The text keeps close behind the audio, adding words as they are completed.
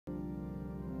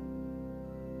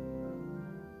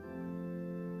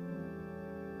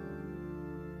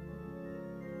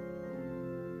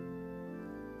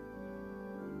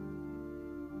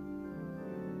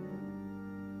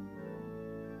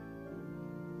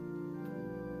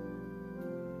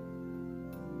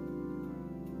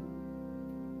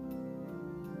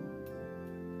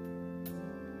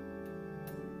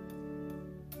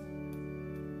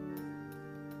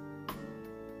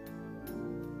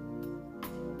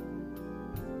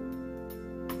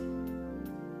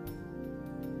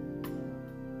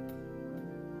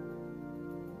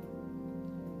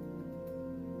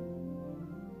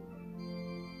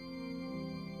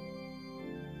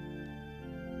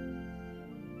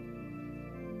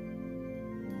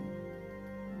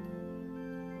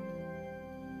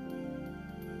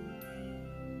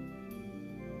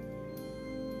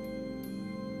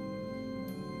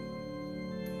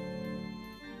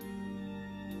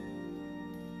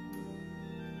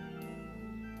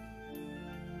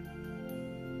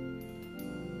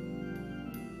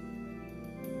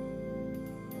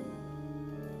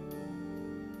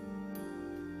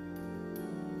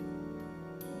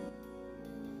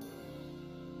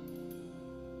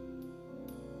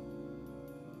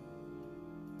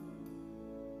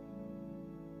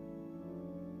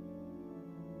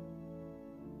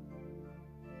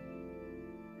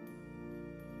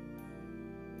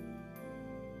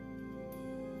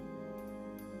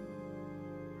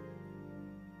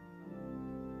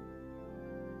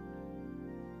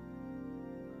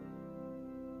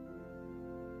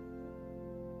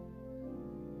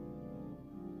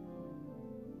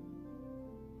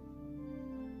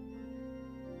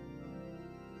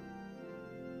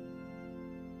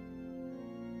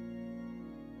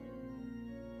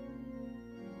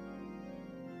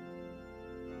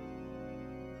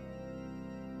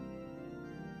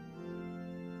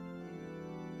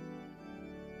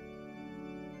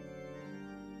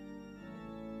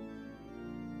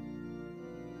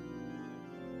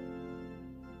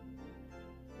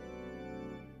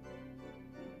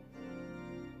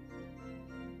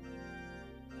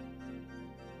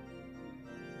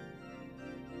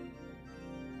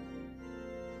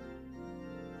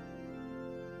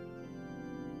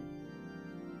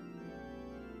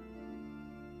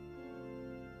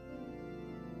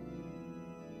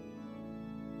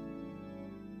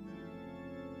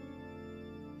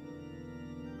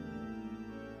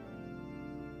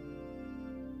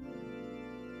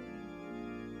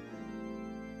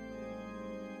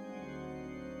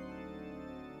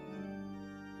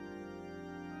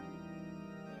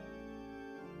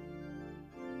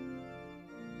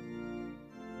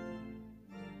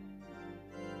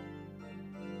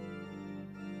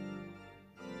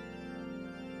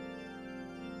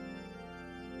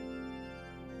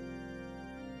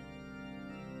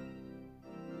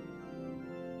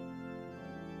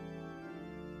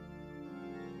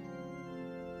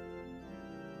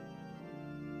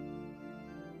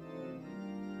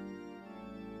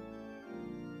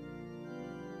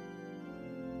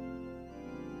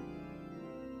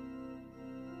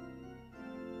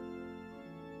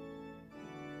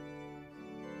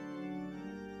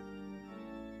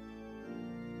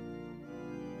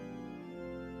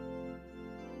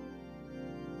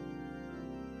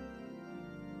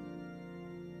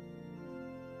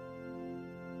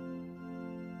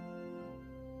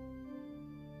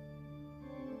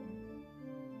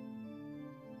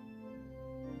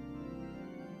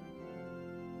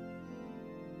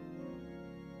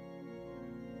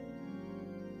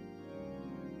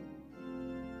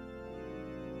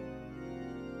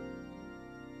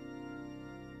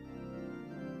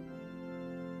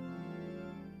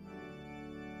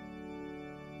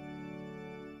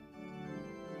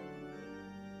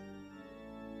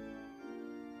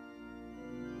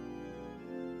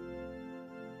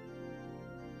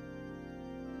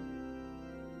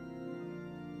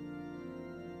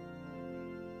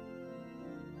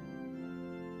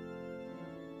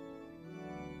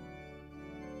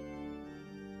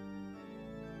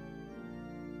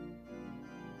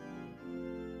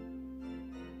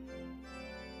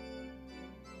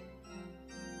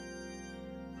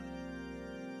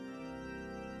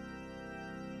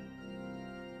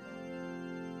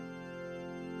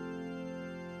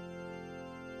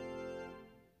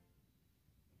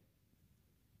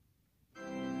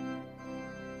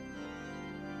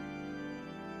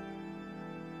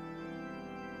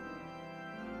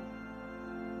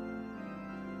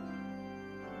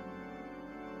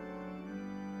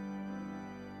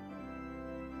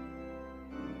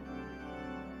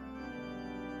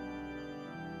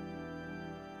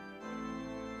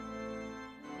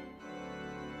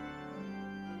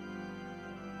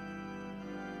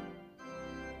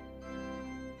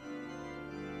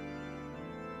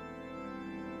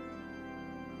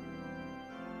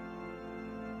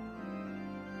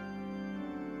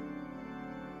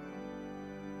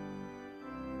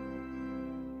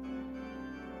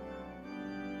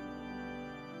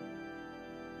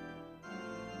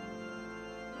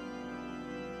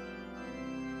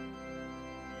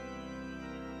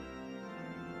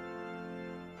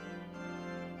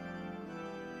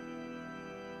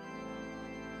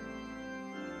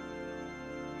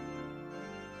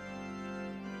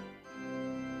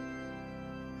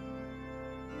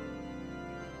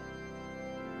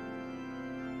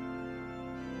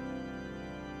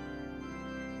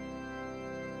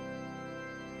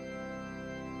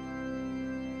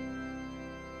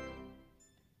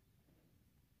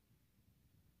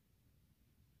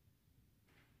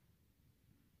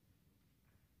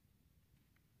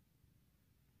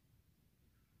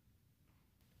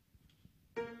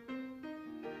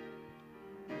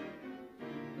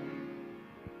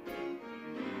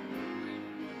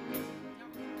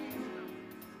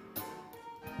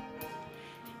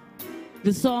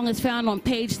The song is found on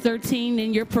page 13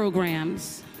 in your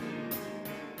programs.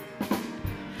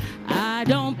 I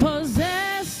don't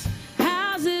possess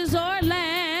houses or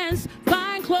lands,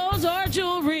 fine clothes or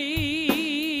jewelry,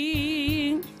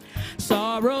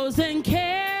 sorrows and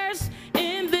cares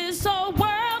in this old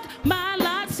world my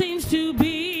lot seems to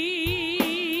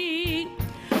be.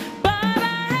 But I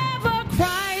have a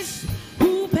Christ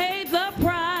who paid the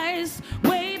price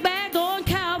way back on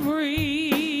Calvary,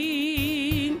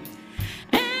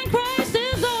 and Christ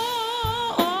is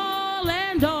all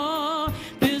and all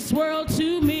this world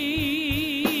to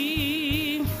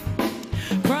me.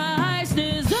 Christ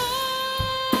is all,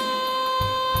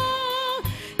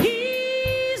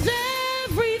 He's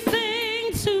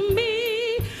everything to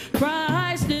me.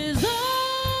 Christ is all,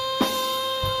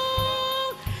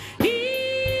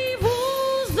 He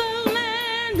rules the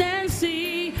land and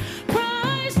sea.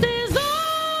 Christ is all,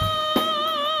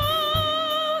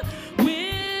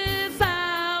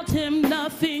 without Him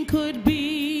nothing could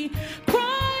be.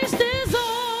 Christ is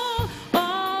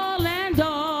all and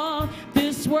all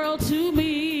this world to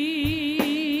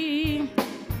me.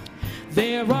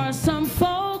 There are some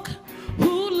folk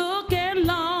who look and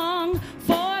long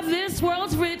for this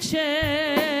world's riches.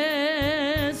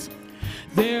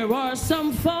 There are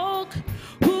some folk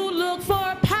who look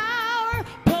for power,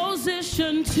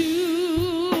 position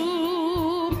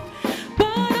too.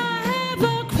 But I have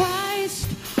a Christ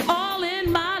all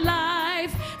in my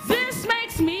life. This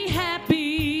makes me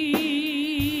happy.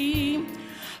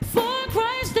 For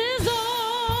Christ is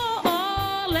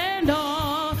all and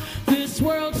all this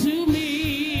world to me.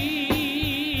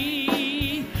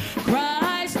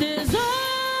 Christ is all,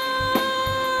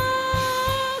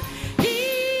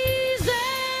 He's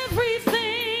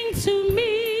everything to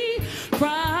me.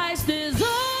 Christ is all,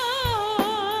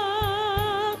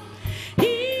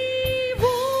 He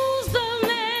rules the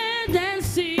land and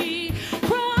sea.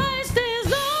 Christ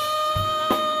is all,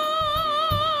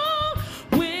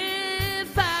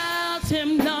 without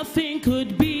Him nothing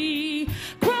could be.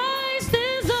 Christ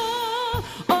is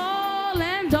all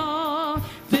and all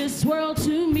this world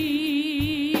to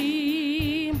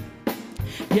me.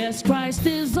 Yes, Christ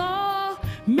is all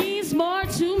means more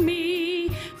to me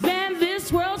than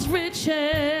this world's riches.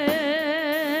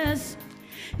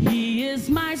 He is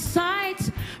my sight,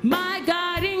 my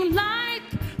guiding light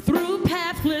through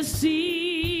pathless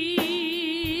seas.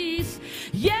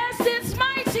 Yes, it's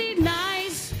mighty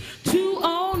nice to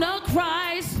own a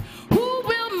Christ. Who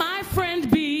will my friend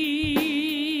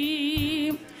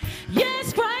be?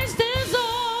 Yes, Christ is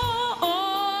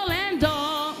all and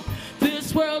all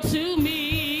this world to me.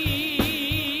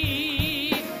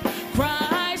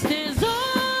 Christ is all,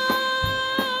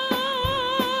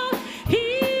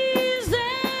 He's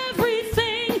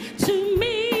everything to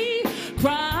me.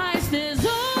 Christ is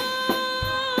all,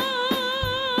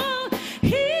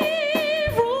 He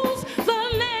rules the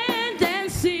land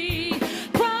and sea.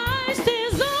 Christ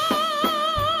is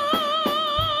all,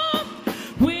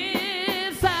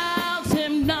 without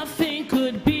Him nothing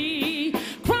could be.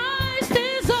 Christ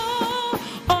is all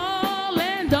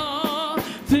and all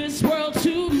this world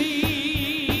to me.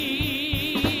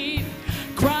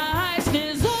 Christ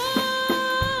is all,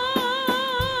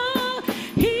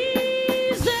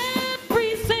 He's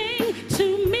everything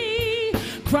to me.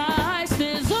 Christ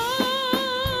is all,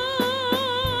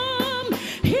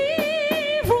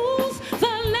 He rules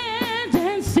the land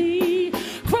and sea.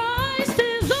 Christ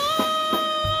is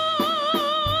all,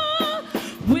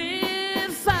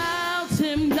 without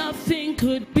Him nothing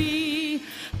could be.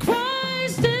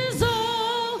 Christ is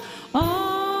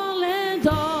all and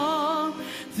all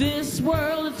this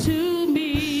world to me.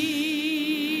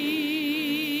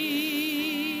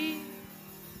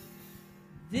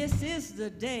 This is the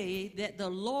day that the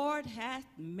Lord hath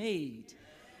made.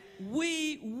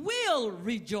 We will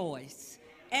rejoice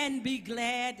and be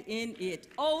glad in it.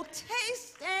 Oh,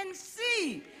 taste and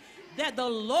see that the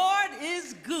Lord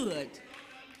is good.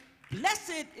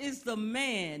 Blessed is the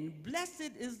man,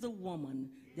 blessed is the woman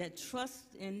that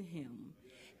trusts in Him.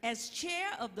 As chair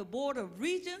of the Board of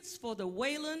Regents for the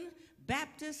Wayland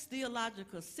Baptist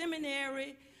Theological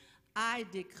Seminary, I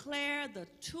declare the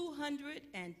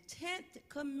 210th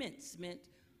commencement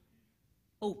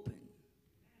open.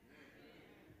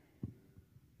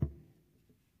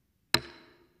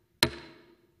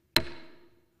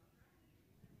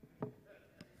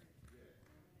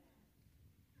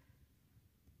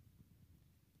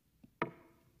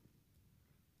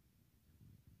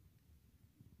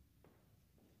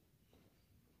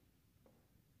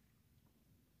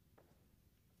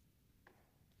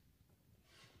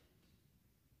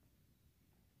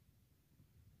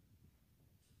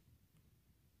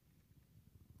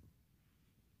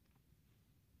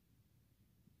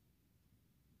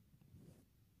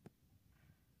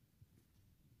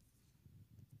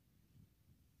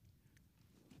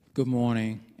 Good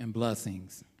morning and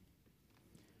blessings.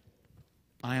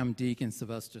 I am Deacon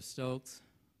Sylvester Stokes,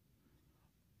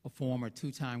 a former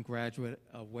two-time graduate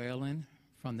of Wayland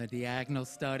from the Diagonal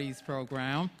Studies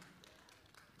program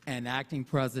and acting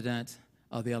president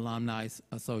of the Alumni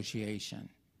Association.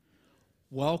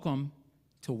 Welcome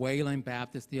to Wayland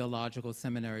Baptist Theological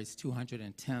Seminary's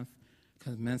 210th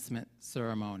commencement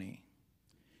ceremony.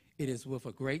 It is with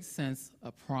a great sense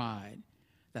of pride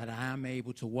that I am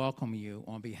able to welcome you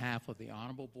on behalf of the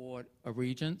Honorable Board of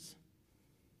Regents,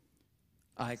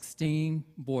 our esteemed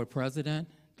Board President,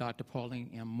 Dr.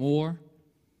 Pauline M. Moore,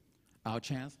 our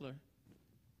Chancellor,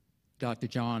 Dr.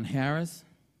 John Harris,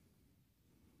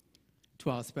 to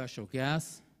our special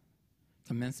guest,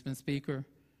 commencement speaker,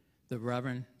 the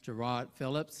Reverend Gerard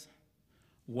Phillips.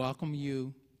 Welcome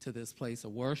you to this place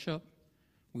of worship.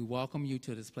 We welcome you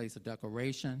to this place of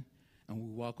decoration, and we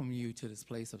welcome you to this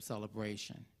place of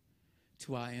celebration.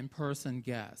 To our in-person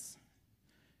guests,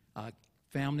 our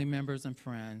family members and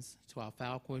friends, to our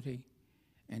faculty,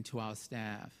 and to our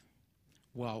staff,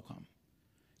 welcome.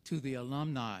 To the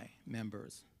alumni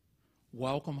members,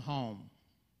 welcome home.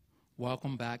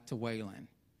 Welcome back to Wayland.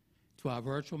 To our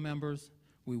virtual members,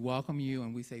 we welcome you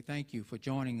and we say thank you for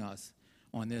joining us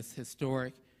on this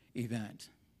historic event.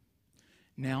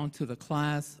 Now to the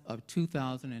class of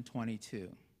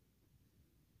 2022.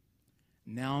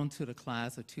 Now to the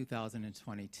class of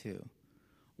 2022.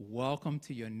 Welcome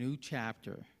to your new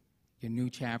chapter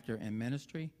in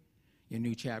ministry, your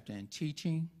new chapter in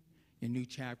teaching, your new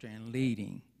chapter in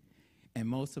leading, and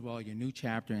most of all, your new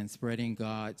chapter in spreading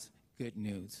God's good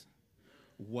news.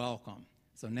 Welcome.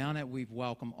 So now that we've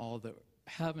welcomed all the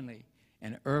heavenly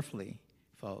and earthly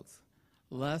folks,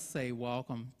 let's say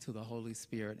welcome to the Holy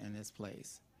Spirit in this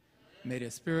place. May the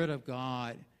Spirit of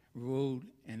God rule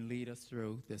and lead us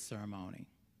through this ceremony.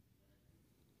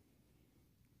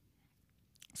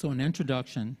 So an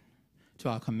introduction to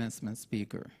our commencement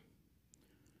speaker.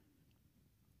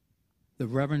 The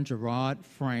Reverend Gerard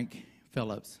Frank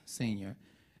Phillips, Sr.,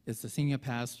 is the senior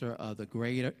pastor of the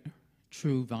Greater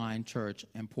True Vine Church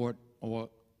in Port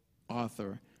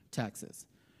Arthur, Texas.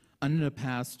 Under the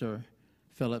pastor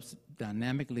Phillips'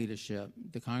 dynamic leadership,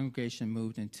 the congregation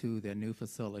moved into their new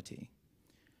facility.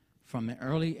 From an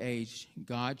early age,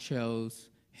 God chose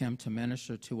him to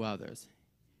minister to others.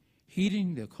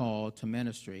 Heeding the call to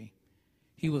ministry,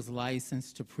 he was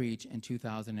licensed to preach in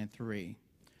 2003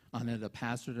 under the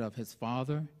pastorate of his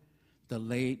father, the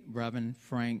late Reverend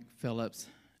Frank Phillips,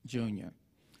 Jr.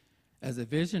 As a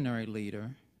visionary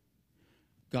leader,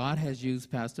 God has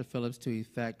used Pastor Phillips to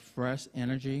effect fresh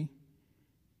energy,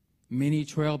 many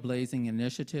trailblazing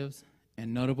initiatives,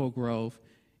 and notable growth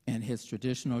in his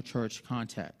traditional church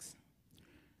context.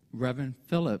 Reverend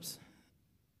Phillips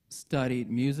studied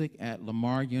music at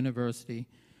Lamar University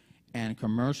and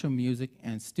commercial music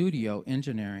and studio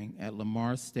engineering at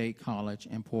Lamar State College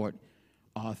in Port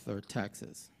Arthur,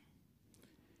 Texas.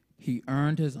 He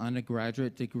earned his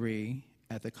undergraduate degree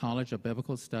at the College of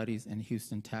Biblical Studies in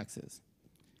Houston, Texas.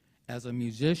 As a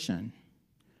musician,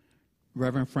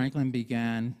 Reverend Franklin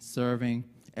began serving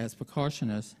as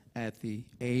percussionist at the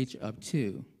age of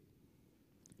 2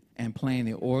 and playing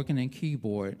the organ and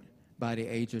keyboard by the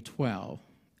age of 12.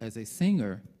 As a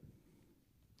singer,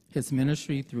 his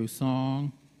ministry through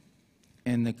song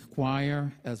in the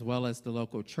choir as well as the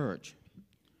local church.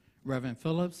 Reverend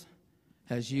Phillips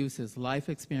has used his life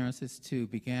experiences to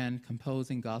begin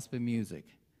composing gospel music.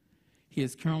 He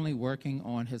is currently working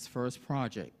on his first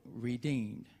project,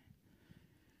 Redeemed,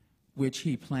 which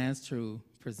he plans to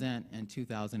present in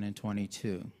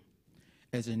 2022.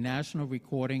 As a national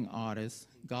recording artist,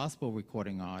 gospel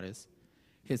recording artist,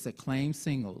 his acclaimed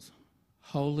singles,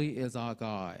 Holy is Our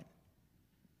God,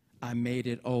 I Made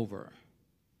It Over,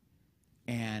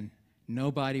 and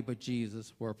Nobody But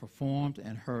Jesus were performed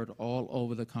and heard all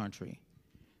over the country.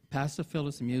 Pastor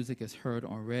Phillips' music is heard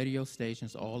on radio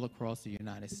stations all across the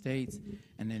United States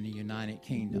and in the United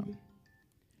Kingdom.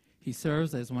 He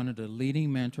serves as one of the leading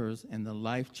mentors in the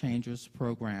Life Changers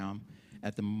program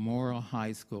at the Memorial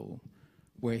High School,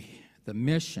 where the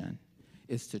mission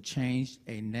is to change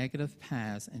a negative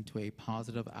past into a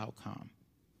positive outcome.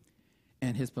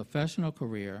 In his professional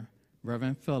career,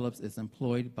 Reverend Phillips is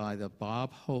employed by the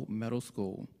Bob Hope Middle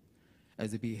School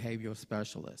as a behavioral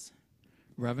specialist.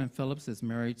 Reverend Phillips is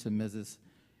married to Mrs.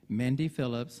 Mindy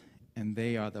Phillips, and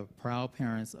they are the proud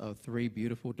parents of 3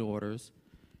 beautiful daughters,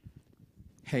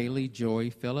 Haley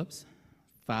Joy Phillips,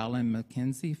 Fallon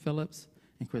Mackenzie Phillips,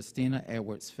 and Christina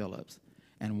Edwards Phillips,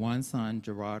 and 1 son,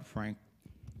 Gerard Frank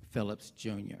Phillips,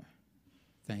 Jr.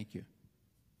 Thank you.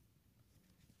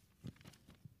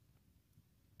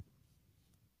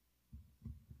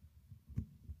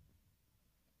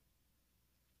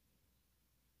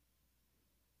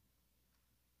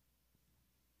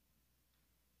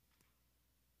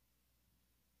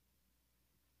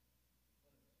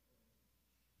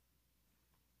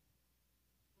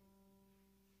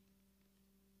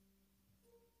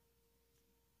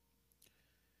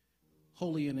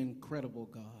 Holy and incredible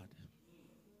God,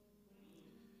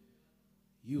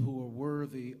 you who are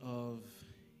worthy of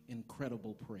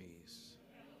incredible praise.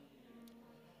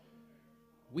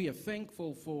 We are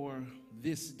thankful for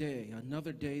this day,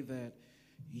 another day that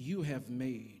you have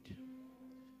made.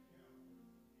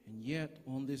 And yet,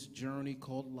 on this journey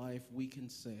called life, we can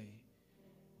say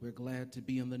we're glad to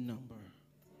be in the number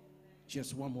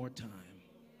just one more time.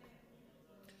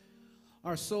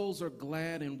 Our souls are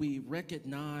glad, and we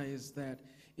recognize that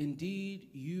indeed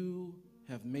you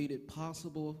have made it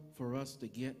possible for us to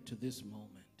get to this moment.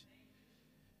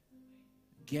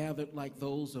 Gathered like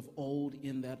those of old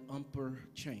in that upper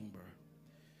chamber,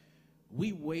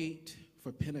 we wait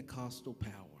for Pentecostal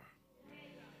power.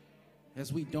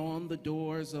 As we dawn the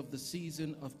doors of the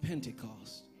season of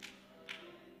Pentecost,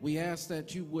 we ask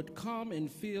that you would come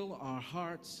and fill our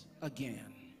hearts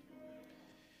again.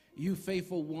 You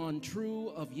faithful one, true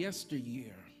of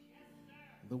yesteryear,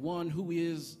 the one who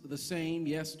is the same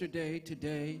yesterday,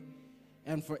 today,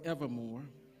 and forevermore,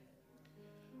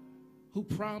 who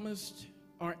promised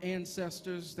our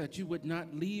ancestors that you would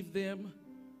not leave them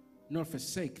nor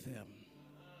forsake them.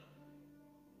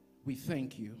 We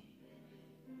thank you.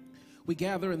 We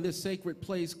gather in this sacred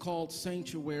place called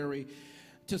sanctuary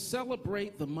to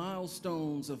celebrate the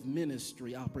milestones of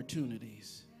ministry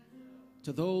opportunities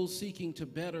to those seeking to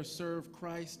better serve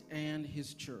Christ and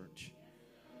his church.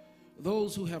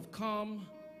 Those who have come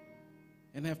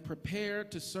and have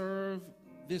prepared to serve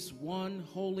this one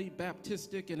holy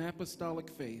Baptistic and apostolic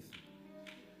faith.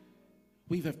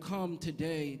 We have come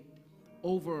today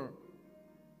over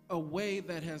a way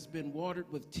that has been watered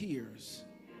with tears,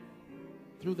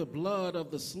 through the blood of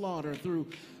the slaughter, through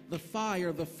the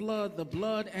fire, the flood, the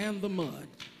blood, and the mud.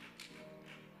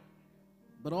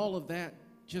 But all of that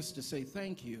just to say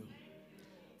thank you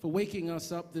for waking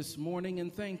us up this morning,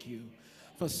 and thank you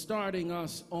for starting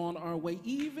us on our way,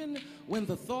 even when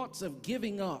the thoughts of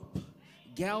giving up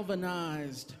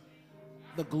galvanized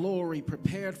the glory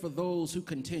prepared for those who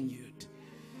continued.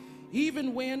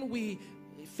 Even when we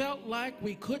felt like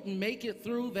we couldn't make it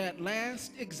through that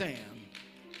last exam,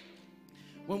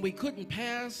 when we couldn't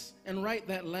pass and write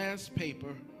that last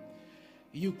paper,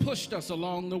 you pushed us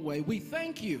along the way. We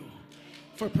thank you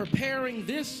for preparing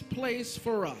this place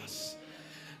for us,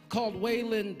 called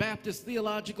Wayland Baptist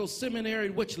Theological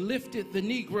Seminary, which lifted the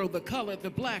Negro, the colored, the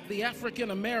black, the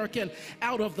African American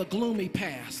out of the gloomy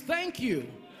past. Thank you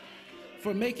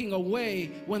for making a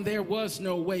way when there was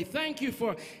no way. Thank you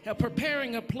for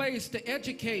preparing a place to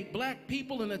educate black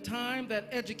people in a time that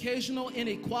educational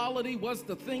inequality was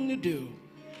the thing to do.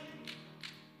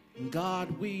 And God,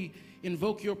 we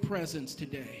invoke your presence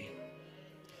today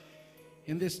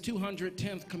in this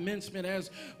 210th commencement, as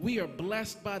we are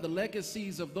blessed by the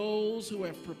legacies of those who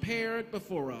have prepared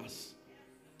before us,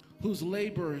 whose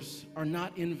labors are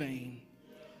not in vain.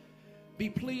 Be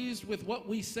pleased with what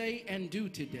we say and do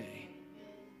today,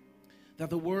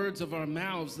 that the words of our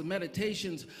mouths, the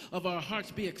meditations of our hearts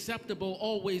be acceptable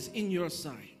always in your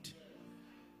sight,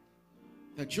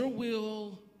 that your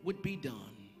will would be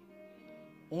done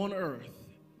on earth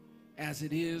as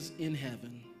it is in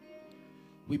heaven.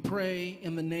 We pray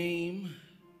in the name,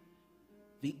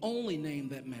 the only name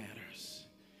that matters,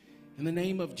 in the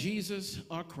name of Jesus,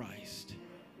 our Christ,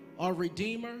 our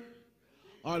Redeemer,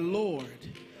 our Lord,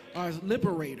 our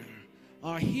Liberator,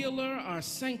 our Healer, our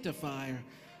Sanctifier,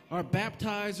 our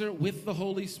Baptizer with the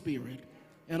Holy Spirit,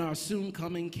 and our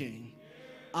soon-coming King.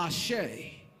 Ashe,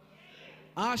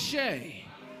 Ashe,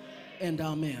 and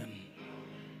Amen.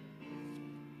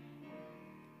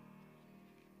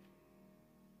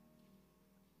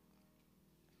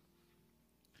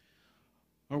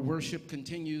 Our worship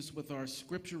continues with our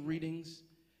scripture readings,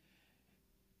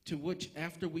 to which,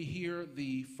 after we hear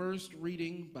the first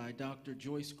reading by Dr.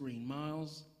 Joyce Green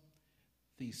Miles,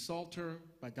 the Psalter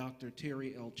by Dr.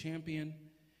 Terry L. Champion,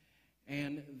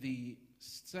 and the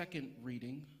second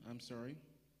reading,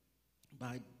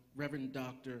 by Reverend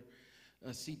Dr.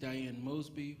 C. Diane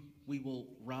Mosby, we will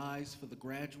rise for the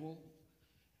gradual,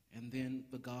 and then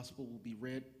the gospel will be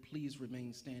read. Please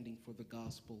remain standing for the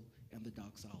gospel and the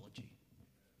doxology.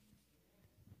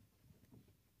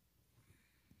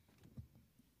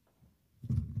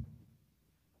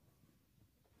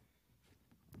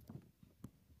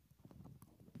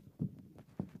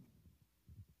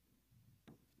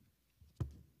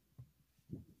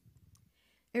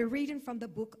 A reading from the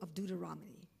book of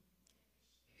Deuteronomy.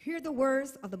 Hear the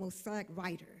words of the Mosaic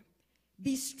writer.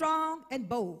 Be strong and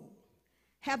bold.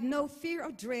 Have no fear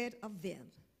or dread of them,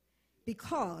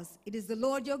 because it is the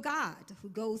Lord your God who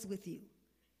goes with you.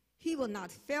 He will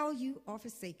not fail you or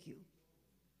forsake you.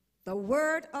 The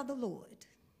word of the Lord.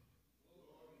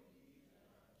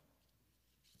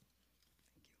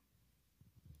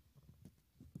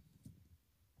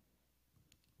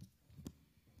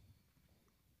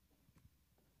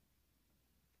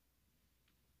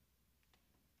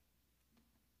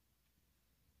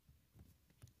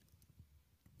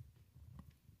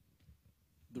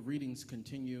 The readings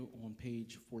continue on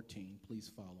page 14.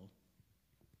 Please follow.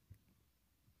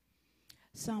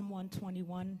 Psalm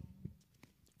 121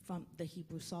 from the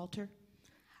Hebrew Psalter.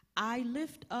 I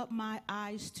lift up my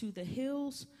eyes to the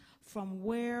hills, from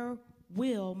where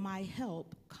will my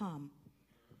help come?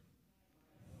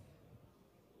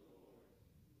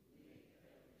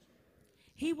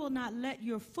 He will not let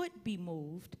your foot be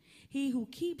moved. He who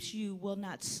keeps you will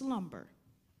not slumber.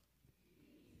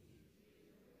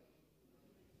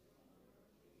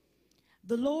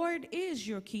 The Lord is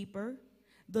your keeper.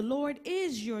 The Lord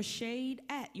is your shade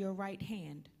at your right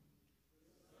hand.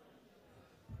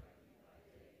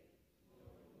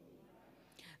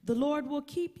 The Lord will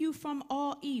keep you from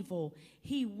all evil.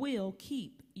 He will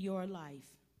keep your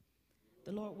life.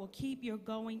 The Lord will keep your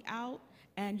going out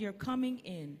and your coming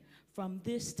in from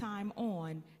this time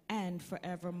on and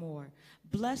forevermore.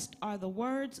 Blessed are the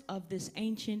words of this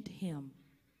ancient hymn.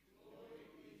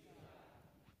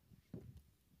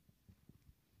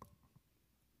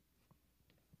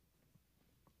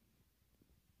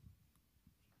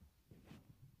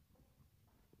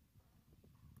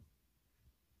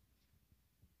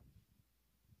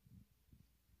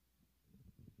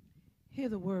 Hear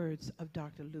the words of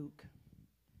Dr. Luke.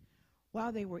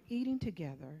 While they were eating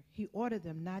together, he ordered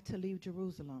them not to leave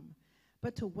Jerusalem,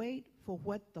 but to wait for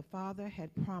what the Father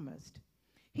had promised.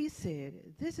 He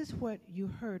said, "This is what you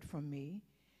heard from me.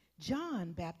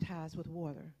 John baptized with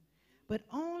water, but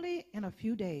only in a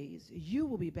few days you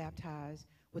will be baptized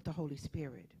with the Holy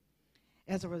Spirit."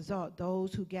 As a result,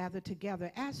 those who gathered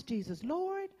together asked Jesus,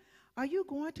 "Lord, are you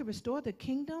going to restore the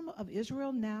kingdom of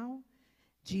Israel now?"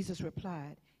 Jesus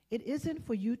replied, "It isn't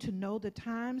for you to know the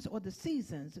times or the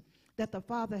seasons that the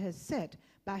Father has set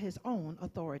by his own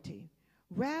authority.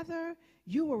 Rather,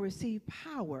 you will receive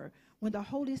power when the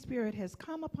Holy Spirit has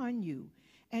come upon you,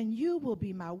 and you will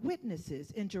be my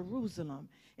witnesses in Jerusalem,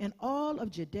 in all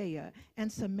of Judea and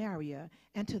Samaria,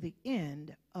 and to the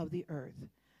end of the earth."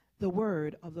 The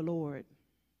word of the Lord.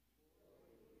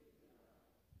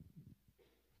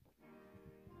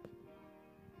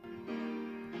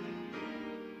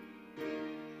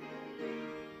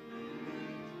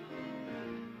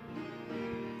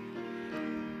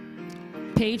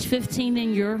 Page 15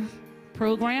 in your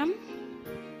program.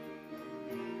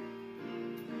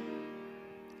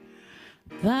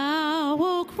 Thou,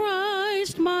 O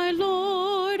Christ, my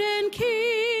Lord and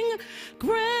King,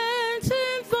 grant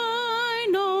in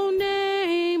thine own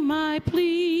name my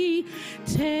plea.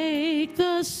 Take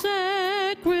the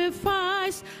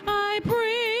sacrifice I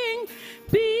bring.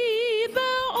 Be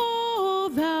thou all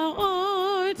thou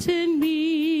art in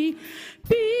me.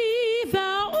 Be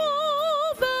thou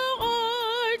all thou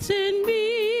art in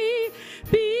me.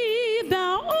 Be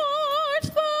thou art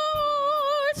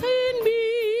in me.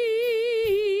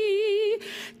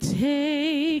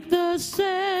 Take the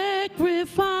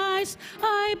sacrifice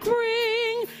I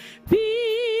bring.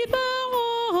 Be thou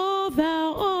all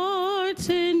thou art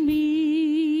in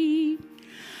me.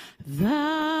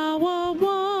 Thou a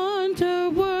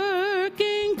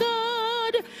wonder-working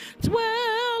God,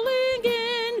 dwelling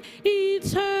in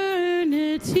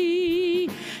eternity,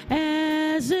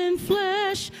 as in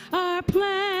flesh our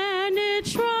planet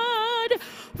trod,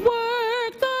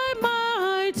 work thy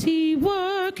mighty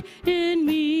work in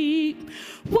me.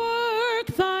 Work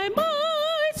thy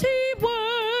mighty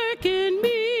work in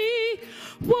me.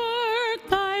 Work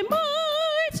thy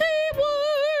mighty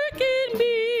work in me.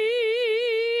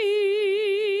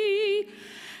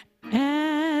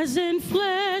 As in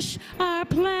flesh our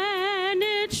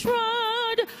planet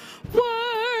trod,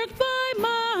 work thy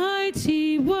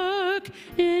mighty work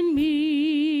in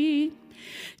me.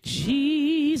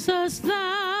 Jesus,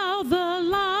 thou the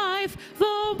life,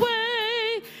 the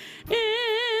way,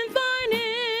 in thine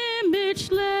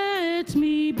image let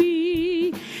me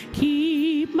be.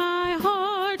 Keep my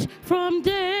heart from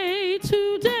day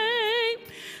to day.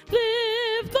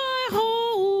 Live thy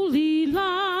holy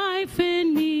life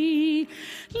in me.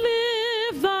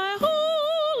 Live thy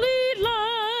holy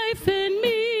life in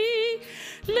me.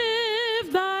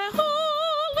 Live thy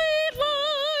holy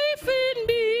life in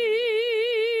me.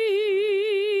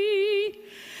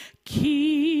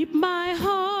 Keep my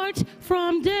heart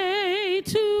from day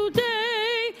to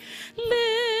day.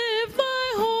 Live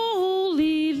thy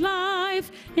holy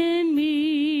life in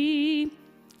me.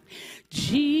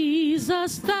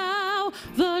 Jesus, thou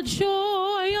the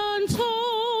joy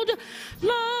untold,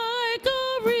 like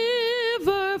a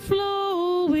river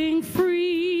flowing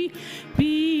free.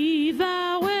 Be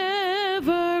thou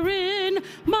ever in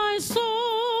my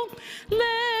soul.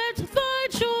 Let thy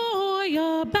joy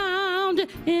abound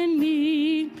in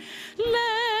me.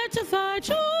 Let thy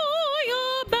joy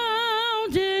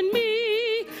abound in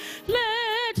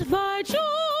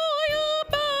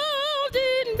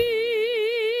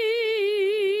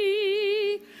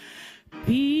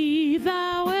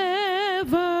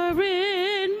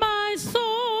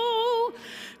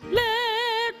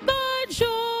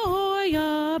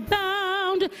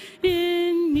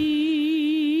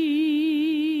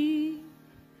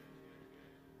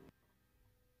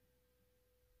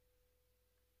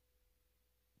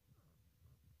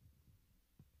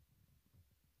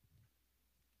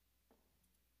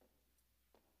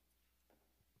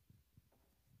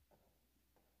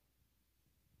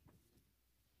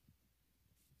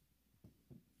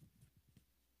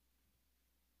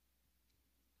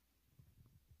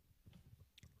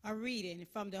A reading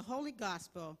from the Holy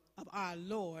Gospel of our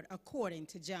Lord according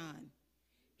to John.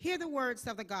 Hear the words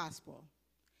of the gospel.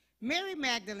 Mary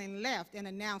Magdalene left and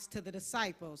announced to the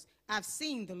disciples, "I've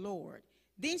seen the Lord."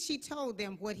 Then she told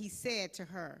them what he said to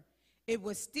her. It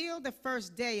was still the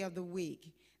first day of the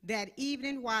week. That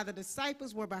evening, while the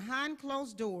disciples were behind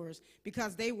closed doors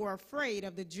because they were afraid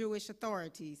of the Jewish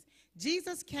authorities,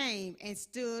 Jesus came and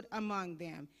stood among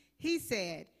them. He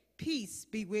said, "Peace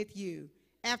be with you."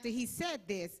 After he said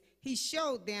this, he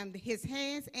showed them his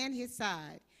hands and his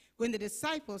side. When the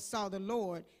disciples saw the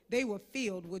Lord, they were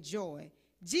filled with joy.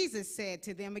 Jesus said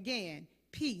to them again,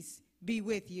 "Peace be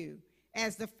with you.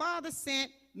 As the Father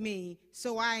sent me,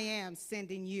 so I am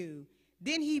sending you."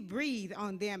 Then he breathed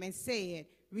on them and said,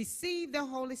 "Receive the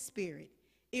Holy Spirit.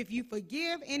 If you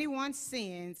forgive anyone's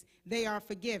sins, they are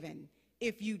forgiven.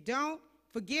 If you don't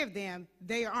forgive them,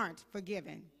 they aren't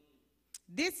forgiven."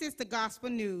 This is the gospel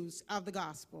news of the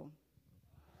gospel.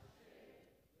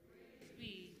 Praise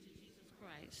be to Jesus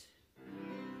Christ.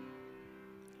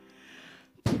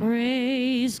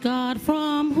 Praise God,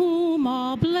 from whom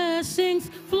all blessings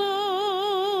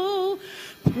flow.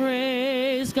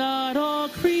 Praise God, all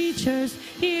creatures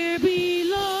here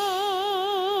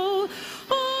below.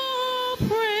 Oh,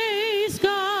 praise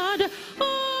God,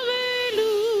 hallelujah.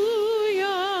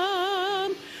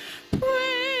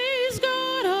 Praise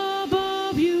God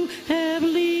above you,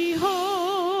 heavenly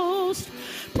host.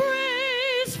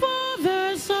 Praise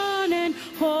Father, Son, and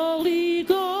Holy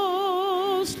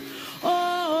Ghost.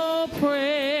 Oh,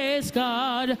 praise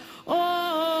God.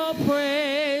 Oh,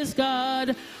 praise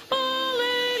God.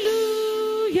 Hallelujah.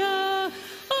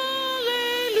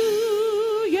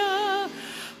 Hallelujah.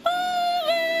 Hallelujah.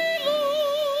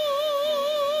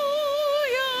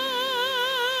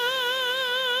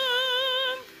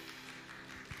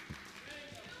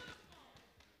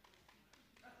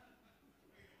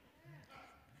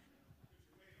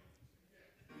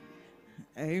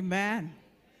 Amen.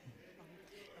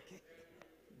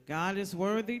 God is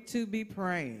worthy to be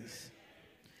praised.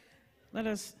 Let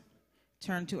us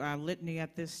turn to our litany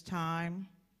at this time.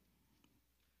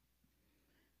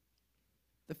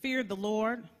 The fear of the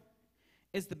Lord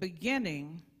is the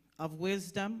beginning of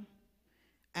wisdom,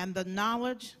 and the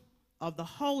knowledge of the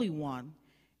Holy One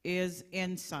is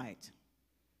insight.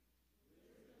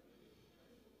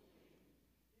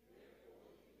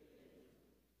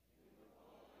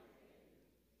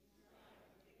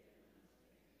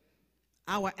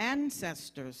 Our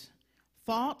ancestors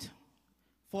fought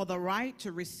for the right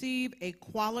to receive a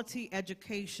quality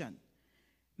education.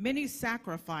 Many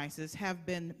sacrifices have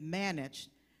been managed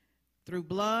through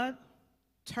blood,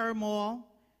 turmoil,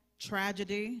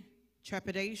 tragedy,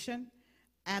 trepidation,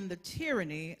 and the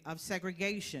tyranny of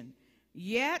segregation.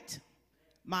 Yet,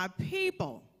 my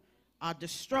people are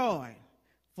destroyed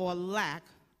for lack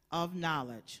of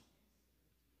knowledge.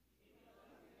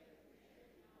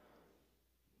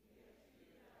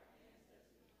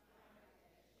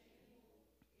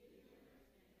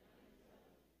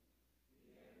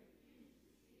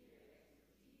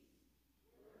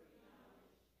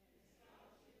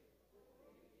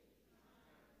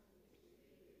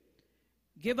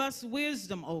 Give us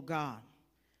wisdom, O God.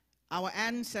 Our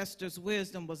ancestors'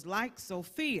 wisdom was like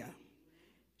Sophia.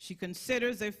 She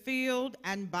considers a field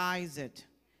and buys it.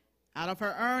 Out of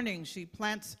her earnings, she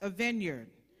plants a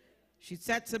vineyard. She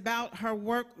sets about her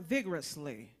work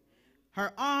vigorously.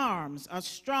 Her arms are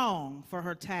strong for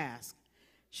her task.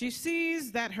 She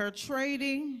sees that her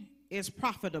trading is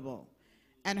profitable,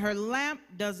 and her lamp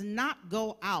does not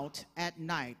go out at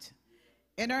night.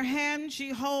 In her hand,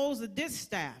 she holds a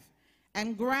distaff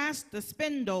and grasps the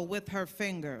spindle with her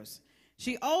fingers.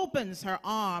 She opens her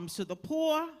arms to the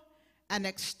poor and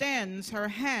extends her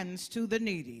hands to the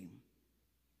needy.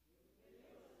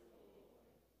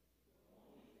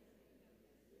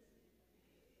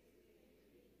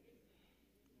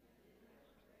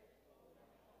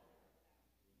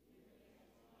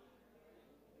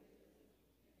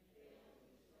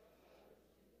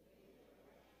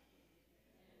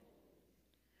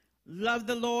 Love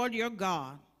the Lord your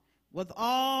God with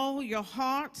all your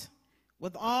heart,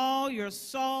 with all your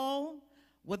soul,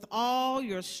 with all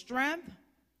your strength,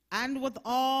 and with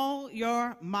all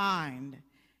your mind.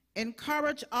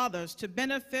 Encourage others to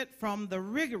benefit from the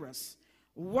rigorous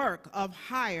work of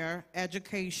higher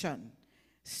education.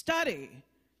 Study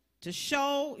to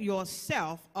show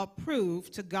yourself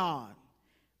approved to God,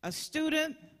 a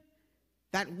student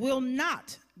that will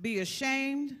not be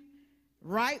ashamed,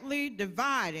 rightly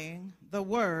dividing the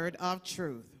word of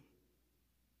truth.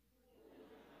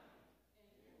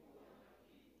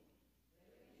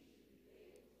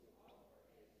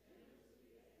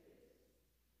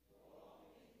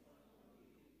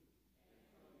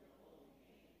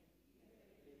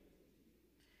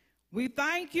 We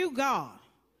thank you, God,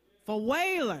 for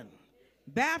Wayland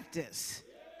Baptist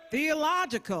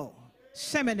Theological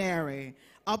Seminary,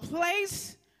 a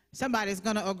place, somebody's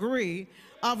going to agree,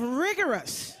 of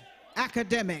rigorous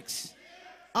academics,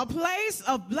 a place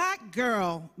of black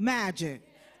girl magic,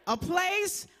 a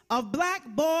place of black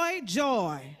boy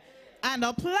joy, and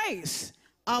a place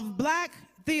of black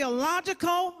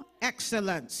theological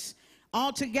excellence.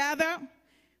 Altogether,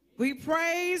 we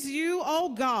praise you, O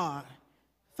God,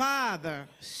 Father,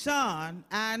 Son,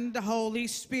 and the Holy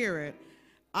Spirit.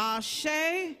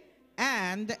 Ashe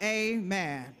and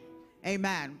amen.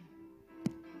 Amen.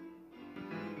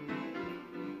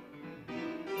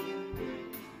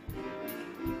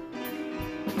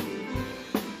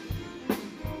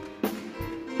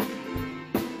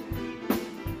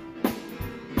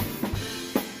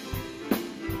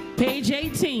 Page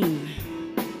 18.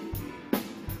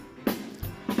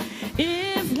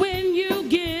 If when you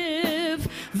give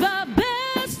the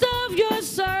best of your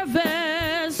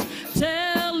service,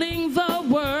 telling the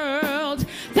world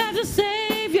that the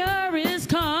Savior is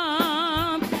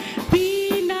come,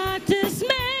 be not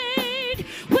dismayed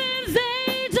when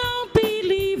they don't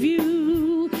believe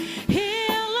you.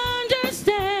 He'll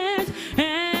understand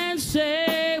and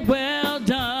say, well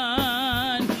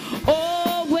done.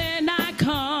 Oh, when I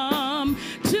come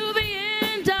to the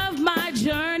end of my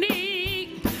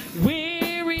journey,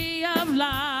 weary of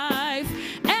life,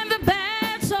 and the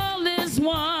battle is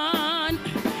won,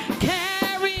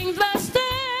 carrying the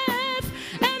staff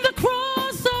and the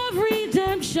cross of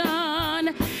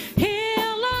redemption,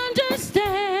 he'll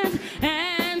understand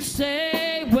and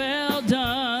say, well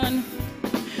done.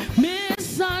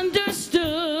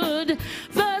 Misunderstood,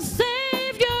 the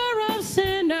Savior of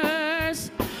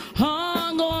sinners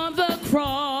hung on the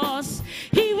cross.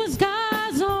 He was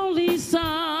God's only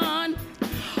Son.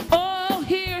 Oh,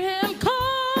 hear him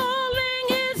calling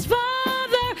his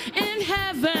Father in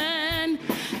heaven.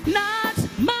 Not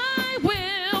my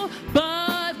will,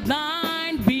 but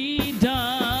thine be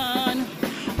done.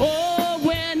 Oh,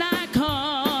 when I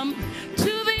come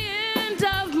to the end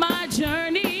of my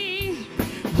journey,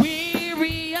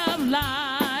 weary of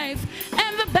life,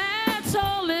 and the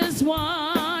battle is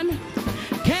won,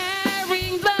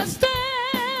 carrying the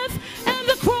staff and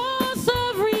the cross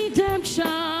of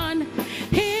redemption,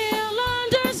 he'll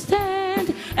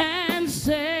understand and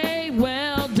say,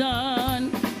 well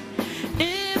done.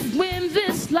 If when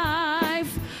this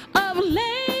life of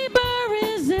labor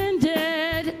is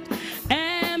ended,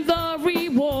 and the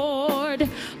reward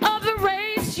of the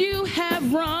race you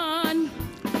have run,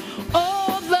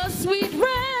 oh, the sweet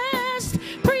rest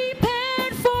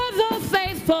prepared for the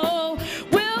faithful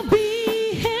will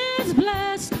be his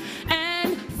blessed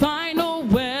and final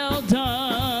well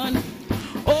done.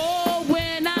 Oh,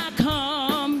 when I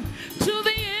come to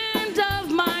the end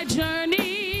of my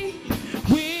journey,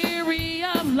 weary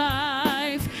of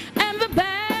life, and the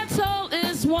battle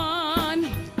is won,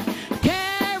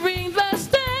 carrying the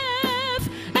staff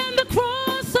and the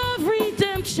cross of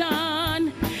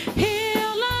redemption,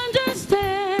 he'll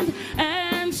understand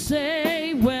and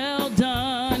say, well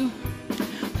done.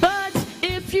 But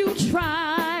if you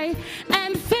try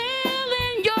and fail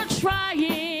in your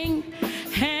trying,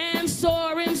 hands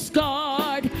sore and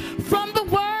scarred from the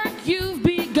work you've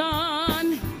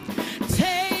begun,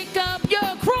 take up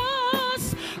your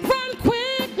cross, run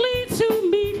quickly to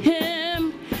meet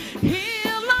him.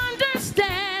 He'll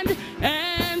understand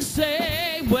and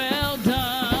say, well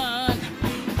done.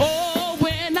 Oh,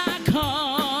 when I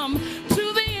come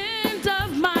to the end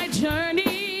of my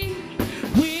journey,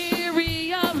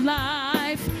 weary of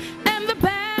life, and the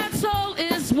battle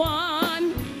is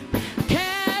won,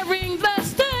 carrying the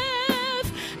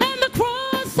staff and the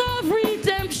cross of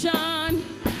redemption,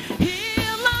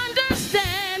 he'll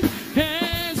understand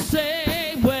and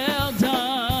say, well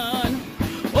done.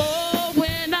 Oh,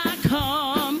 when I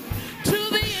come to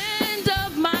the end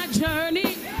of my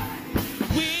journey,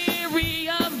 weary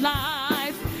of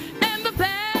life, and the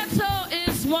battle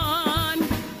is won,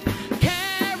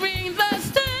 carrying the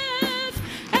staff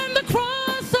and the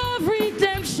cross of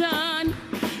redemption,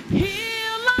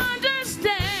 he'll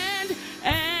understand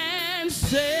and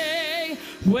say,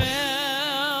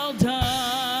 well done.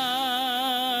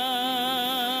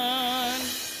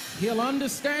 He'll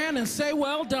understand and say,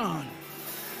 well done.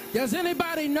 Does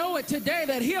anybody know it today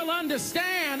that he'll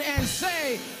understand and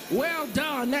say, well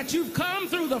done, that you've come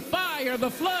through the fire, the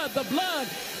flood, the blood,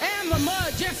 and the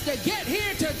mud just to get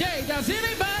here today? Does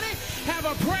anybody have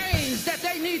a praise that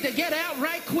they need to get out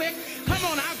right quick? Come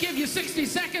on, I'll give you 60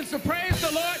 seconds to praise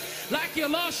the Lord like you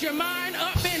lost your mind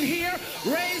up in here.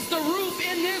 Raise the roof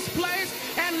in this place,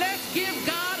 and let's give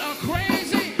God a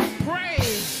crazy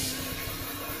praise.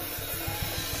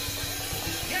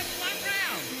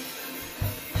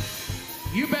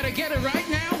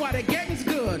 while the getting's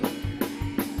good.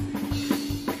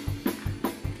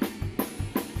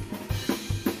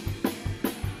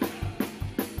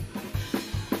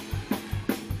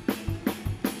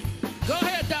 Go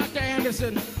ahead, Dr.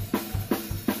 Anderson.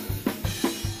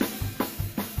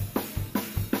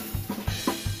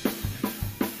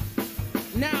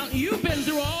 Now, you've been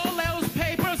through all those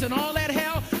papers and all that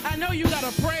hell. I know you got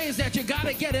a praise that you got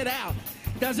to get it out.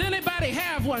 Does anybody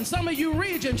have one? Some of you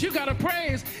regents, you got a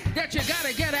praise that you got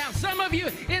to get out. Some of you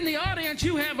in the audience,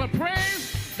 you have a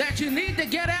praise that you need to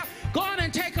get out. Go on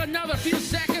and take another few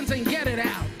seconds and get it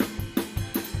out.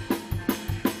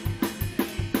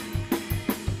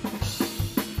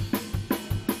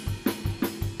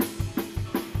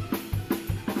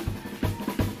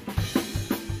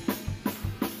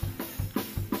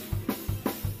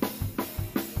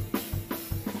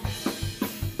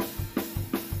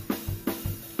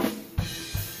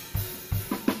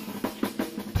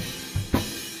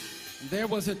 There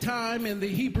was a time in the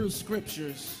Hebrew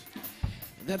scriptures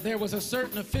that there was a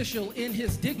certain official in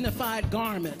his dignified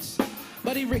garments,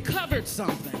 but he recovered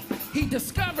something. He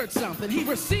discovered something. He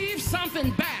received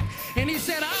something back, and he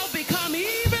said, I'll become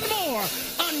even more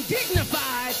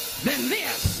undignified than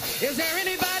this. Is there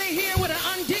anybody here with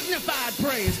an undignified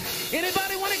praise?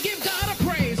 Anybody want to give God a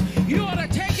praise? You ought to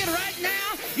take it right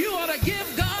now. You ought to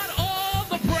give God all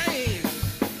the praise.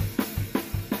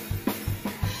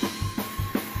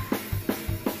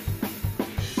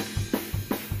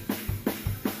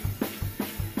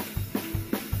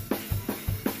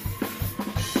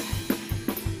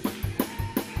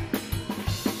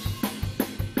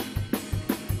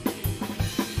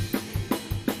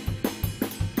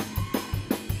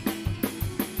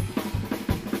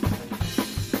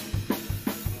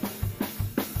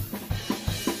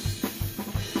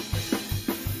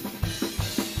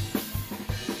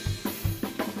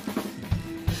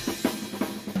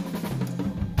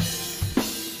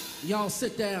 Y'all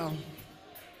sit down.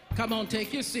 Come on,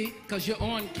 take your seat, because you're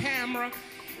on camera.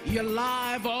 You're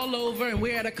live all over, and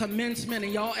we're at a commencement,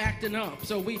 and y'all acting up.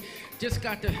 So we just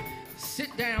got to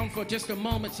sit down for just a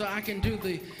moment so I can do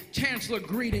the chancellor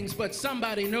greetings. But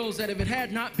somebody knows that if it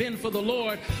had not been for the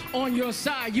Lord on your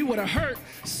side, you would have hurt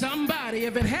somebody.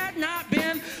 If it had not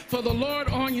been for the Lord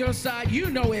on your side,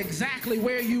 you know exactly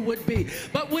where you would be.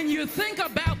 But when you think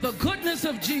about the goodness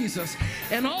of Jesus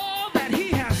and all that he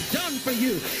has done for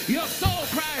you, your soul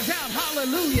cries out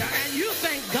hallelujah, and you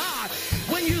thank God.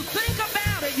 When you think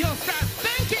about it, you'll start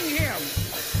thanking him.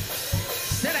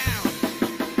 Sit down.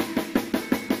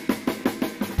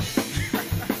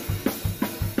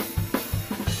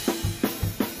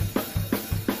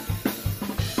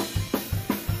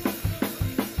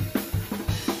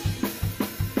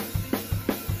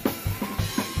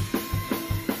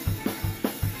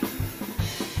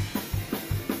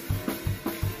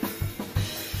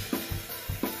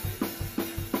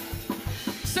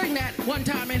 Sing that one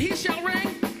time, and he shall reign.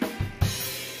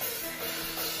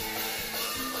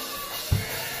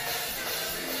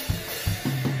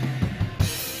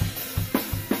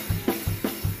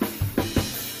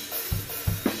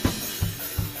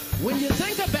 When you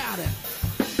think about it,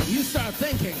 you start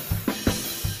thinking.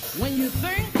 When you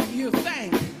think, you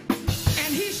thank.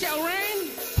 And he shall reign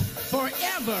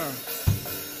forever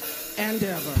and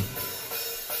ever.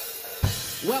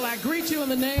 Well, I greet you in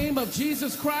the name of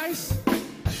Jesus Christ.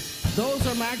 Those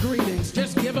are my greetings.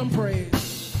 Just give him praise.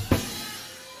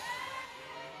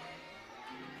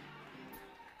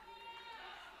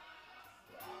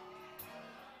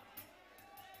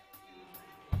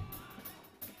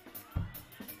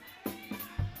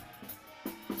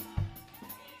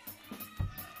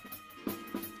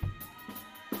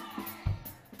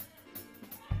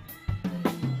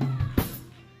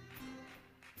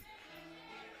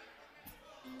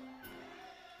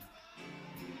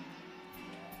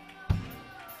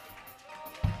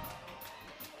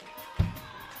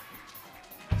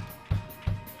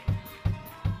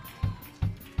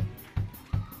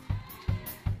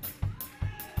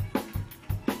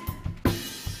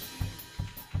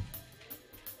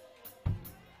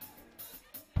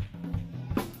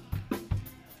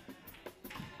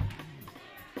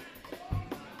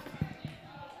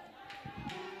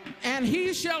 And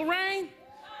he shall reign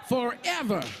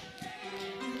forever.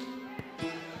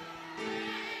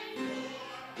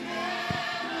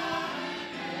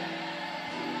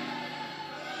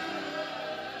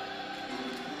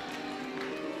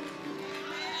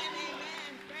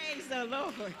 Praise the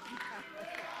Lord.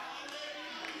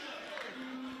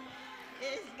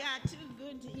 It's got too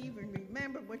good to even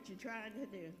remember what you're trying to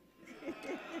do.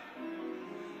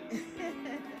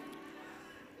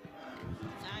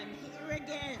 I'm here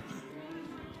again.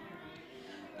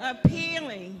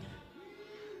 appealing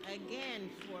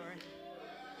again for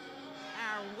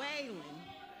our Wayland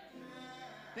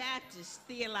Baptist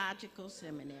Theological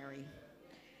Seminary.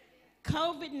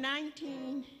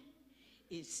 COVID-19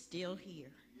 is still here,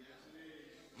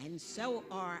 and so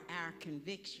are our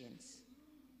convictions.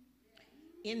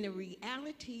 In the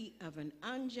reality of an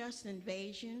unjust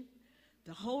invasion,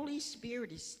 the Holy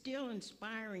Spirit is still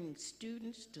inspiring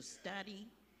students to study,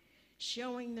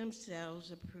 showing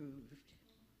themselves approved.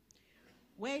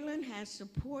 Wayland has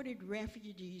supported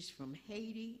refugees from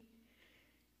Haiti,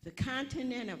 the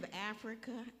continent of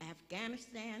Africa,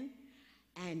 Afghanistan,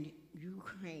 and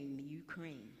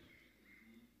Ukraine.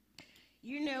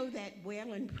 You know that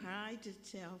Wayland prides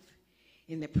itself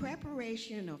in the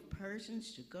preparation of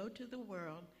persons to go to the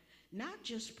world, not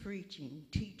just preaching,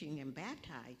 teaching, and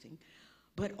baptizing,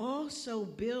 but also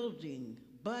building,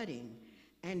 budding,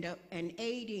 and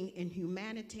aiding in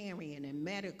humanitarian and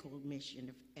medical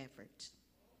mission efforts.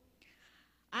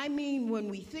 I mean, when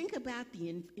we think about the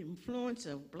influence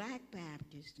of Black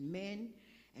Baptist men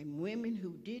and women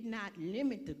who did not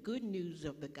limit the good news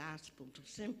of the gospel to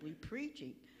simply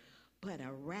preaching, but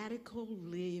a radical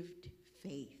lived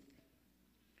faith.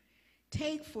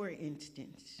 Take, for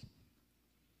instance,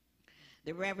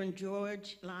 the Reverend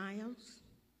George Lyles,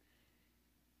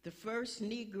 the first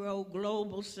Negro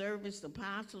Global Service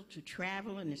apostle to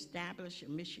travel and establish a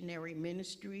missionary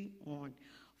ministry on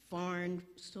foreign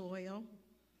soil,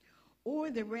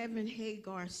 or the Reverend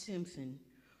Hagar Simpson,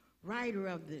 writer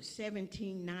of the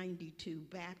 1792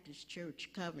 Baptist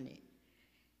Church Covenant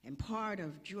and part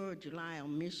of George Lyles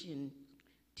mission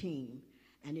team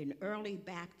and an early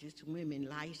Baptist women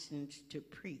licensed to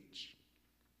preach.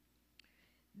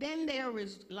 Then there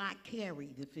was Locke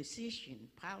Carey, the physician,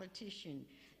 politician,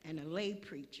 and a lay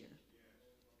preacher.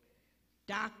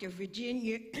 Dr.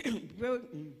 Virginia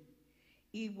Bruton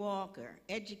E. Walker,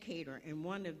 educator and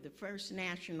one of the first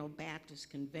National Baptist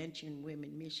Convention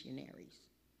women missionaries.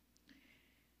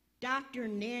 Dr.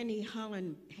 Nanny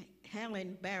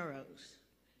Helen Barrows,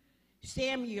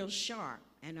 Samuel Sharp,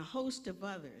 and a host of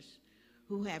others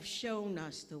who have shown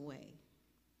us the way.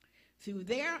 Through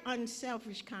their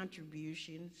unselfish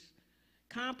contributions,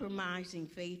 compromising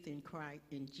faith in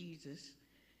Christ, in Jesus,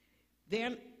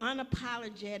 their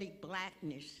unapologetic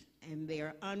Blackness, and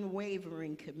their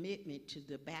unwavering commitment to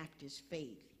the Baptist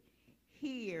faith,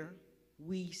 here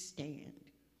we stand.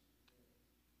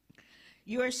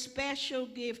 Your special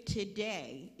gift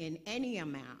today in any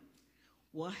amount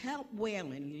will help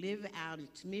Wayland live out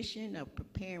its mission of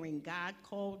preparing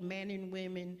God-called men and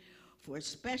women for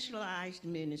specialized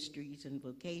ministries and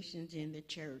vocations in the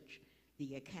church,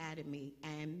 the academy,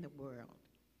 and the world.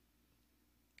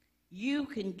 You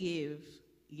can give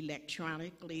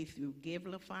electronically through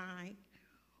Givelify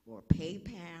or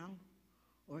PayPal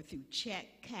or through check,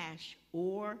 cash,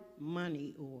 or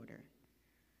money order.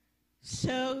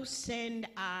 So send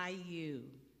I you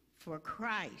for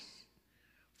Christ,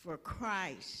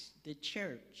 the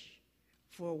church,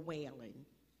 for Wayland.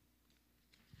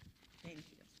 Thank you.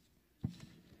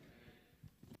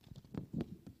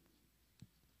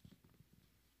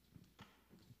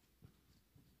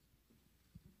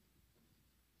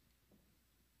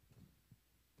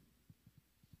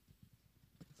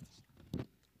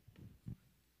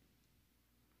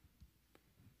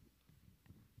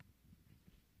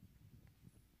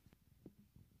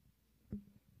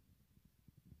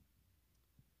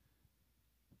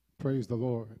 Praise the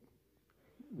Lord.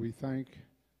 We thank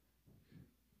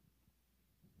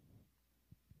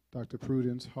Dr.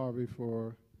 Prudence Harvey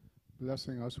for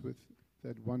blessing us with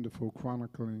that wonderful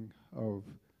chronicling of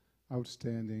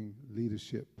outstanding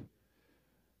leadership,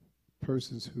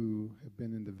 persons who have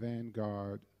been in the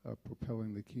vanguard of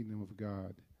propelling the kingdom of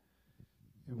God.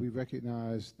 And we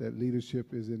recognize that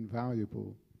leadership is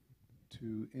invaluable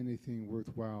to anything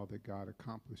worthwhile that God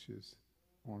accomplishes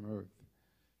on earth.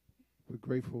 We're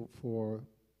grateful for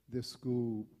this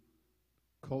school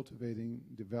cultivating,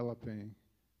 developing,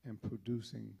 and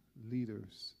producing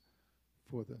leaders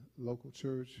for the local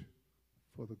church,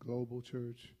 for the global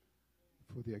church,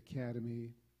 for the academy,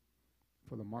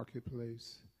 for the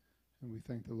marketplace, and we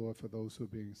thank the Lord for those who are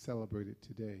being celebrated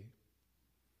today.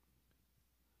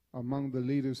 Among the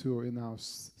leaders who are in our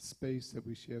space that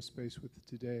we share space with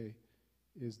today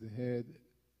is the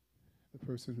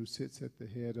person who sits at the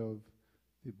head of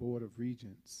the Board of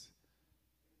Regents.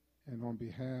 And on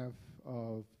behalf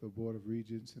of the Board of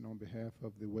Regents and on behalf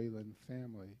of the Wayland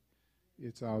family,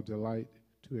 it's our delight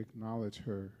to acknowledge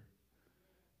her,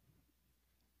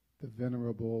 the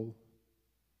Venerable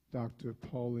Dr.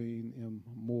 Pauline M.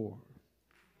 Moore.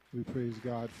 We praise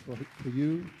God for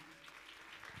you.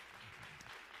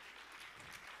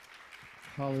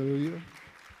 Hallelujah.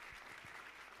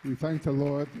 We thank the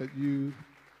Lord that you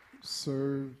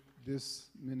serve this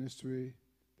ministry,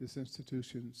 this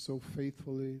institution so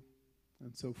faithfully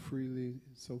and so freely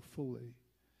and so fully,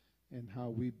 and how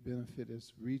we benefit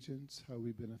as regents, how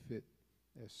we benefit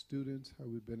as students, how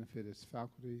we benefit as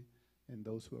faculty, and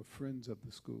those who are friends of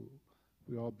the school.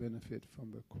 We all benefit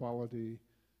from the quality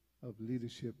of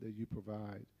leadership that you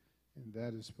provide, and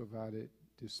that is provided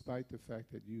despite the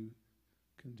fact that you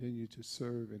continue to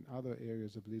serve in other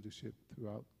areas of leadership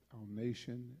throughout our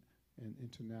nation and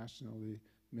internationally,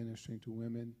 ministering to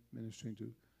women, ministering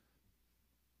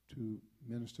to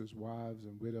ministers' wives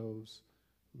and widows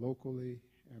locally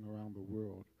and around the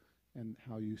world, and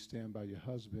how you stand by your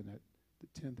husband at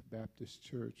the 10th Baptist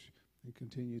Church and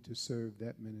continue to serve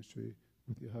that ministry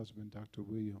with your husband, Dr.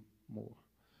 William Moore.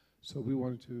 So we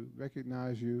wanted to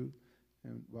recognize you,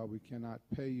 and while we cannot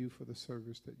pay you for the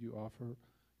service that you offer,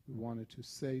 we wanted to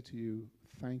say to you,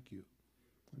 thank you.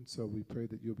 And so we pray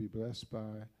that you'll be blessed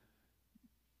by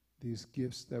these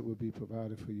gifts that will be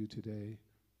provided for you today,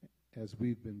 as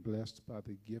we've been blessed by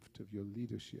the gift of your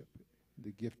leadership,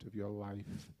 the gift of your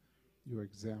life, your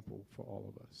example for all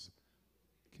of us.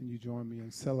 Can you join me in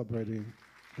celebrating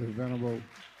the Venerable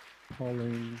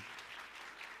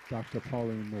Dr.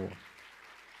 Pauline Moore?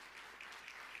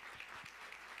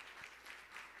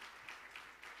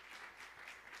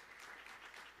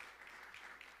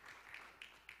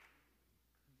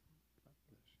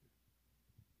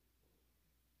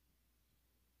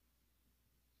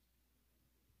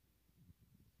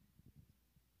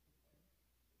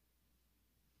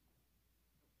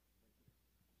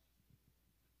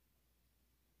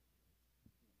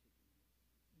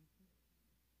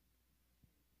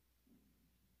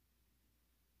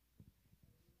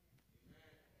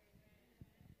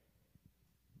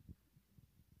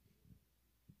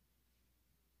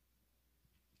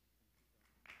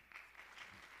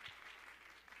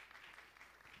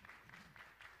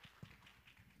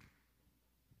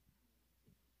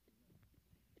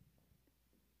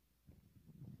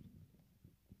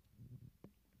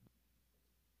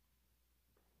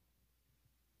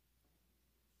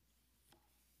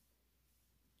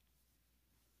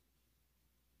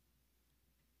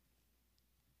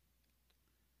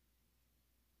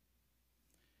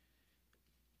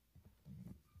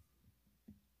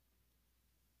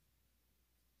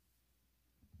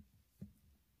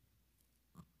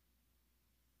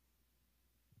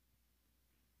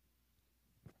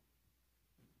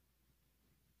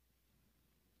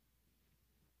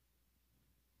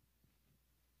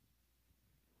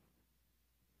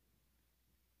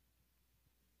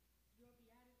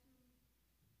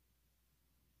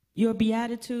 Your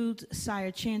Beatitudes,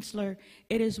 Sire Chancellor,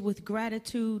 it is with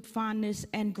gratitude, fondness,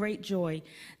 and great joy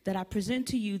that I present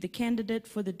to you the candidate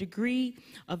for the degree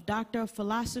of Doctor of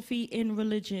Philosophy in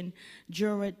Religion,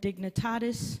 Jura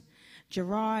Dignitatis,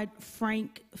 Gerard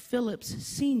Frank Phillips,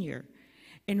 Sr.,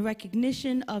 in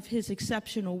recognition of his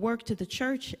exceptional work to the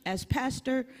church as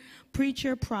pastor,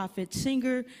 preacher, prophet,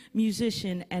 singer,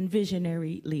 musician, and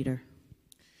visionary leader.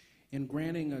 In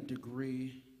granting a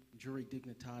degree, Jura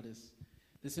Dignitatis,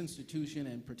 this institution,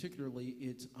 and particularly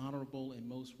its honorable and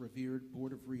most revered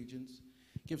Board of Regents,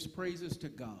 gives praises to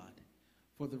God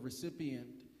for the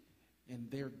recipient and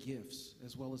their gifts,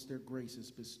 as well as their graces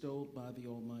bestowed by the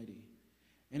Almighty.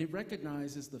 And it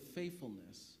recognizes the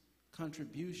faithfulness,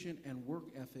 contribution, and work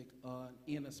ethic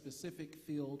in a specific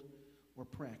field or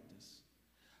practice.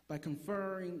 By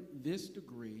conferring this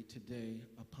degree today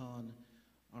upon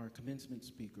our commencement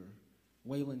speaker,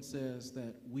 Wayland says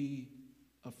that we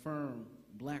affirm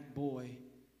black boy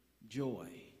joy.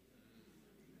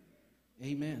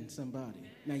 Amen, somebody.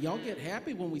 Now, y'all get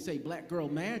happy when we say black girl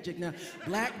magic. Now,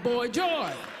 black boy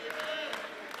joy.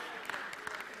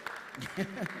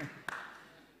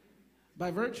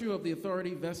 By virtue of the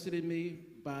authority vested in me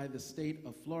by the state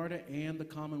of Florida and the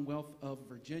Commonwealth of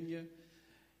Virginia,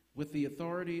 with the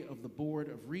authority of the Board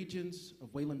of Regents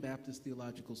of Wayland Baptist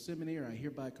Theological Seminary, I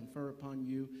hereby confer upon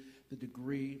you the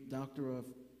degree Doctor of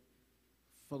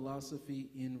Philosophy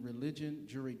in Religion,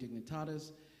 Jura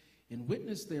Dignitatis. In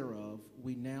witness thereof,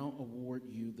 we now award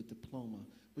you the diploma.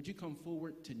 Would you come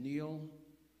forward to kneel?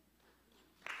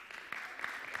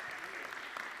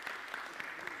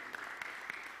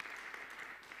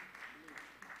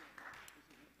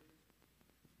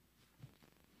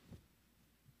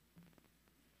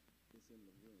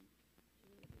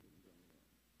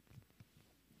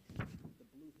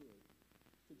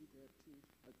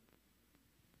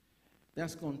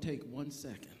 That's going to take 1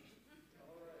 second.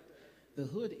 The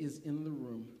hood is in the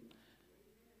room.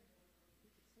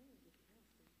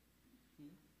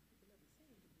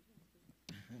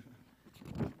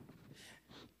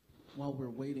 While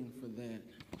we're waiting for that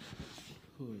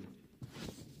hood,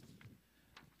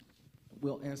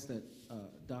 we'll ask that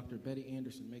Dr. Betty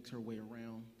Anderson makes her way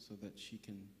around so that she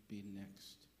can be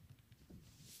next.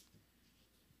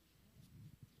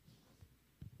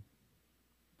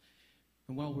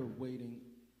 And while we're waiting,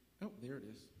 oh, there it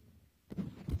is.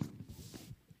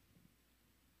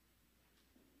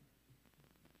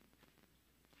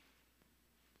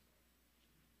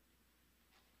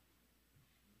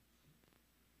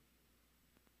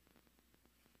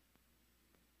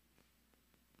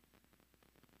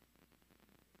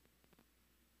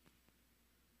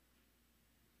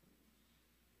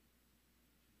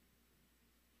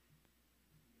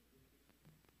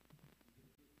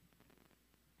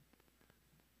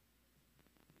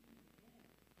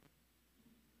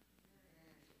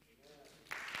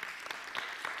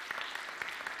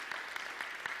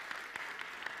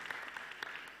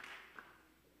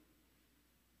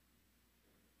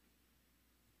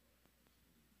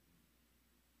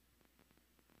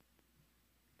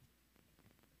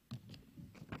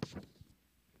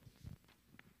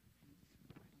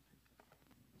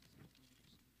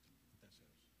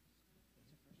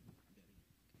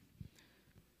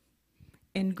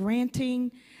 In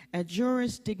granting a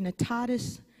juris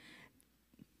dignitatis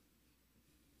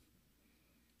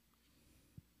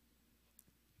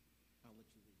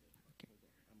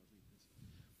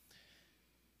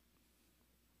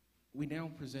We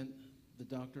now present the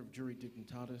Doctor of Jure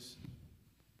Dignitatis,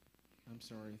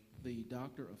 the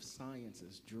Doctor of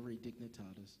Sciences, Jure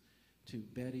Dignitatis, to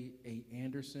Betty A.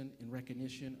 Anderson in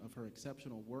recognition of her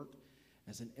exceptional work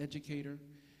as an educator.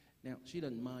 Now, she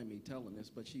doesn't mind me telling this,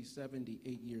 but she's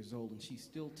 78 years old and she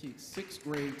still teaches 6th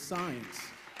grade science.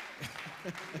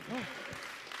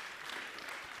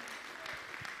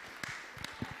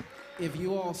 If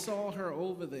you all saw her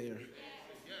over there,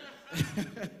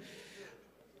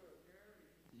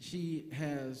 she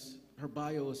has, her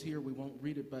bio is here, we won't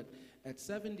read it, but at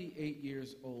 78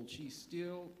 years old, she's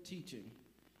still teaching.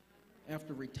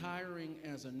 After retiring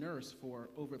as a nurse for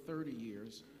over 30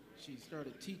 years, she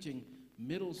started teaching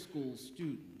middle school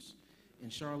students in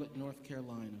Charlotte, North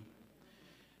Carolina.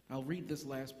 I'll read this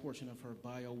last portion of her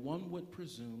bio. One would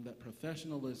presume that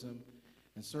professionalism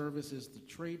and service is the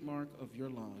trademark of your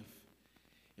life.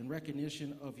 In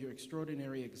recognition of your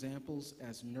extraordinary examples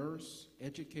as nurse,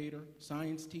 educator,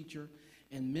 science teacher,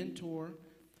 and mentor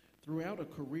throughout a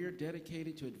career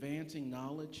dedicated to advancing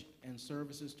knowledge and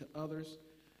services to others,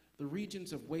 the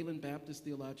Regents of Wayland Baptist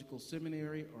Theological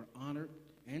Seminary are honored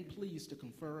and pleased to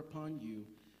confer upon you,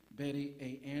 Betty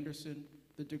A. Anderson,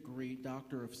 the degree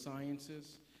Doctor of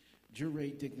Sciences, Jure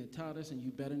Dignitatis, and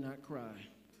you better not cry.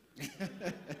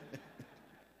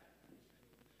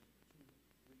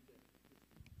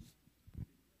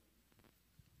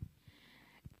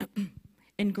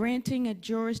 In granting a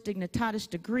Juris Dignitatis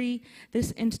degree, this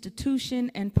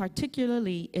institution, and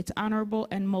particularly its honorable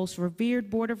and most revered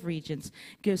Board of Regents,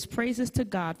 gives praises to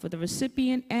God for the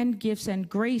recipient and gifts and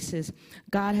graces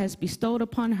God has bestowed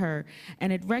upon her,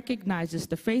 and it recognizes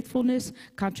the faithfulness,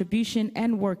 contribution,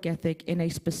 and work ethic in a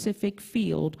specific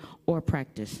field or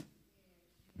practice.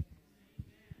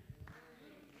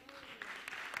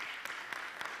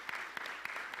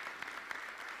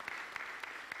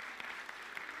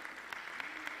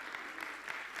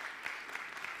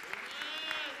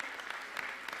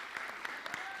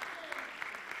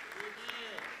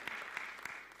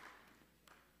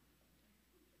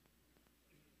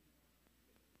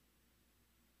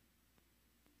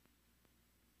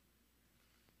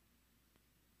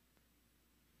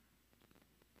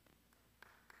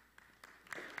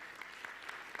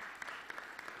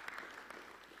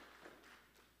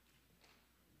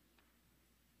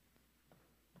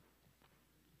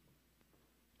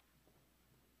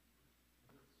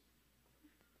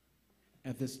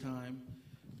 At this time,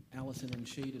 Allison M.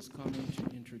 Shade is coming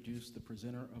to introduce the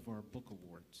presenter of our book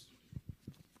awards.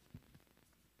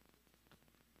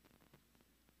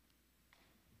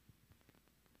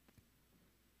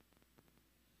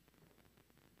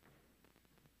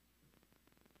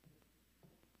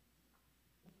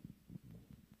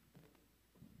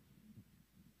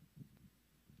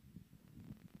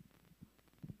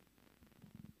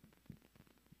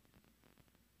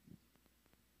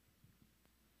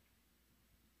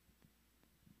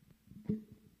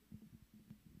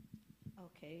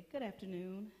 Okay, good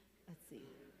afternoon. Let's see.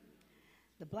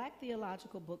 The Black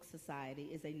Theological Book Society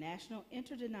is a national,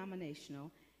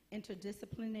 interdenominational,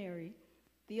 interdisciplinary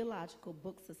theological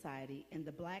book society in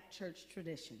the Black church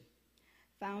tradition.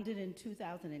 Founded in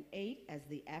 2008 as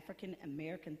the African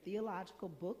American Theological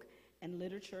Book and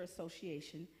Literature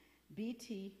Association,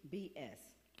 BTBS,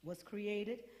 was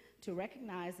created to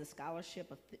recognize the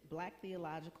scholarship of Black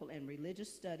theological and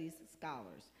religious studies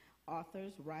scholars,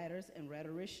 authors, writers, and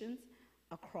rhetoricians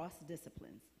across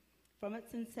disciplines. From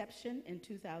its inception in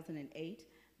 2008,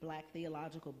 Black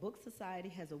Theological Book Society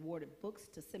has awarded books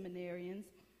to seminarians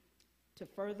to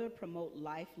further promote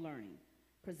life learning.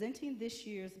 Presenting this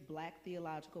year's Black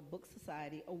Theological Book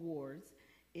Society Awards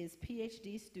is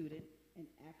PhD student in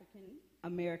African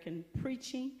American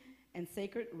Preaching and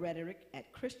Sacred Rhetoric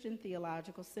at Christian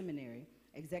Theological Seminary,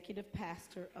 executive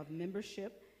pastor of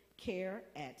membership care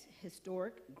at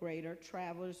historic Greater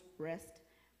Travelers Rest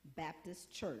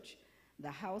Baptist Church,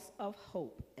 the House of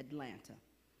Hope, Atlanta.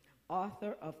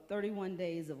 Author of 31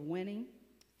 Days of Winning,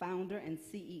 founder and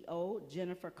CEO,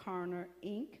 Jennifer Carner,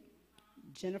 Inc.,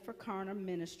 Jennifer Carner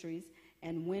Ministries,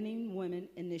 and Winning Women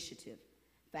Initiative.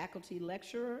 Faculty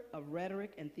lecturer of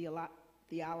Rhetoric and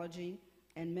Theology,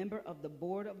 and member of the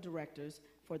Board of Directors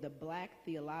for the Black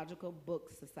Theological Book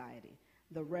Society,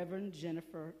 the Reverend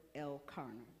Jennifer L.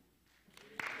 Carner.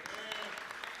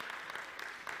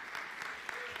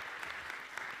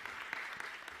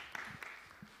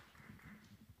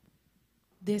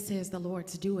 This is the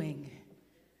Lord's doing,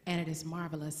 and it is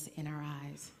marvelous in our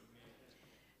eyes.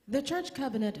 The Church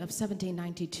Covenant of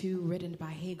 1792, written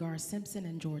by Hagar Simpson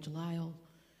and George Lyle,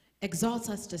 exalts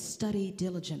us to study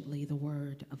diligently the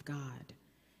Word of God,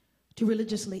 to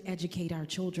religiously educate our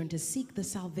children, to seek the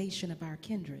salvation of our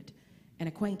kindred and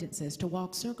acquaintances, to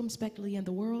walk circumspectly in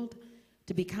the world,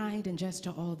 to be kind and just to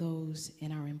all those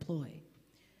in our employ.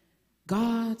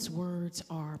 God's words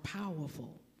are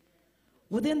powerful.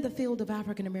 Within the field of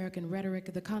African American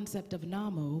rhetoric, the concept of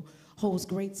NAMO holds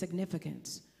great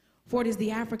significance, for it is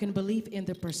the African belief in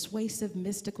the persuasive,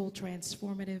 mystical,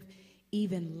 transformative,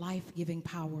 even life-giving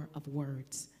power of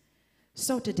words.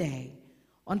 So today,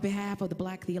 on behalf of the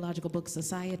Black Theological Book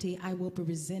Society, I will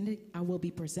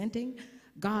be presenting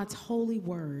God's holy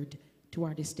word to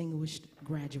our distinguished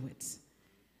graduates.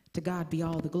 To God be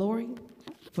all the glory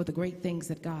for the great things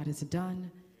that God has done,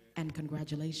 and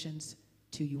congratulations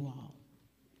to you all.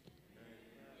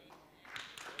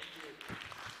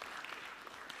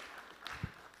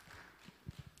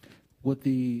 Would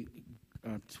the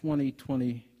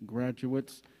 2020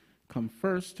 graduates come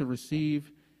first to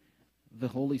receive the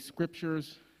Holy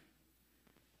Scriptures?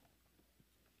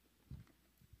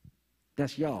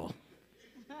 That's y'all.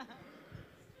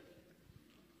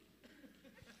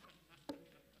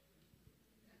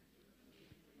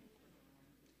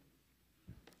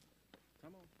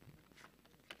 Come on.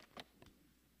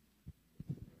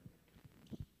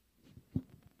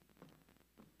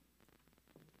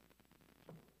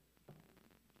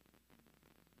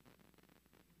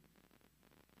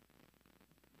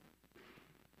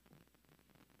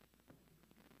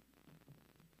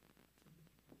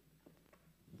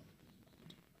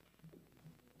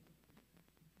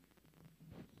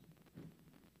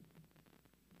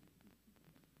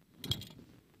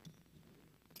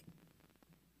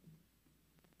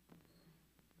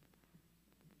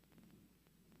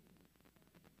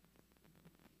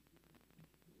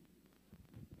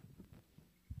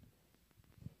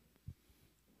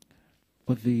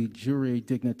 Would the jury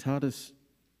dignitatis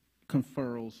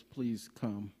conferrals please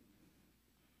come?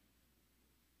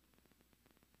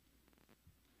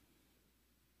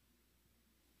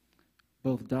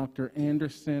 Both Dr.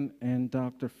 Anderson and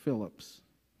Dr. Phillips.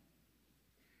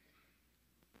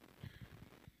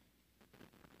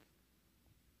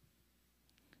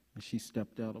 And she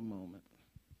stepped out a moment.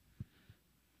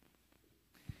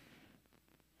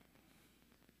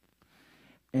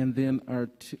 And then our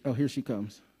oh, here she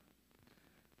comes.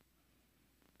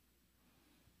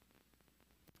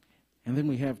 And then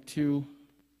we have two,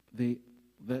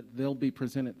 that they'll be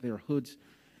presented their hoods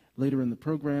later in the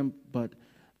program, but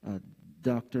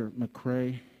Dr.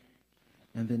 McCrae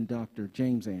and then Dr.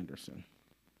 James Anderson.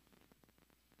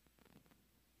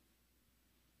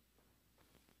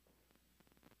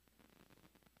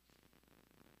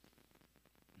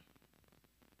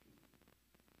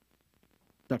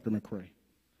 Dr. McCrae.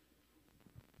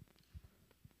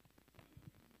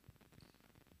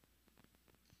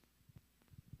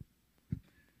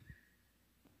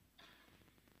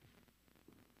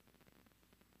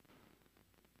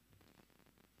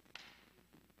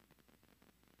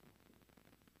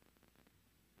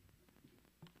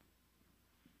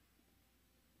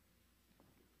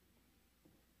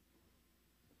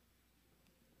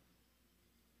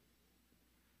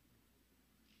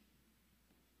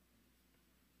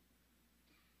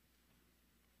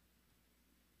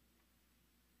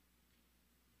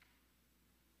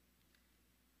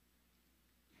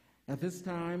 At this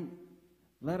time,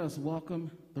 let us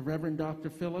welcome the Reverend Dr.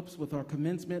 Phillips with our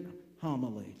commencement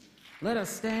homily. Let us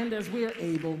stand as we are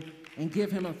able and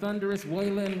give him a thunderous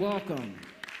Wayland welcome.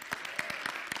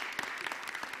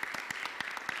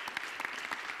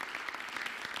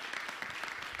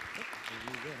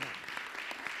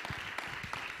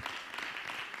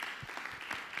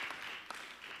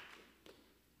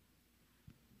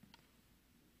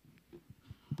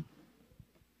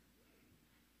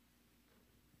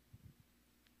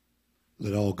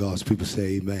 Let all God's people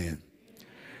say amen.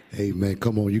 Amen.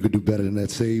 Come on, you can do better than that.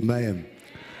 Say amen.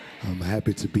 I'm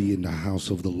happy to be in the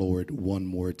house of the Lord one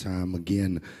more time.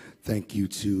 Again, thank you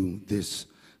to this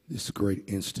great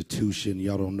institution.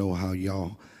 Y'all don't know how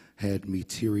y'all had me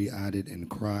teary-eyed and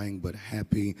crying, but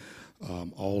happy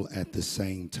all at the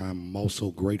same time. I'm also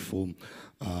grateful.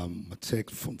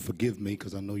 Forgive me,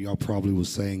 because I know y'all probably was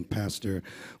saying Pastor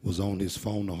was on his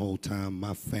phone the whole time.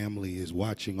 My family is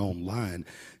watching online,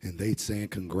 and they saying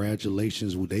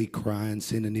congratulations. Were they crying,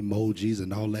 sending emojis,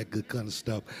 and all that good kind of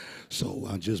stuff? So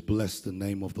I just bless the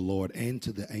name of the Lord. And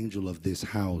to the angel of this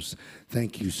house,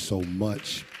 thank you so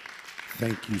much.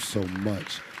 Thank you so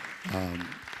much.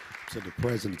 To the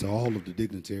president, to all of the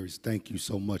dignitaries, thank you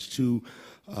so much. To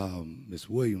Ms.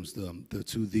 Williams,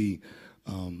 to the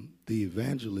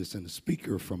evangelist and the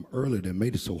speaker from earlier that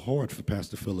made it so hard for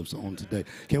Pastor Phillips on today.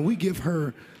 Can we give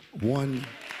her one?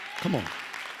 Come on,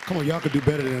 y'all could do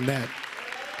better than that.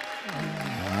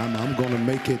 I'm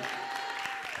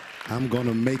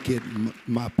gonna make it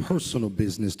my personal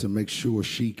business to make sure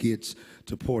she gets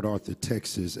to Port Arthur,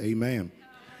 Texas. Amen.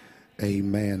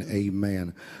 Amen.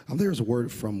 Amen. There's a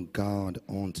word from God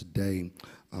on today.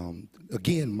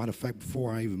 Again, matter of fact,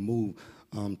 before I even move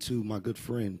to my good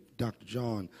friend, Dr.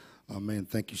 John, man,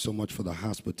 thank you so much for the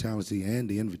hospitality and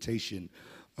the invitation.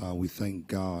 We thank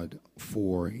God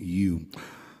for you.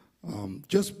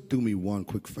 Just do me one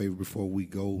quick favor before we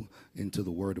go into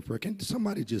the word of prayer. Can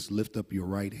somebody just lift up your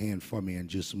right hand for me and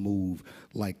just move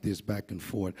like this back and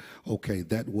forth? Okay,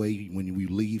 that way when we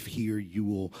leave here,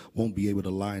 you won't be able to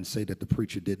lie and say that the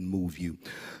preacher didn't move you.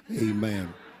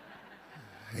 Amen.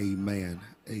 Amen.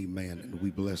 Amen. And we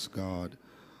bless God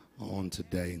on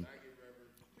today.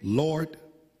 Lord,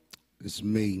 it's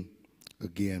me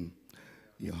again,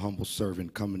 your humble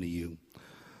servant, coming to you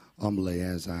humbly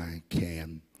as I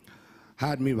can.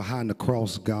 Hide me behind the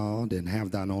cross, God, and have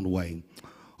thine own way.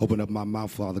 Open up my mouth,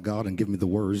 Father God, and give me the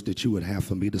words that you would have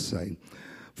for me to say.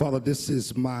 Father, this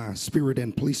is my spirit,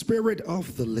 and please, Spirit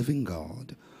of the living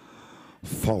God,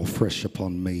 fall fresh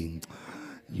upon me.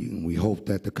 We hope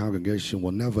that the congregation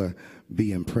will never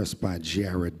be impressed by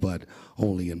Jared, but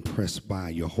only impressed by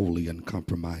your holy and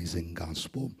compromising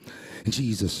gospel. In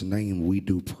Jesus' name we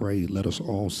do pray. Let us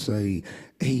all say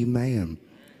amen.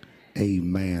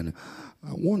 Amen.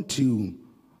 I want to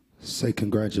say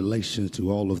congratulations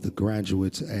to all of the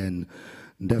graduates and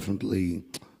definitely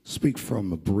speak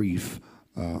from a brief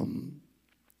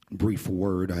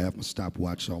word. I have my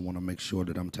stopwatch, so I want to make sure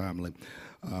that I'm timely.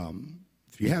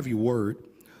 If you have your word,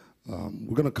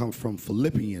 we're going to come from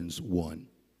Philippians 1.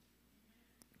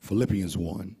 Philippians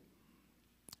 1.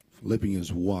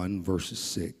 Philippians 1, verse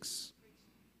 6.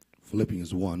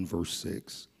 Philippians 1, verse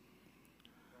 6.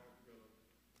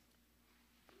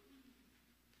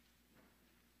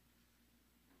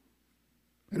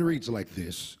 And it reads like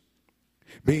this: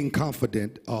 being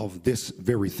confident of this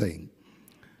very thing,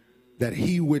 that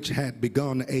he which had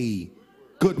begun a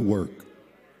good work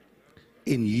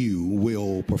in you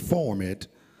will perform it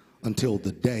until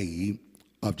the day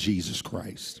of Jesus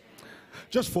Christ.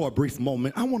 Just for a brief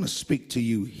moment, I want to speak to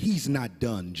you. He's not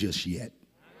done just yet.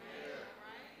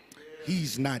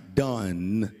 He's not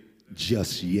done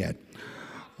just yet.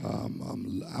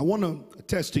 I want to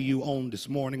attest to you on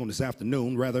this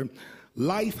afternoon, rather,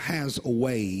 life has a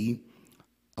way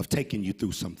of taking you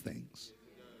through some things.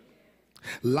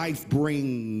 Life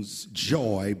brings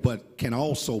joy, but can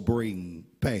also bring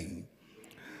pain.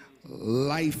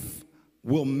 Life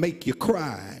will make you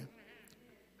cry,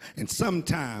 and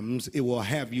sometimes it will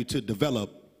have you to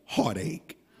develop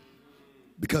heartache.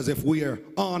 Because if we are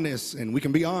honest, and we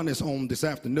can be honest on this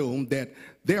afternoon, that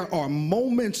there are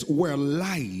moments where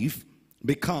life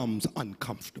becomes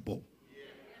uncomfortable.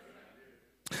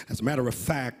 As a matter of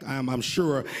fact, I'm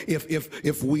sure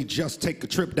if we just take a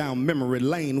trip down memory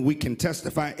lane, we can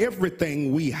testify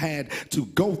everything we had to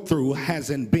go through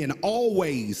hasn't been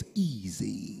always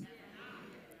easy.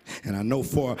 And I know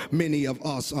for many of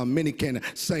us, many can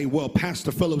say, well,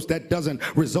 Pastor Phillips, that doesn't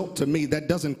result to me. That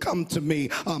doesn't come to me.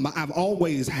 I've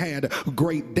always had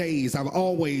great days.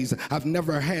 I've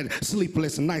never had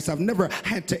sleepless nights. I've never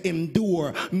had to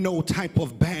endure no type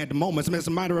of bad moments. As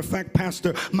a matter of fact,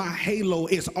 Pastor, my halo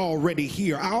is already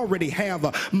here. I already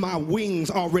have my wings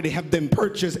already have been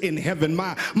purchased in heaven.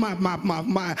 My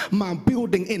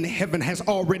building in heaven has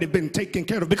already been taken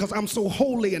care of because I'm so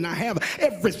holy and I have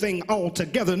everything all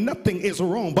together. Nothing is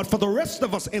wrong. But for the rest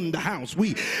of us in the house,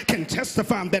 we can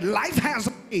testify that life has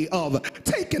a way of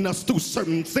taking us through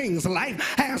certain things. Life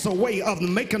has a way of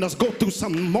making us go through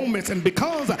some moments. And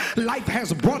because life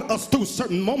has brought us through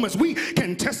certain moments, we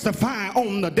can testify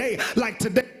on the day like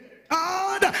today.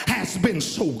 God has been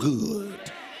so good.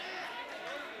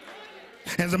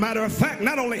 As a matter of fact,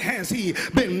 not only has he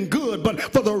been good, but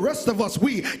for the rest of us,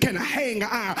 we can hang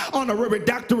our honorary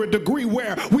doctorate degree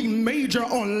where we major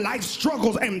on life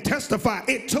struggles and testify.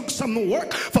 It took some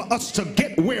work for us to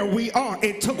get where we are.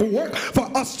 It took work for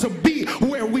us to be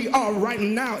where we are right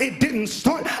now. It didn't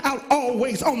start out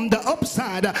always on the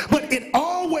upside, but it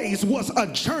always was a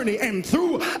journey. And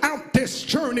throughout this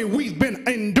journey, we've been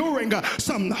enduring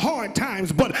some hard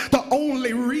times. But the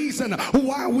only reason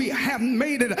why we have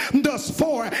made it thus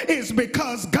far is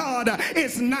because God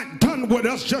is not done with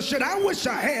us just yet. I wish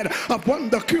I had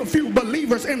a few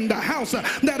believers in the house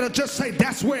that'll just say,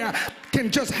 that's where I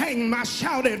can just hang my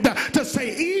shout at, to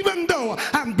say, even though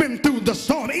I've been through the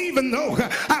storm, even though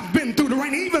I've been through the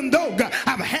rain, even though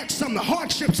I've had some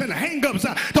hardships and hang-ups,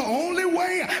 the only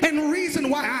way and reason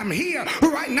why I'm here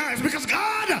right now is because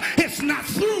God is not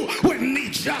through with me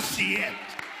just yet.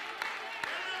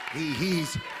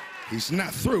 He's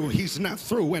not through. He's not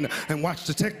through. And watch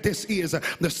the text. This is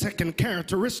the second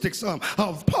characteristics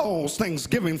of Paul's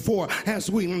thanksgiving. For as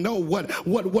we know,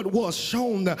 what was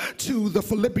shown to the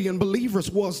Philippian believers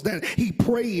was that he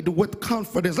prayed with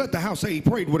confidence. Let the house say he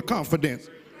prayed with confidence.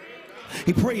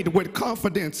 He prayed with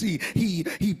confidence. He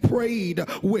prayed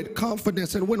with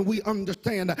confidence. And when we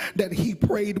understand that he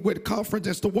prayed with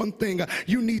confidence, the one thing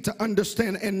you need to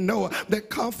understand and know that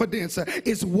confidence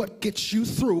is what gets you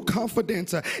through.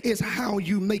 Confidence is how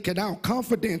you make it out.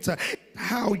 Confidence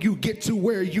how you get to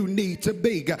where you need to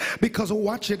be. Because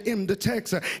watch it in the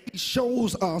text. It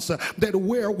shows us that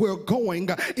where we're going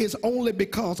is only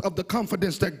because of the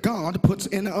confidence that God puts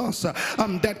in us.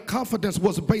 That confidence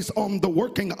was based on the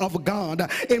working of God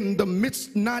in the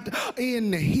midst, not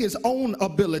in his own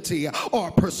ability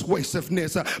or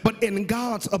persuasiveness, but in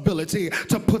God's ability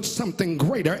to put something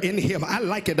greater in him. I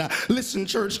like it. Listen,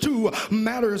 church, two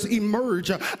matters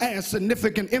emerge as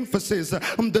significant emphasis: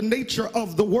 the nature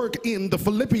of the work in the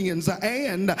Philippians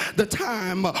and the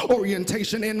time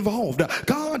orientation involved.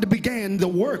 God began the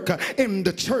work in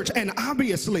the church, and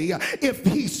obviously if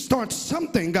he starts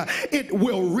something, it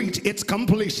will reach its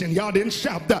completion. Y'all didn't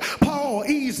shout. Paul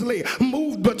easily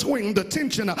moved between the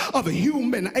tension of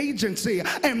human agency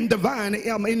and divine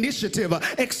initiative,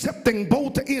 accepting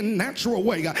both in natural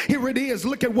way. Here it is.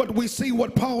 Look at what we see,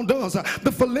 what Paul does.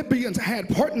 The Philippians had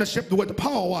partnership with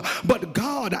Paul, but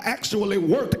God actually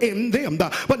worked in them.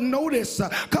 But notice the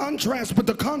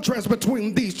contrast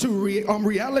between these two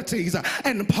realities.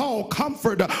 And Paul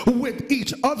comforted with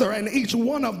each other, and each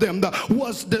one of them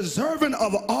was deserving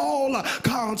of all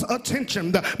God's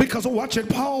attention. Because watch it,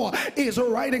 Paul is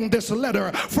writing this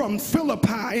letter from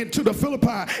Philippi into the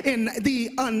Philippi in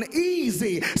the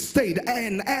uneasy state.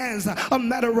 And as a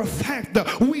matter of fact,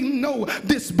 we know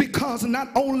this because not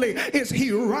only is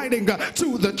he writing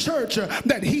to the church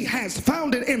that he has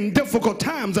founded in difficult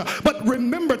times, but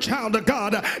remember, child of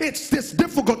God, it's this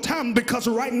difficult time because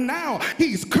right now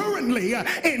he's currently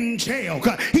in jail.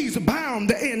 He's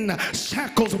bound in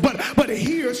shackles. But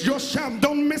here's your shout.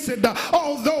 Don't miss it.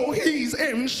 Although he's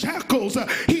in shackles,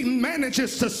 he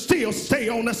manages to still stay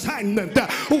on assignment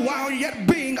while yet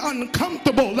being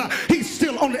uncomfortable. He's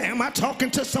still on the. Am I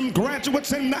talking to some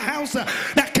graduates in the house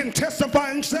that can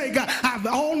testify and say, I'm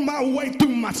on my way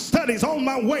through my studies, on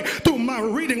my way through my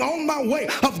reading, on my way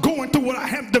of going through what I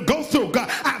have to go through.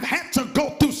 I've had to go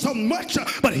through so much,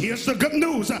 but here's the good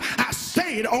news. I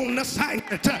stayed on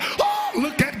assignment. Oh,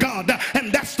 look at God.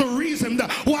 And that's the reason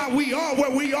why we are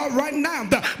where we are right now,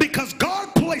 because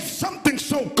God placed something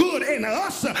so good in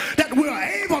us that we're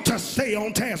able to stay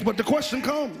on task. But the question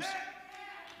comes,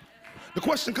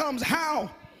 how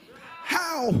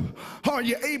How are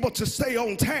you able to stay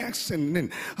on task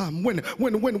and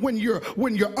when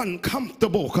you're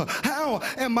uncomfortable? How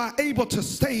am I able to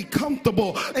stay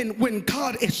comfortable and when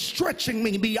God is stretching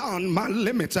me beyond my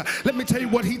limits? Let me tell you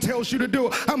what he tells you to do.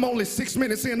 I'm only 6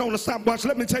 minutes in on the stopwatch.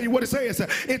 Let me tell you what it says.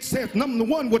 It says, number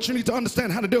one, what you need to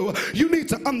understand how to do. You need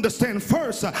to understand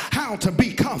first how to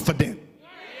be confident.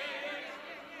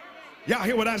 Y'all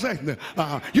hear what I say?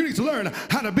 You need to learn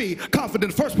how to be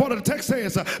confident. The first part of the text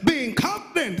says, being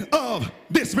confident of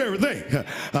this very thing.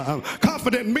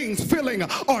 Confident means feeling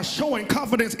or showing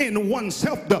confidence in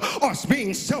oneself or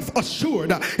being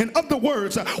self-assured. In other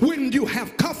words, when you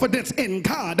have confidence in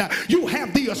God, you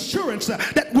have the assurance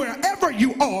that wherever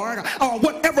you are or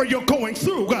whatever you're going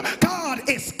through, God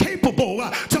is capable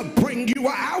to bring you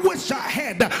out. I wish I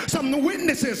had some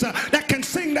witnesses that can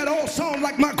sing that old song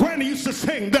like my granny used to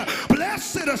sing.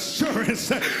 Blessed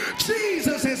assurance,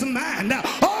 Jesus is mine.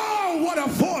 Oh, what a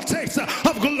foretaste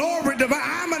of glory divine.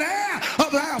 I'm an heir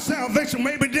of our salvation.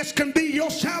 Maybe this can be your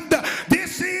shout.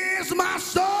 This is my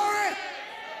story.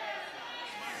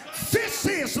 This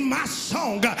is my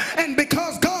song. And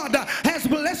because God has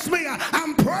blessed me,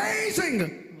 I'm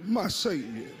praising my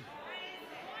Savior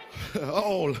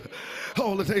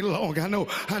all the day long.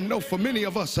 I know for many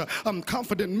of us,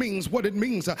 confident means what it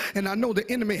means. And I know the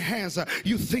enemy has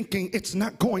you thinking it's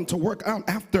not going to work out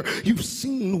after you've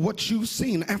seen what you've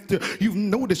seen, after you've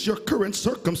noticed your current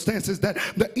circumstances, that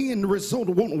the end result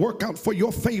won't work out for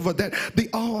your favor, that the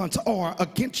odds are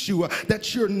against you,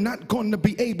 that you're not going to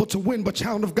be able to win. But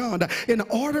child of God, in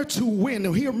order to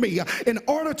win, hear me, in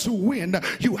order to win,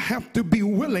 you have to be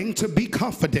willing to be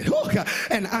confident.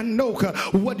 And I know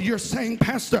what you're saying,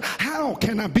 Pastor. How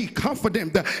can I be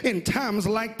confident in times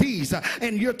like these?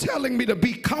 And you're telling me to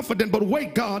be confident, but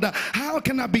wait, God, how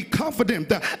can I be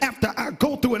confident after I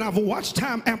go through and I've watched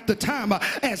time after time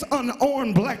as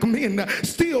unarmed black men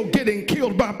still getting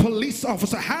killed by police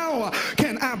officers? How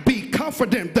can I be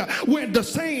confident when the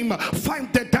same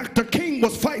fight that Dr. King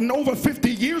was fighting over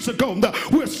 50 years ago,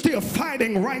 we're still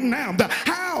fighting right now?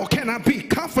 How can I be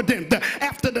confident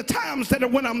after the times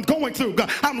that when I'm going through?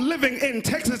 I'm living in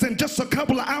Texas, and just a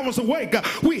couple of hours away,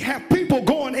 we have people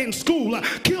going in school,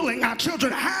 killing our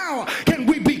children. How can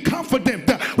we be confident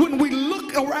when we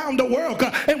look around the world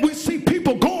and we see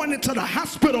people going into the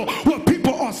hospital where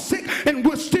people are sick, and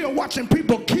we're still watching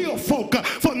people kill folk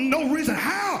for no reason?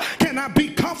 How can I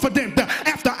be confident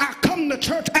after I come to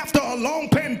church after a long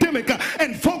pandemic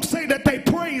and folks say that they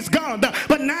praise God,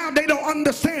 but now they don't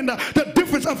understand the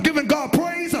difference of giving God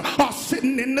praise or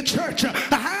sitting in the church?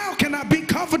 How can I be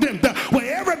confident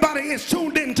where everybody is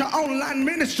tuned into online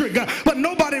ministry, but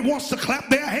nobody wants to clap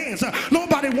their hands,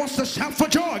 nobody wants to shout for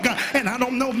joy? And I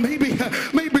don't know, maybe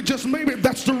just maybe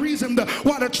that's the reason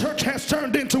why the church has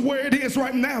turned into where it is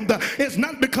right now. It's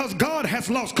not because God has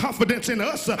lost confidence in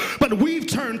us, but we've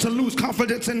turned to lose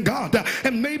confidence in God.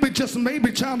 And maybe, just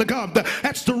maybe, child of God,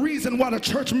 that's the reason why the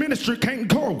church ministry can't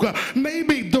grow.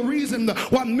 Maybe the reason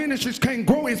why ministries can't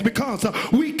grow is because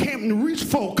we can't reach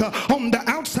folk on the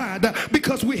outside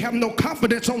because we have no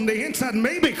confidence on the inside.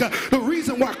 Maybe the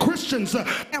reason why Christians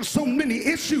have so many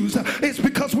issues is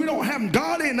because we don't have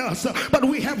God in us, but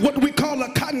we have what we call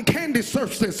a cotton candy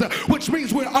substance, which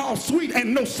means we're all sweet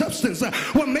and no substance.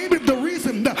 Well, maybe the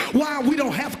reason why we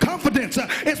don't have confidence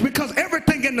is because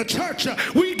everything in the church,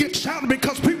 we get shouted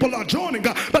because people are joining,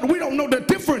 but we don't know the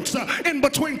difference in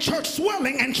between church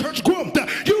swelling and church growth.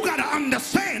 You got to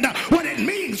understand what it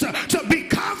means to be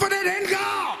confident in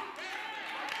God.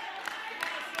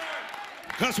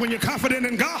 Because when you're confident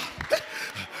in God,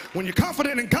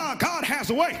 God has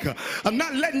a way of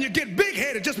not letting you get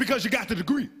big-headed just because you got the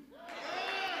degree.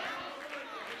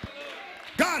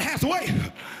 God has a way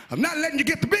of not letting you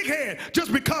get the big head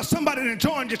just because somebody didn't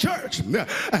join your church.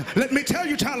 Let me tell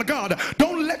you, child of God,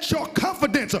 don't let your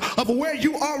confidence of where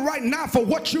you are right now for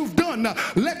what you've done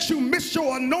let you miss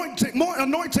your anointing, more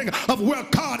anointing of where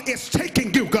God is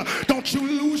taking you. Don't you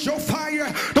lose your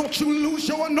fire. Don't you lose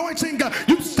your anointing.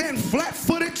 You stand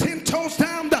flat-footed, 10 toes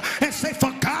down, and say,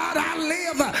 for God I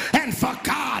live and for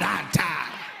God I die.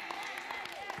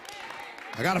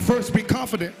 I got to first be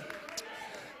confident.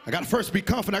 I got to first be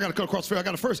confident. I got to come across fair. I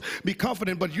got to first be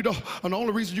confident. But you know, and the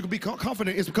only reason you can be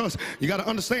confident is because you got to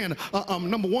understand,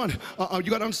 number one, you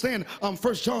got to understand 1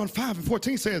 John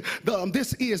 5:14 says,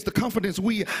 this is the confidence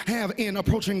we have in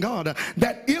approaching God,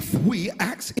 that if we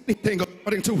ask anything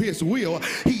according to his will,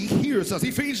 he hears us.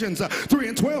 Ephesians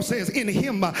 3:12 says, in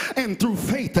him and through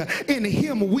faith in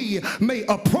him we may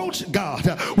approach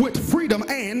God with freedom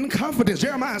and confidence.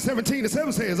 Jeremiah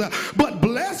 17:7 says, but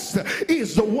blessed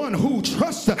is the one who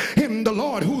trusts in the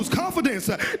Lord, whose confidence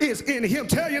is in him.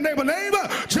 Tell your neighbor,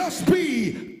 just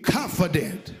be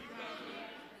confident.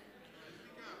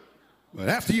 But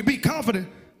after you be confident,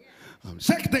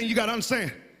 second thing you got to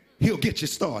understand, he'll get you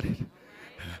started.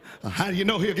 How do you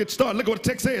know he'll get started? Look what the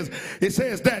text says. It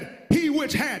says that he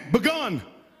which had begun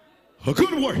a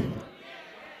good work,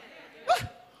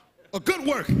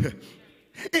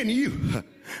 in you.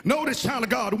 Notice, child of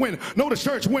God, notice,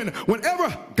 church,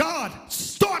 whenever God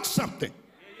starts something,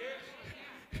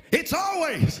 it's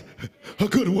always a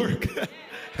good work.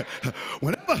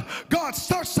 Whenever God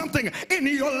starts something in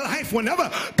your life, whenever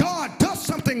God does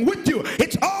something with you,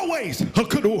 it's always a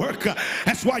good work.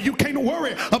 That's why you can't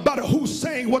worry about who's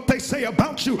saying what they say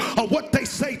about you, or what they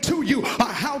say to you, or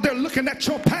how they're looking at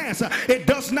your past. It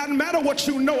does not matter what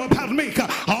you know about me.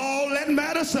 All that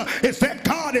matters is that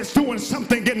God is doing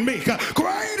something in me.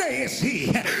 Greater is he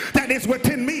that is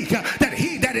within me than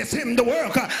he that is in the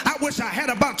world. I wish I had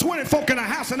about 20 folk in the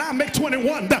house, and I make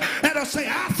 21 that'll say,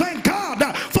 I thank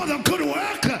God for the good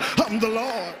work of the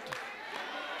Lord.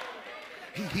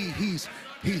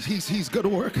 He's good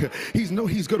work.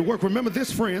 He's good work. Remember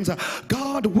this, friends.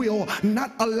 God will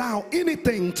not allow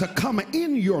anything to come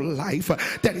in your life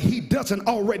that he doesn't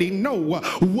already know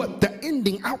what the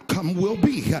ending outcome will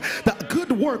be. The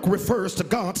good work refers to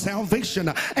God's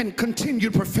salvation and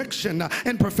continued perfection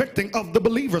and perfecting of the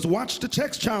believers. Watch the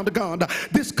text, child of God.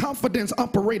 This confidence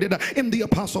operated in the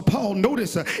Apostle Paul.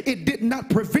 Notice it did not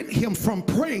prevent him from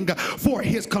praying for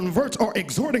his converts or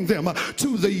exhorting them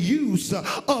to the use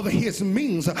of his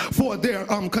means for their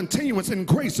continuance in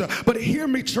grace. But hear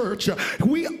me, church,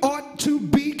 we ought to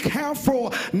be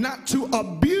careful not to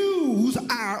abuse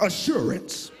our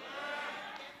assurance.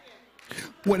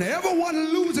 Whenever one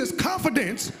loses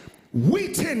confidence, we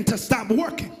tend to stop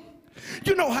working.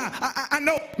 You know how I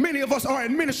know many of us are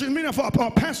in ministry, many of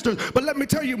our pastors, but let me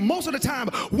tell you, most of the time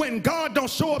when God don't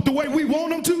show up the way we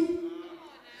want him to,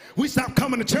 we stop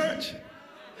coming to church.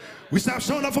 We stop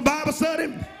showing up for Bible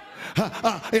study.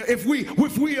 If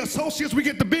we associates, we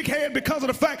get the big head because of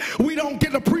the fact we don't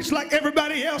get to preach like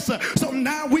everybody else. So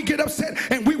now we get upset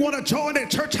and we want to join a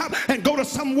church hop and go to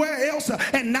somewhere else.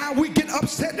 And now we get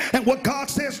upset. And what God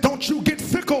says, don't you get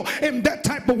fickle in that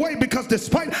type of way, because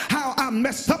despite how I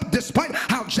messed up, despite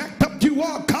how jacked up you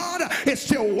are, God is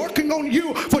still working on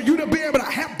you for you to be able to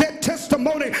have that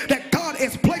testimony that God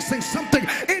is placing something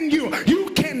in you.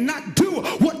 You cannot do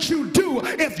what you do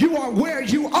if you are where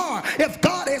you are. If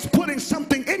God is putting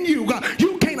something in you,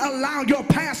 you can't allow your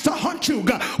past to hunt you.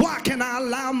 Why can I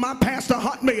allow my past to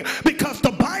hunt me? Because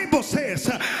the Bible says,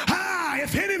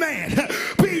 if any man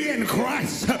be in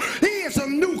Christ, he is a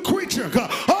new creature.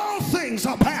 All things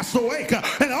are passed away,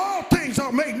 and all things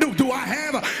are made new. Do I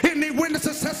have any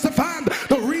witnesses testifying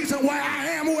the reason why I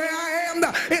am where I am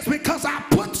is because I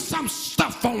put some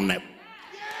stuff on them?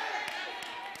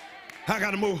 I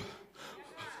gotta move.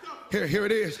 Here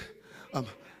it is.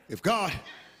 If God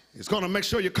is going to make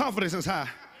sure your confidence is high,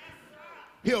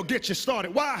 he'll get you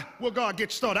started. Why will God get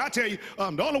you started? I tell you,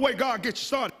 the only way God gets you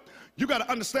started, you got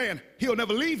to understand he'll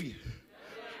never leave you,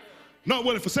 nor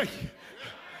will he forsake you.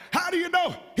 How do you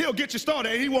know he'll get you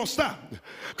started and he won't stop?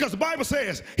 Because the Bible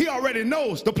says he already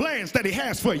knows the plans that he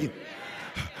has for you.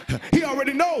 He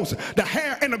already knows the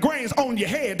hair and the grains on your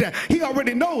head. He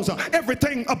already knows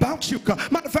everything about you.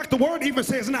 Matter of fact, the word even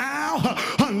says, now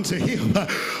unto him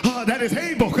that is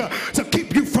able to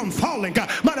keep you from falling.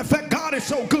 Matter of fact, God is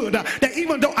so good that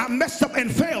even though I messed up and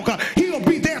failed, he'll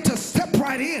be there to step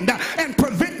right in and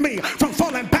prevent me from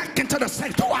falling back into the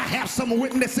same. Do I have some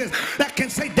witnesses that can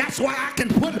say that's why I can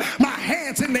put my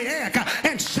hands in the air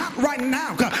and shout right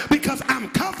now? Because I'm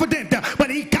confident, but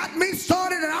he got me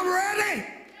started and I'm ready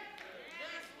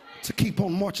to keep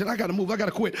on marching. I gotta move. I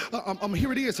gotta quit.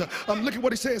 Here it is. Look at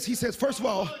what he says. He says, first of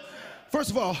all,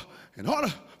 in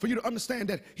order for you to understand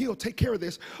that he'll take care of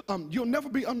this, you'll never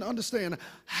be able to understand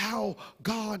how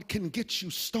God can get you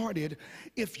started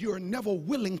if you're never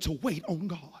willing to wait on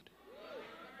God.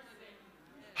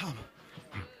 Am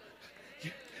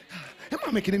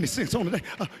I making any sense on today?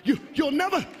 You'll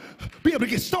never be able to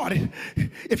get started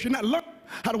if you're not learning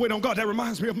how to wait on God. That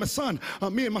reminds me of my son.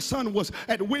 Me and my son was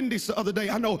at Wendy's the other day.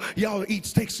 I know y'all eat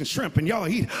steaks and shrimp and y'all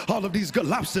eat all of these good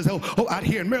lobsters out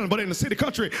here in Maryland, but in the city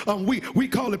country, we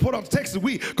call it Port Arthur, Texas.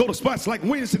 We go to spots like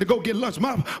Wednesday to go get lunch.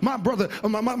 My brother,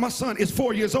 my son is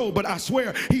 4 years old, but I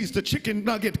swear he's the chicken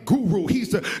nugget guru. He's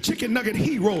the chicken nugget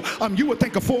hero. You would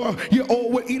think a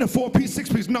 4-year-old would eat a 4-piece,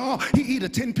 6-piece. No, he eat a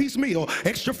 10-piece meal,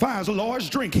 extra fries, a large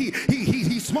drink.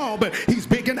 He's small, but he's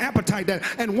big and appetite.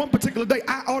 And one particular day,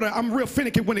 I'm real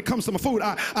finicky when it comes to my food.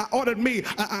 I ordered me,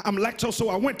 I'm lactose, so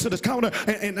I went to this counter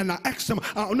and I asked him,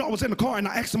 no, I was in the car and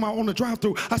I asked him on the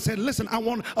drive-thru, I said, listen, I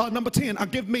want number 10.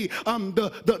 Give me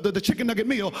the chicken nugget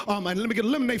meal and let me get a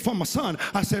lemonade for my son.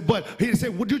 I said, but he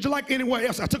said, would you like anywhere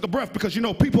else? I took a breath because, you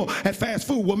know, people at fast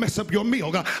food will mess up your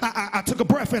meal. I took a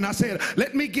breath and I said,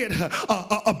 let me get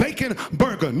a bacon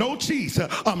burger, no cheese,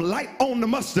 light on the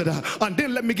mustard, and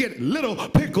then let me get little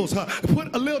pickles,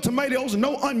 put a little tomatoes,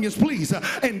 no onions, please.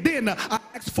 And then I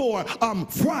asked for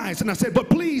fries, and I said, but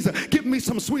please give me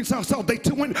some sweet sauce. So they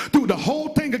went through the whole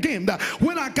thing again.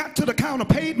 When I got to the counter,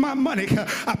 paid my money,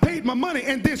 I paid my money,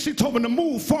 and then she told me to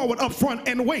move forward up front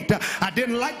and wait. I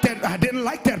didn't like that. I didn't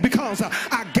like that because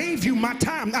I gave you my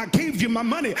time. I gave you my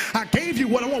money. I gave you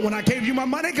what I want. When I gave you my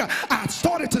money, I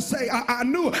started to say, I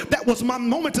knew that was my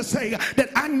moment to say that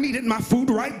I needed my food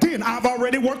right then. I've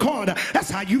already worked hard. That's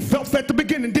how you felt at the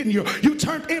beginning, didn't you? You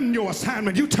turned in your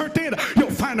assignment. You turned in your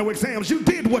final exams. You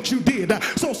did what you did.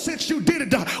 So since you did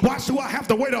it, why should I have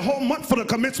to wait a whole month for the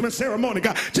commencement ceremony?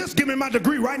 Just give me my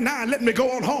degree right now and let me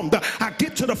go on home. I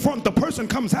get to the front. The person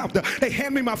comes out. They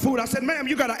hand me my food. I said, ma'am,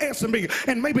 you got to answer me.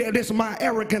 And maybe it is my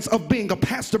arrogance of being a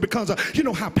pastor because you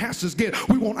know how pastors get.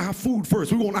 We want our food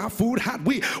first. We want our food hot.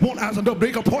 We want a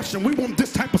bigger portion. We want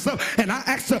this type of stuff. And I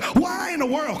asked her, why in the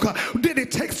world did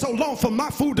it take so long for my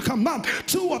food to come out?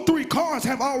 2 or 3 cars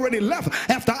have already left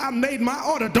after I made my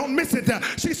order. Don't miss it.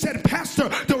 She said, Pastor,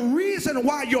 the reason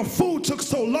why your food took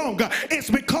so long is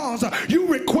because you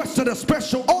requested a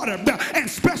special order, and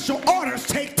special orders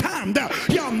take time.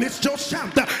 Y'all missed your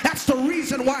shout. That's the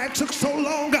reason why it took so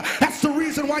long. That's the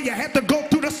reason why you had to go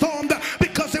through the storm,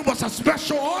 because it was a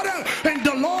special order. And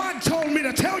the Lord told me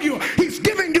to tell you, he's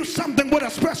giving you something with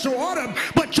a special order,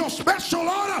 but your special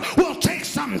order will take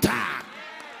some time.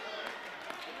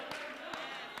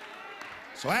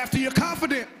 So after you're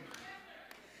confident,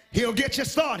 he'll get you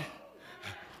started.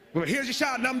 Well, here's your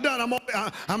shot and I'm done.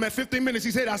 I'm at 15 minutes.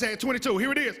 He said, I said 22.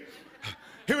 Here it is.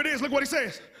 Here it is. Look what he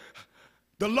says.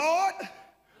 The Lord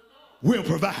will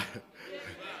provide.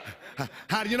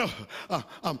 How do you know?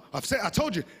 I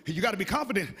told you, you got to be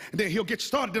confident, and then he'll get you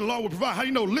started, then the Lord will provide. How do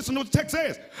you know? Listen to what the text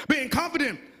says. Being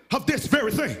confident of this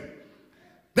very thing,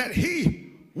 that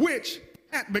he which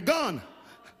hath begun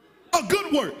a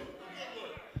good work,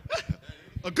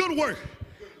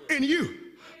 in you,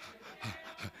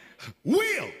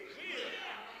 will.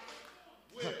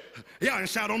 Y'all didn't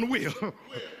shout on the wheel.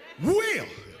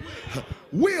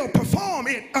 Will perform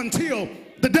it until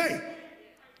the day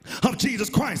of Jesus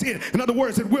Christ. In other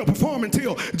words, it will perform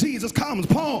until Jesus comes.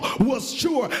 Paul was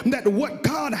sure that what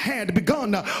God had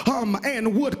begun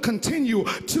and would continue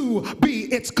to be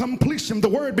its completion. The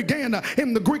word began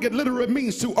in the Greek, it literally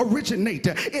means to originate.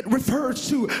 It refers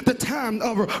to the time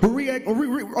of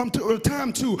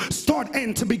time to start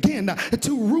and to begin.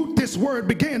 To root this word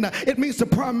began, it means to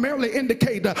primarily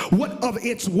indicate what of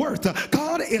its worth.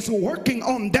 God is working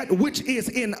on that which is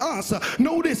in us.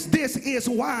 Notice this is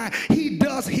why he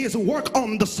does his work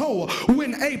on the soul.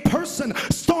 When a person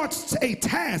starts a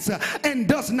task and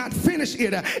does not finish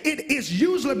it, it is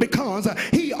usually because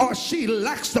he or she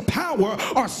lacks the power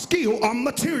or skill or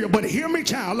material. But hear me,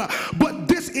 child, but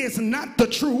this is not the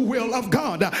true will of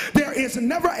God. There is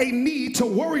never a need to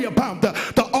worry about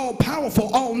the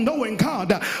all-powerful, all-knowing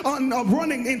God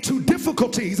running into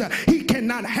difficulties he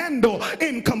cannot handle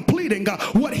in completing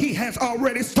what he has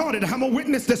already started. I'm a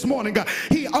witness this morning.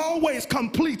 He always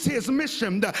completes his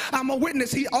mission. I'm a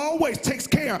witness. He always takes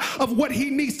care of what he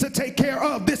needs to take care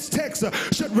of. This text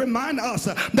should remind us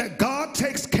that God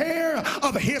takes care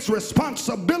of his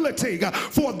responsibility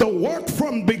for the work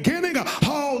from beginning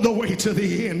all the way to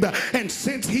the end. And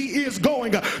since he is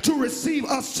going to receive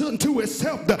us into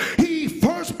himself, he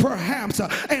first perhaps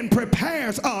and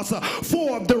prepares us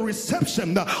for the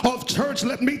reception of church.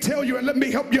 Let me tell you and let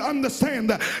me help you understand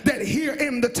that here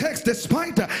in the text,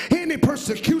 despite any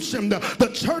persecution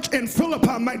the church in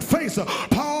Philippi might face,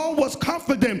 Paul was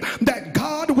confident that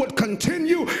God would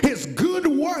continue his good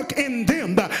work in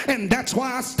them. And that's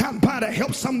why I stopped by to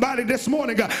help somebody this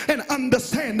morning and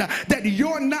understand that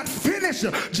you're not finished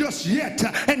just yet,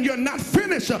 and you're not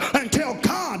finished until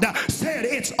God said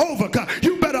it's over.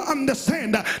 You better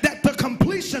understand that the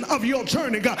completion of your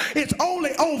journey is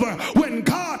only over when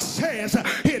God says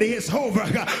it is over.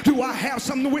 Do I have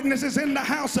some witnesses in the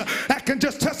house that can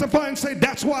just testify and say,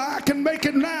 that's why I can make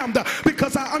it now,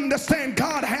 because I understand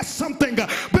God has something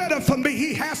better for me.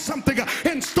 He has something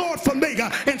in store for me,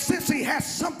 and since he has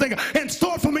something in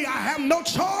store for me, I have no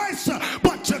choice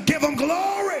but to give him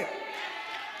glory,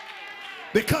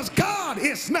 because God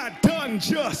is not done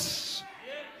just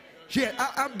Yeah,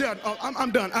 I'm done.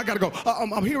 I'm done. I got to go.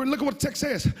 I'm here and look at what the text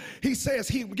says. He says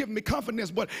he will give me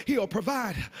confidence, but he'll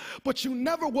provide. But you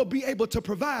never will be able to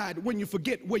provide when you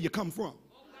forget where you come from.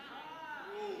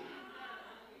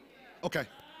 Okay.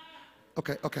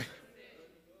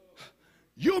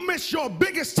 You miss your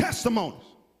biggest testimonies.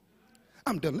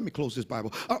 I'm done. Let me close this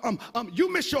Bible.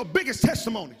 You miss your biggest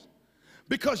testimonies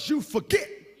because you forget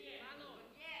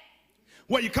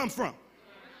where you come from.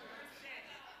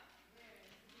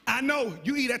 I know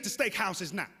you eat at the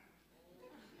steakhouses now.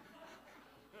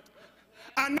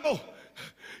 I know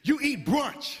you eat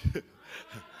brunch.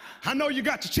 I know you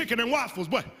got your chicken and waffles,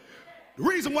 but the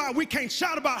reason why we can't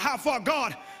shout about how far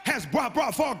God has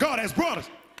brought us,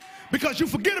 because you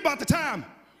forget about the time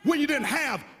when you didn't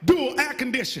have dual air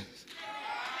conditions,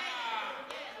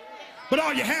 but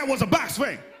all you had was a box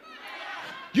fan.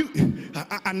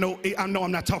 I know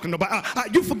I'm not talking about.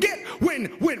 You forget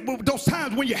when those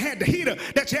times when you had the heater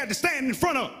that you had to stand in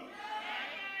front of.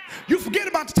 You forget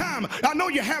about the time. I know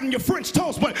you're having your French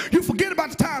toast, but you forget about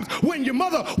the times when your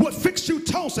mother would fix you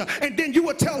toaster, and then you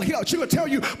would tell her, she would tell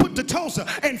you, put the toaster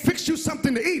and fix you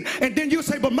something to eat, and then you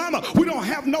say, but mama, we don't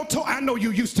have no toast. I know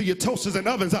you used to your toasters and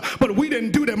ovens, but we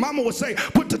didn't do that. Mama would say,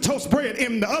 put the toast bread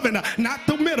in the oven, not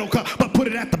the middle, but put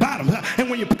it at the bottom. And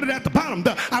when you put it at the bottom,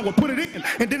 I would put it in,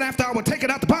 and then after I would take it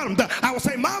out the bottom, I would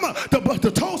say, mama,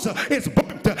 the toaster is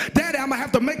burnt. Daddy, I'm gonna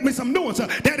have to make me some new ones.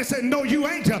 Daddy said, no, you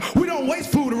ain't. We don't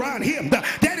waste food around here.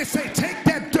 Daddy said, take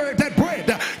that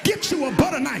bread, get you a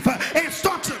butter knife, and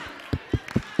start to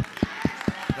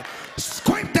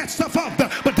scrape that stuff off.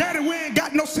 But Daddy, we ain't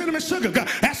got no cinnamon sugar.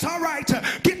 That's all right.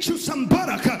 Get you some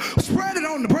butter, spread it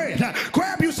on the bread,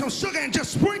 grab you some sugar and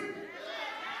just sprinkle.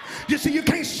 You see, you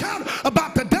can't shout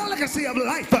about the delicacy of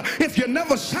life if you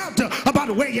never shout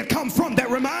about where you come from. That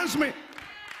reminds me.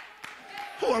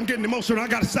 Oh, I'm getting emotional. I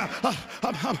got to stop.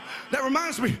 That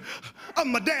reminds me of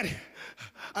my daddy.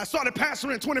 I started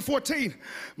pastoring in 2014.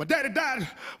 My daddy died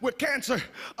with cancer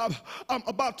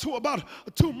about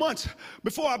 2 months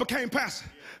before I became pastor.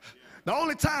 The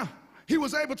only time he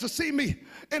was able to see me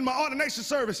in my ordination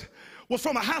service was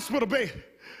from a hospital bed,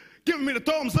 giving me the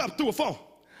thumbs up through a phone.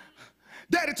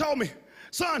 Daddy told me,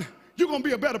 son, you're going to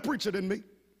be a better preacher than me.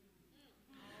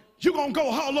 You're going to go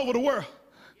all over the world.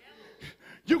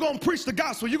 You're going to preach the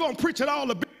gospel. You're going to preach at all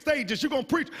the big stages. You're going to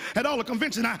preach at all the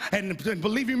conventions. And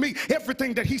believe you me,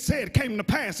 everything that he said came to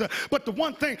pass. But the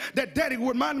one thing that Daddy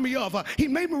reminded me of, he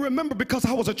made me remember because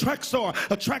I was a track star,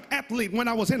 a track athlete when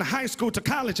I was in high school to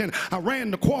college. And I ran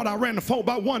the quarter. I ran the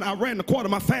 4x1. I ran the quarter.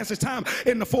 My fastest time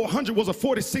in the 400 was a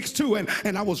 46.2.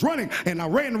 And I was running and I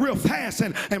ran real fast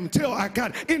and until I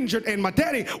got injured. And my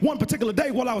daddy, one particular day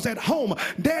while I was at home,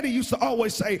 Daddy used to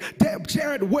always say,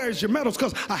 Jared, where's your medals?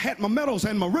 Because I had my medals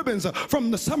and my ribbons from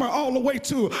the summer all the way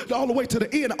to the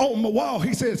end on my wall.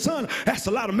 He said, son, that's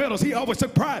a lot of medals. He always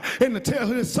took pride in to tell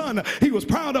his son he was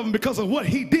proud of him because of what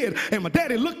he did. And my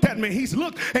daddy looked at me. He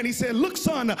looked and he said, look,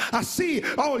 son, I see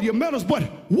all your medals, but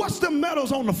what's the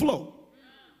medals on the floor?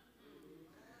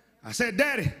 I said,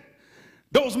 Daddy,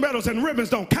 those medals and ribbons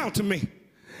don't count to me.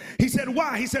 He said,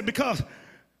 why? He said, because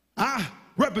I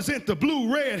represent the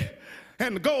blue, red,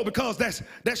 and the gold, because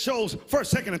that shows first,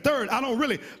 second, and third. I don't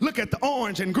really look at the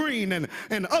orange and green and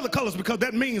the other colors because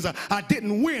that means I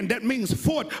didn't win. That means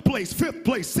fourth place, fifth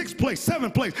place, sixth place,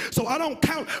 seventh place. So I don't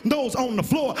count those on the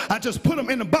floor. I just put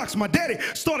them in the box. My daddy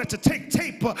started to take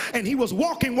tape and he was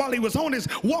walking while he was on his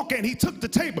walk, and he took the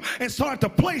tape and started to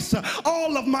place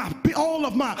all of my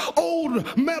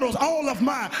old medals, all of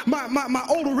my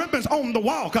old ribbons on the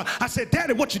wall. I said,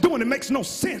 Daddy, what you doing? It makes no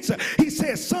sense. He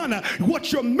said, son,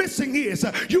 what you're missing is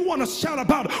you want to shout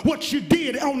about what you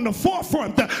did on the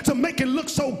forefront to make it look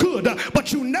so good,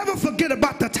 but you never forget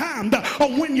about the time or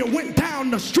when you went down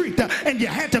the street and you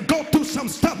had to go through some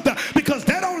stuff because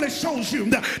that only shows you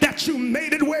that you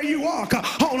made it where you are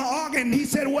on the ark. And he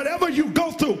said, whatever you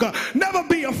go through, never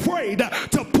be afraid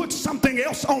to put something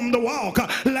else on the wall.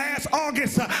 Last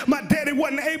August, my daddy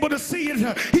wasn't able to see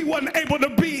it. He wasn't able to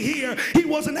be here. He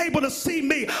wasn't able to see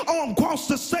me on across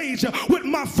the stage with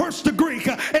my first degree.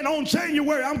 And on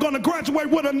January, I'm going to graduate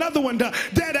with another one.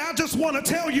 Daddy, I just want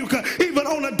to tell you, even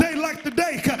on a day like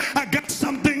today, I got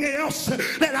something else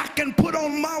that I can put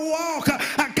on my wall.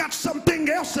 I got something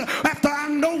else after I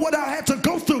know what I had to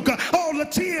go through, all the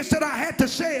tears that I had to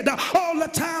shed, all the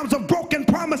times of broken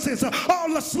promises,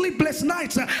 all the sleepless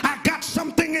nights. I got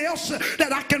something else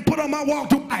that I can put on my wall.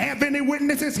 Do I have any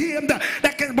witnesses here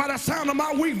that can, by the sound of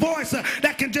my weak voice,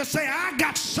 that can just say, I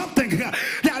got something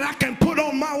that I can put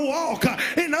on my wall?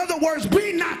 In other words,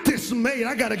 be not dismayed.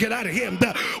 I got to get out of here.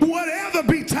 Whatever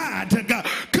betide,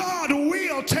 God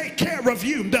will take care of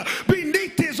you.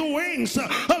 Beneath his wings of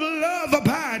love,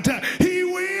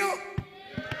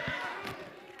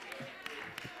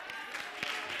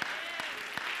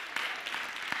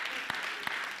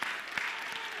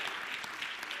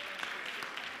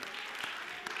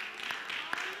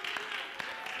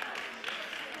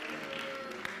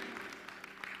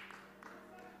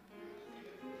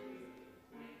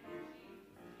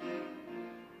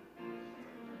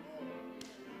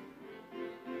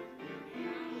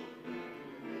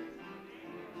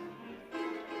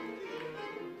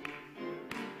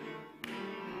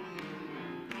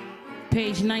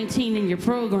 Page 19 in your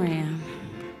program.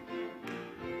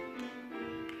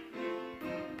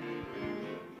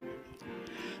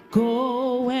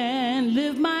 Go and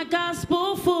live my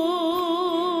gospel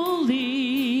fully.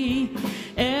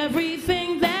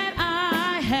 Everything that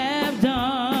I have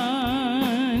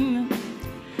done,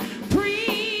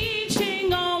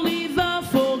 preaching only the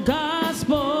full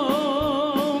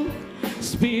gospel,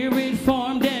 spirit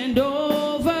formed and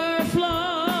overflow,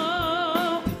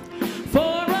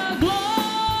 for a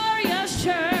glorious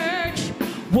church,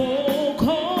 woke,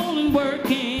 whole, and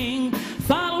working,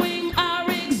 following our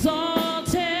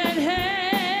exalted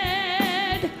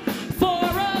head, for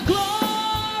a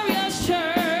glorious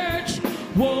church,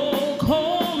 woke,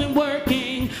 whole, and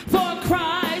working, for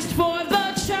Christ, for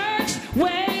the church,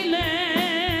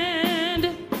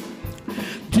 Wayland,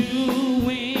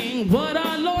 doing what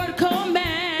our Lord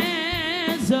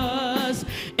commands us,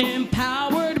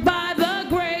 empowered by the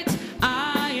great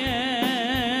I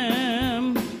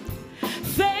am,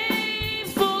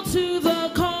 faithful to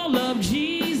the call of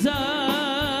Jesus,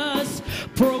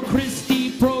 pro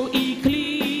Christi, pro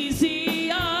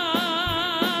ecclesia,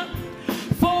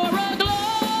 for a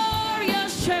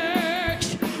glorious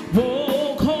church,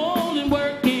 woke, whole, and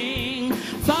working,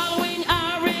 following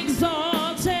our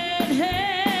exalted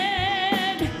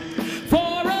head,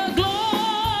 for a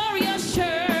glorious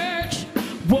church,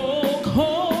 woke,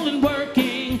 whole, and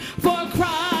working, for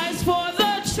Christ, for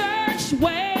the church,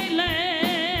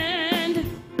 Wayland,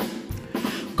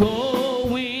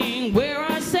 going where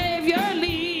our Savior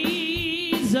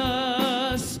leads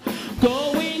us,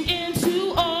 going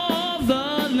into all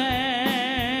the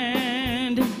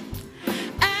land,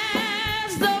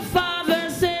 as the Father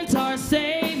sent our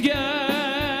Savior,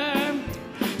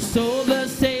 so the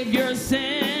Savior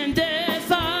sendeth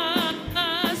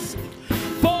us,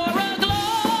 for a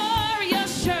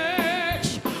glorious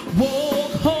church,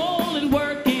 woke, whole, and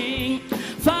working,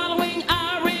 following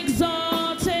our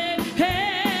exalted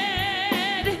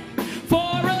head,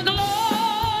 for a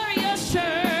glorious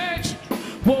church,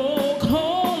 woke,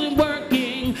 whole, and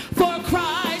working, for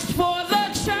Christ, for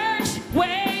the church,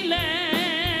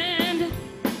 Wayland,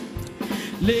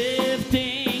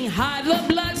 lifting high the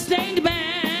bloodstained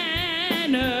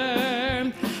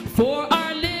banner, for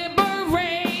our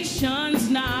liberation's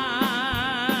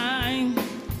nigh,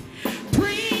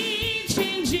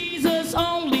 preaching Jesus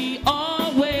only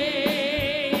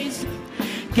always,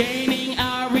 gaining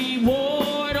our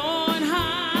reward on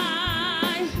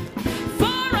high,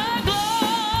 for a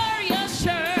glorious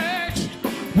church,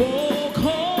 woke,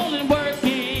 whole, and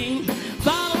working,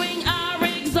 following our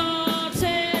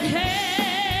exalted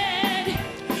head,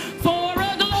 for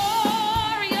a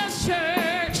glorious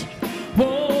church,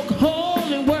 woke,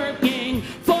 whole, and working,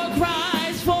 for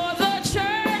Christ, for the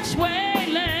church,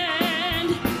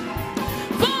 Wayland,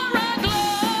 for a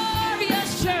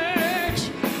glorious church,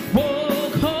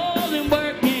 woke, whole, and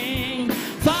working,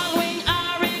 following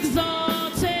our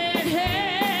exalted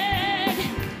head,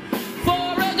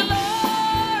 for a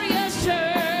glorious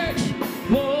church,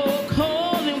 woke,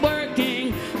 whole, and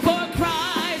working, for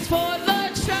Christ, for the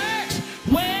church,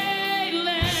 Wayland,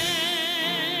 for a glorious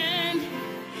church,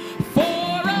 woke, whole,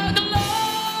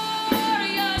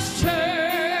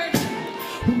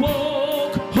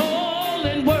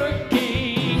 and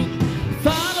working,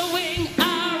 following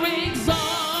our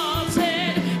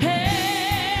exalted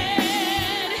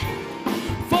head,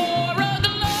 for a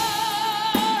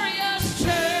glorious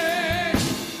church,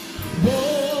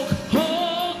 woke,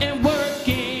 whole, and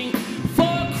working,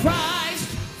 for Christ,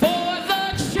 for the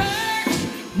church,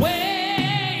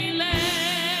 Wayland.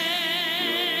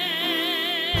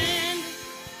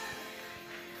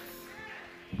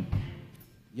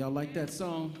 Y'all like that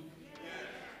song?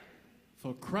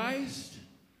 For Christ,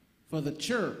 for the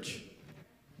church,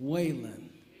 Wayland.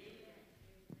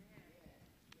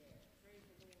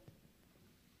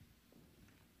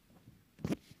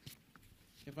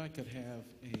 If I could have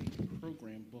a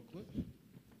program booklet.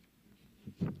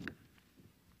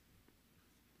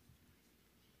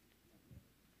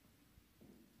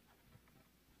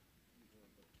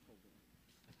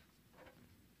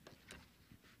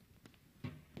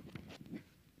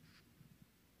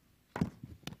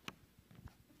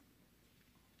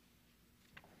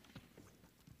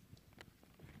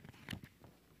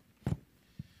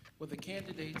 With the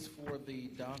candidates for the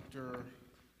Doctor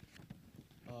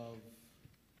of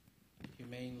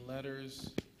Humane Letters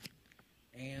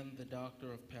and the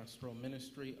Doctor of Pastoral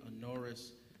Ministry,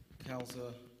 Honoris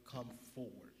Causa, come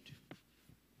forward.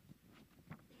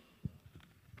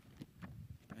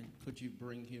 And could you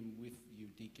bring him with you,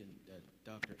 Deacon,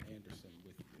 Dr. Anderson,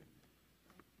 with you?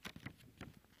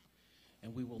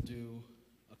 And we will do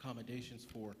a accommodations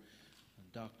for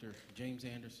Dr. James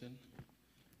Anderson.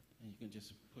 And you can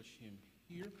just push him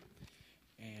here.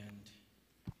 And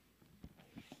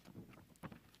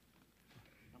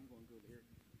I'm going to go there.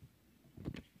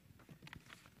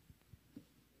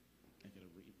 I got to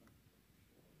read.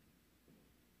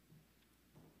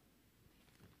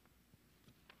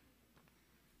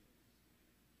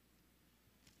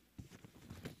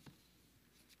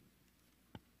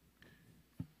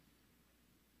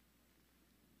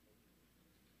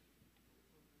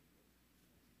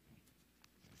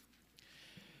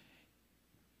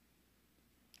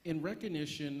 In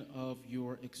recognition of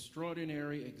your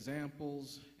extraordinary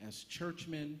examples as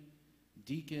churchman,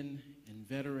 deacon, and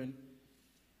veteran,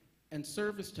 and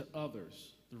service to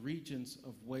others, the Regents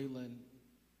of Wayland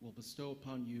will bestow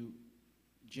upon you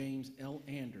James L.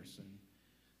 Anderson,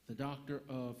 the Doctor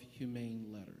of Humane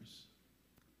Letters.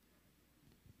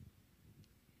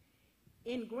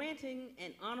 In granting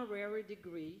an honorary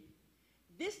degree,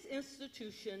 this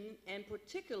institution, and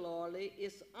particularly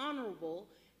its honorable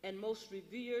and most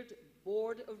revered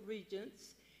Board of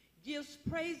Regents, gives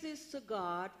praises to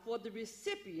God for the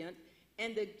recipient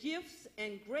and the gifts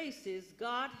and graces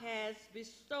God has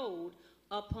bestowed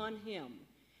upon him.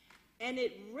 And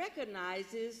it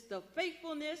recognizes the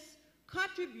faithfulness,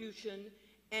 contribution,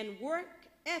 and work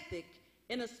ethic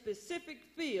in a specific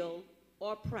field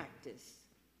or practice.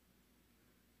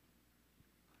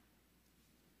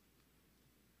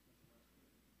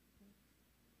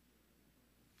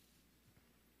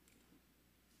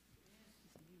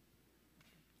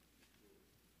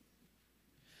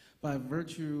 By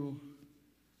virtue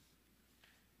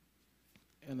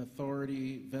and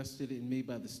authority vested in me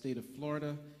by the state of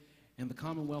Florida and the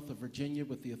Commonwealth of Virginia,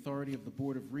 with the authority of the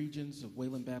Board of Regents of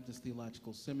Wayland Baptist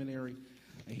Theological Seminary,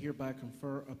 I hereby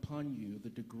confer upon you the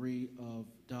degree of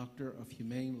Doctor of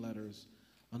Humane Letters,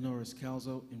 honoris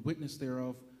causa. In witness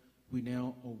thereof, we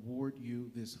now award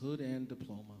you this hood and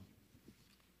diploma.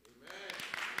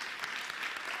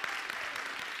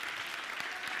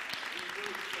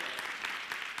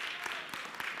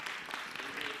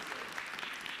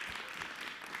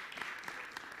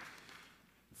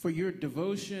 For your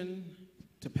devotion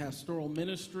to pastoral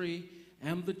ministry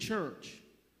and the church,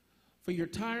 for your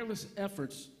tireless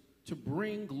efforts to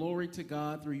bring glory to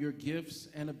God through your gifts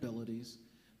and abilities,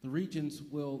 the Regents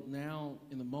will now,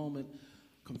 in a moment,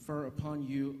 confer upon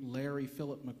you Larry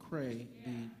Philip McCrae,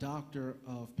 the Doctor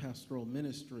of Pastoral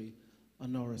Ministry,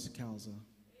 honoris causa.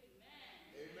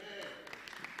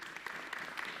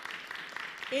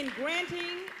 In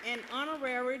granting an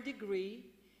honorary degree,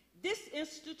 this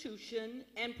institution,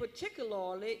 and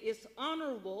particularly its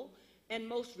honorable and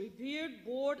most revered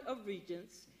Board of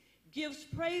Regents, gives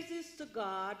praises to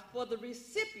God for the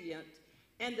recipient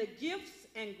and the gifts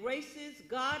and graces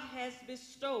God has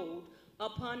bestowed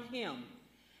upon him.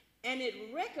 And it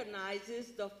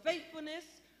recognizes the faithfulness,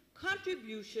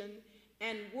 contribution,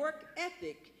 and work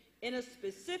ethic in a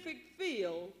specific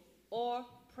field or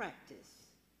practice.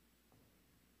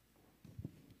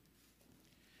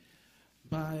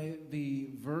 By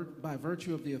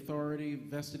virtue of the authority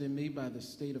vested in me by the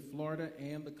state of Florida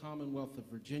and the Commonwealth of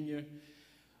Virginia,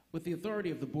 with the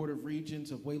authority of the Board of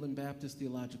Regents of Wayland Baptist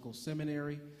Theological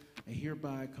Seminary, I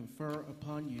hereby confer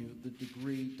upon you the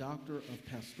degree Doctor of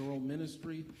Pastoral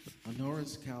Ministry,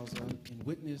 honoris causa, in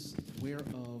witness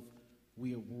whereof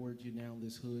we award you now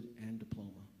this hood and diploma.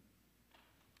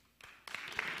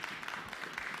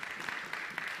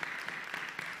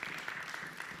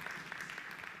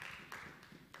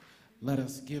 Let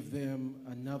us give them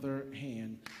another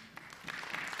hand.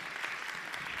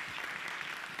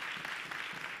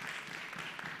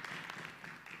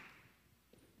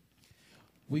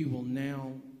 We will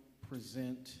now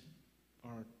present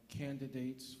our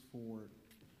candidates for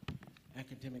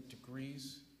academic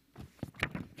degrees.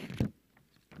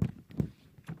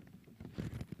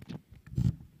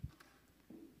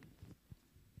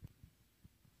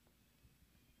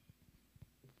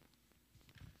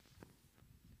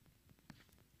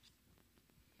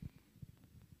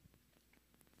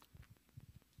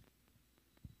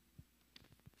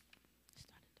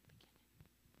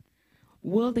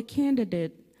 Will the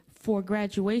candidate for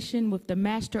graduation with the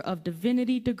Master of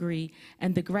Divinity degree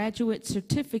and the graduate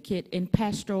certificate in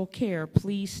pastoral care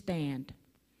please stand?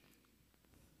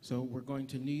 So we're going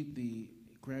to need the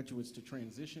graduates to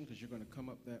transition because you're going to come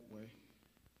up that way.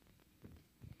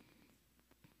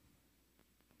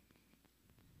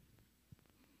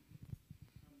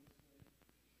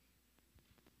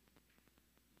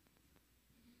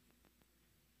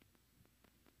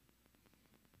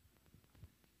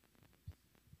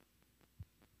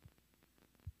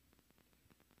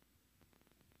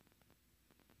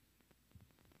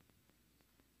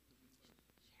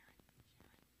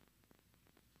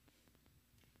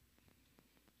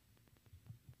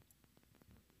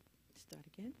 Start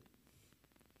again.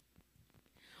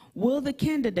 Will the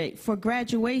candidate for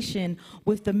graduation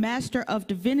with the Master of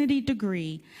Divinity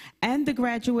degree and the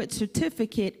graduate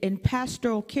certificate in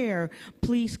pastoral care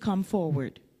please come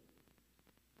forward?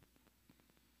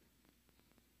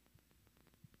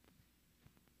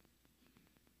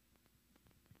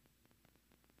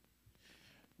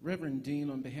 Reverend Dean,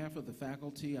 on behalf of the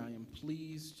faculty, I am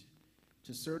pleased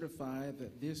to certify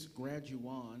that this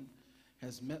graduand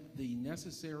has met the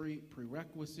necessary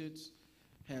prerequisites,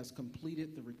 has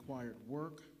completed the required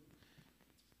work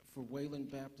for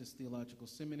Wayland Baptist Theological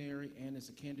Seminary, and is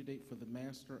a candidate for the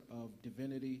Master of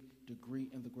Divinity degree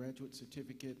and the graduate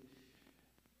certificate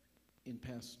in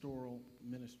pastoral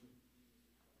ministry.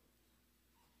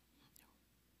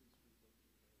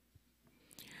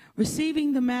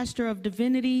 Receiving the Master of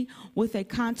Divinity with a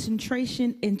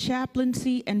concentration in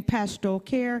chaplaincy and pastoral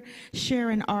care,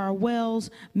 Sharon R. Wells,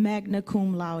 magna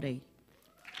cum laude.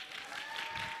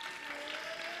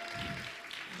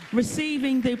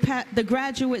 Receiving the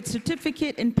graduate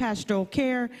certificate in pastoral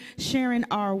care, Sharon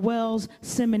R. Wells,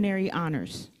 seminary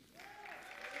honors.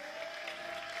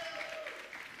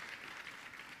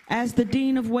 As the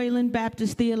Dean of Wayland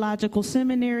Baptist Theological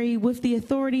Seminary, with the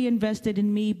authority invested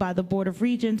in me by the Board of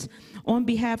Regents, on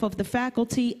behalf of the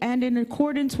faculty and in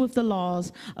accordance with the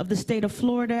laws of the state of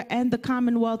Florida and the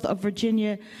Commonwealth of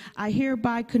Virginia, I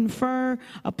hereby confer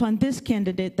upon this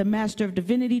candidate the Master of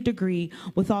Divinity degree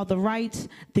with all the rights,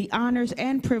 the honors,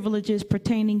 and privileges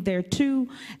pertaining thereto,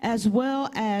 as well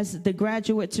as the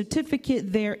graduate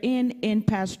certificate therein in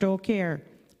pastoral care.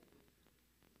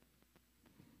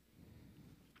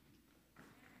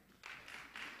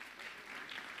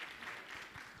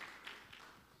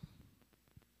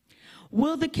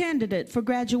 Will the candidate for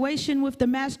graduation with the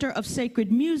Master of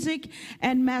Sacred Music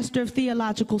and Master of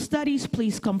Theological Studies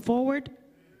please come forward?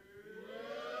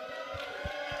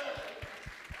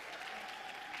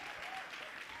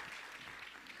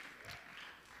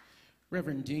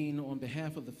 Reverend Dean, on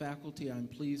behalf of the faculty, I'm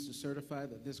pleased to certify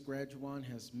that this graduand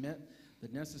has met the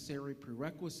necessary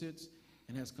prerequisites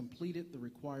and has completed the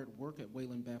required work at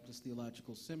Wayland Baptist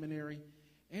Theological Seminary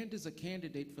and is a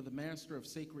candidate for the Master of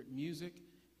Sacred Music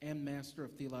and Master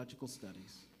of Theological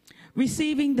Studies.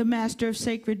 Receiving the Master of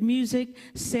Sacred Music,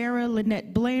 Sarah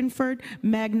Lynette Blanford,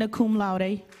 magna cum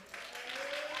laude.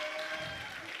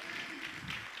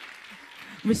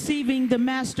 Receiving the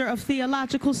Master of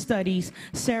Theological Studies,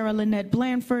 Sarah Lynette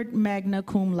Blanford, magna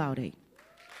cum laude.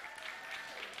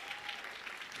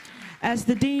 As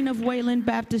the Dean of Wayland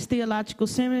Baptist Theological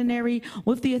Seminary,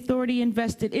 with the authority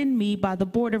invested in me by the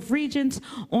Board of Regents,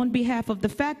 on behalf of the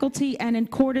faculty and in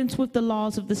accordance with the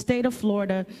laws of the state of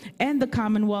Florida and the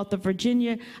Commonwealth of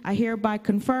Virginia, I hereby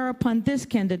confer upon this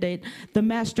candidate the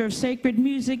Master of Sacred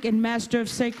Music and Master of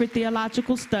Sacred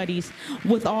Theological Studies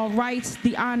with all rights,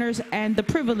 the honors, and the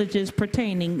privileges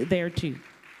pertaining thereto.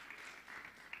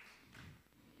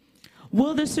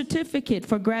 Will the certificate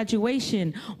for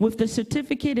graduation with the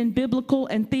certificate in Biblical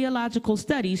and Theological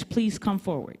Studies please come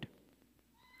forward?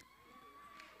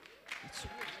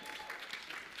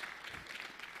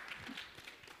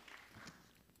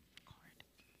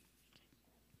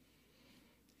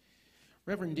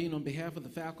 Reverend Dean, on behalf of the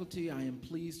faculty, I am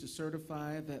pleased to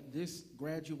certify that this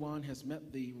graduand has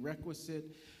met the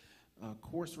requisite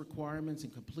course requirements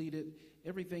and completed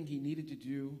everything he needed to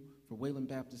do for Wayland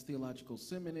Baptist Theological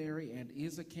Seminary and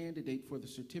is a candidate for the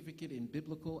certificate in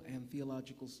Biblical and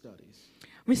Theological Studies.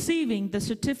 Receiving the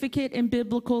certificate in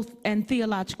Biblical and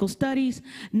Theological Studies,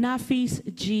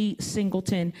 Nafis G.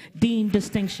 Singleton, Dean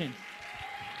Distinction.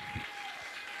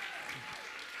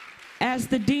 As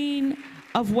the Dean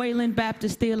of Wayland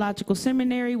Baptist Theological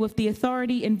Seminary, with the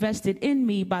authority invested in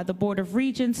me by the Board of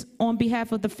Regents, on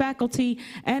behalf of the faculty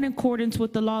and in accordance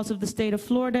with the laws of the state of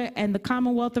Florida and the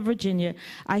Commonwealth of Virginia,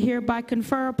 I hereby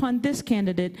confer upon this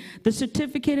candidate the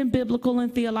certificate in Biblical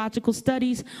and Theological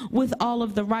Studies with all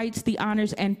of the rights, the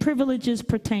honors, and privileges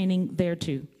pertaining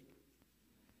thereto.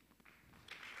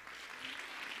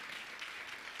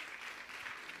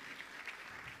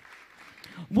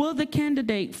 Will the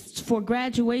candidate for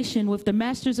graduation with the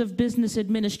Masters of Business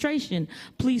Administration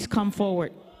please come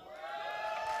forward?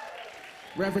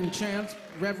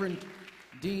 Reverend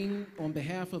Dean, on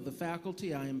behalf of the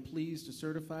faculty, I am pleased to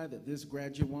certify that this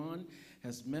graduand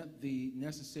has met the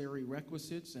necessary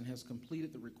requisites and has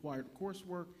completed the required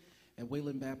coursework at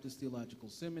Wayland Baptist Theological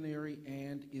Seminary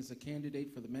and is a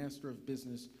candidate for the Master of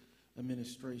Business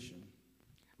Administration.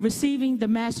 Receiving the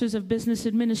Masters of Business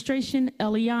Administration,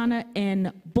 Eliana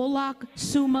N. Bullock,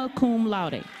 summa cum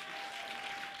laude.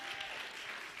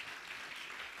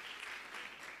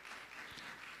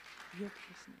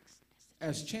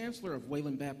 As Chancellor of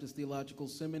Wayland Baptist Theological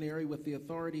Seminary, with the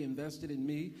authority invested in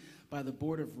me by the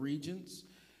Board of Regents,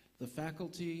 the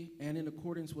faculty, and in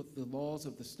accordance with the laws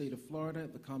of the state of Florida,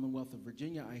 the Commonwealth of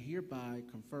Virginia, I hereby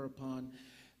confer upon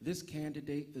this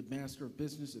candidate the Master of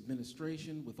Business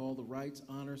Administration with all the rights,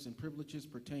 honors, and privileges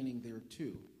pertaining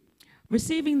thereto.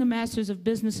 Receiving the Masters of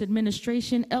Business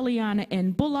Administration, Eliana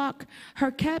N. Bullock, her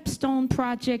capstone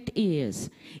project is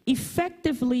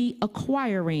effectively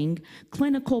acquiring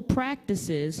clinical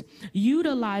practices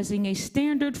utilizing a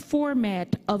standard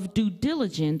format of due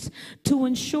diligence to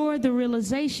ensure the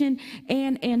realization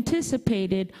and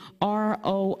anticipated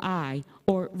ROI,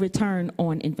 or return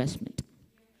on investment.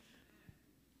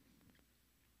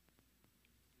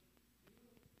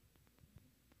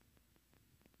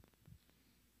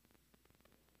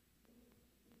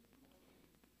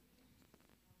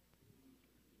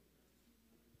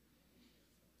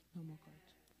 No more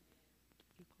cards.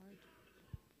 Few cards. I don't have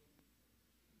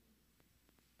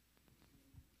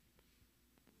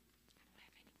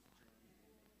any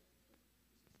more.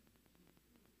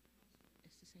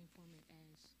 It's the same format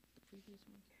as the previous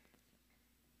one.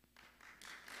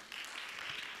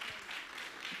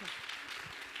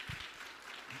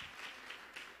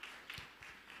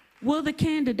 Will the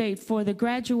candidate for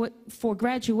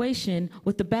graduation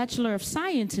with the Bachelor of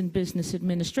Science in Business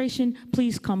Administration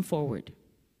please come forward?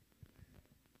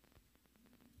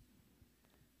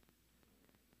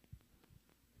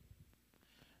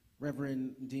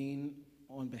 Reverend Dean,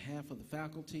 on behalf of the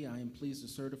faculty, I am pleased to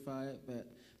certify that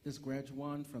this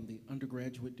graduand from the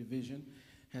undergraduate division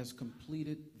has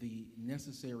completed the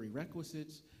necessary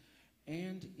requisites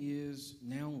and is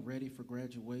now ready for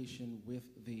graduation with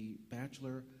the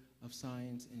Bachelor of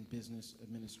Science in Business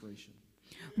Administration.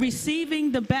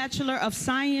 Receiving the Bachelor of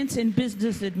Science in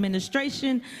Business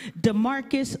Administration,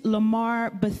 DeMarcus Lamar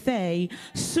Bethay,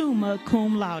 summa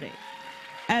cum laude.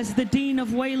 As the Dean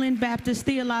of Wayland Baptist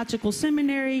Theological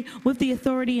Seminary, with the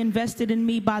authority invested in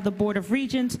me by the Board of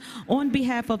Regents, on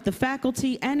behalf of the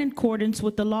faculty and in accordance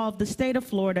with the law of the state of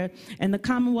Florida and the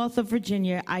Commonwealth of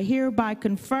Virginia, I hereby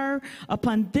confer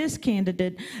upon this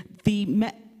candidate the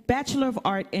Bachelor of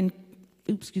Art in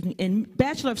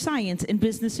Bachelor of Science in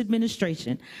Business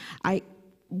Administration,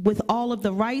 with all of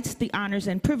the rights, the honors,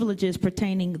 and privileges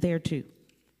pertaining thereto.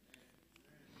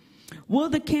 Will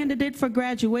the candidate for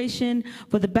graduation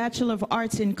for the Bachelor of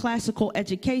Arts in Classical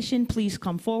Education please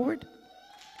come forward?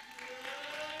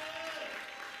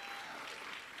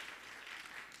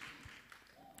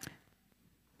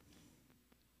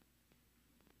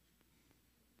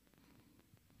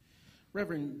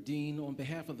 Reverend Dean, on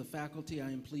behalf of the faculty, I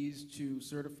am pleased to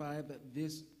certify that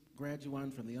this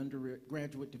graduand from the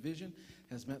undergraduate division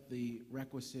has met the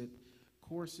requisite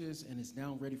courses and is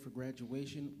now ready for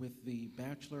graduation with the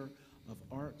Bachelor of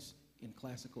Arts in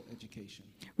Classical Education.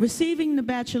 Receiving the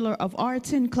Bachelor of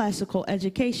Arts in Classical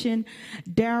Education,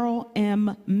 Darrell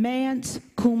M. Mance,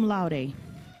 cum laude.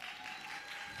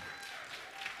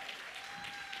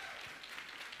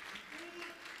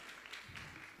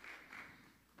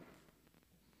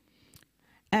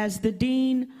 As the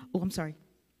Dean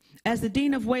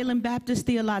of Wayland Baptist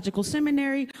Theological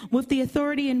Seminary, with the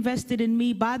authority invested in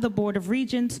me by the Board of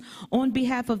Regents, on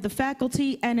behalf of the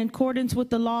faculty and in accordance with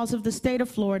the laws of the state of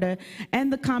Florida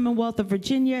and the Commonwealth of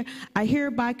Virginia, I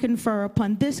hereby confer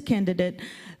upon this candidate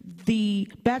the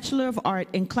Bachelor of Art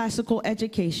in Classical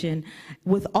Education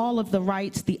with all of the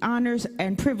rights, the honors,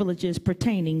 and privileges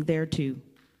pertaining thereto.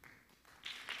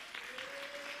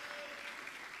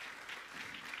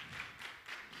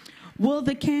 Will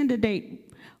the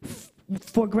candidate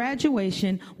for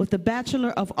graduation with the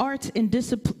Bachelor of Arts in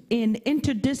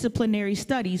Interdisciplinary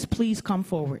Studies please come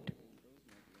forward?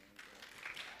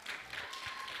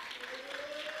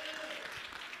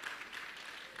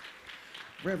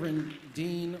 Reverend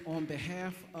Dean, on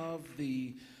behalf of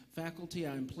the faculty,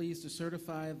 I am pleased to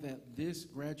certify that this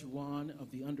graduand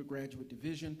of the undergraduate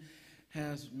division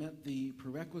has met the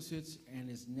prerequisites and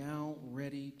is now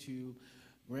ready to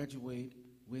graduate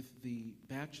with the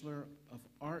Bachelor of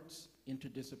Arts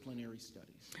Interdisciplinary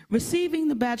Studies. Receiving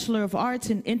the Bachelor of Arts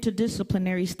in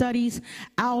Interdisciplinary Studies,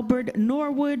 Albert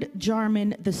Norwood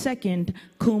Jarman II,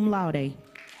 cum laude.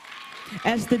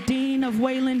 As the Dean of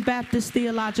Wayland Baptist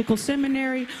Theological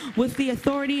Seminary, with the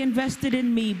authority invested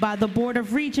in me by the Board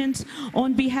of Regents,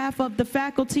 on behalf of the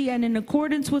faculty and in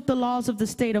accordance with the laws of the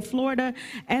state of Florida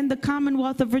and the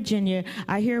Commonwealth of Virginia,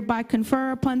 I hereby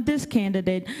confer upon this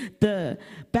candidate the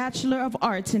Bachelor of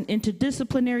Arts in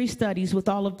Interdisciplinary Studies with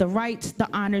all of the rights, the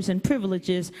honors, and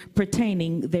privileges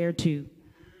pertaining thereto.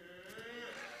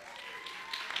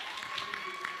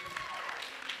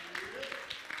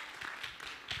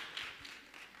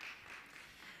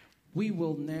 We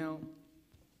will now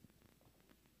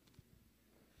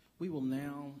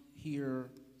hear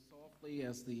softly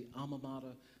as the alma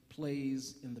mater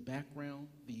plays in the background.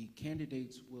 The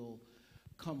candidates will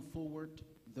come forward.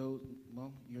 Though,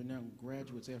 well, you're now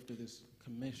graduates after this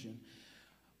commission.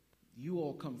 You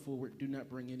all come forward. Do not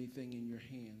bring anything in your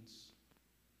hands.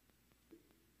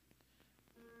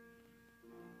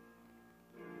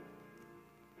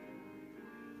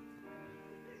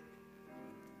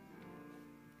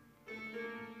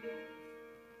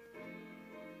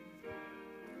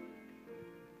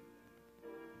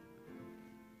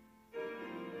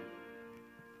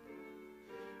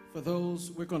 For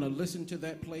those, we're going to listen to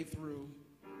that playthrough.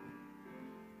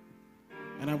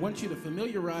 And I want you to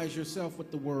familiarize yourself with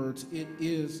the words. It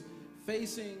is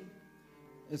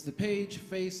the page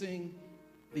facing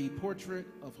the portrait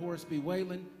of Horace B.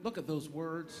 Wayland. Look at those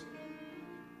words.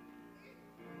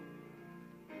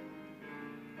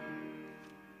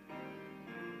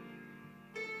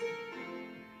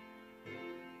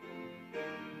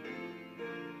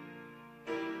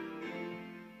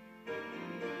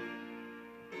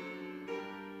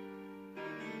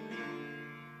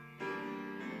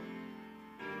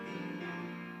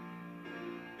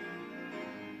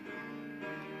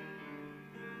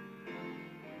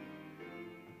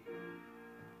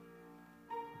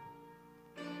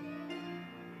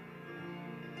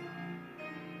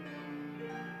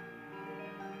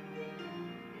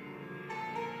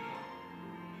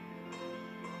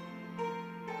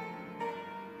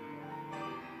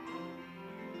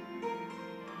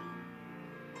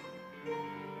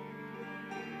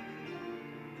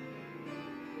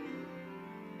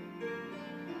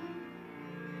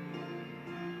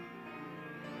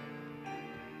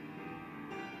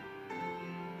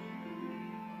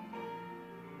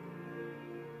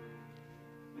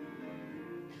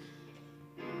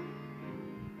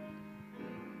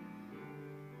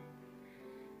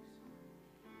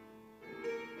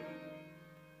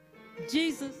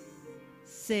 Jesus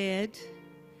said,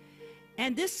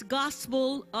 "And this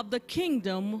gospel of the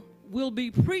kingdom will be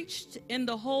preached in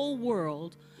the whole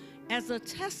world as a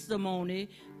testimony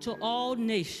to all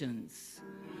nations."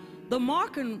 The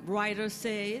Markan writer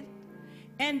said,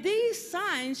 "And these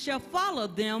signs shall follow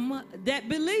them that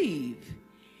believe.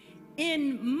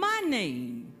 In my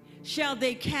name shall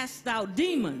they cast out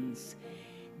demons.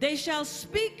 They shall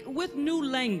speak with new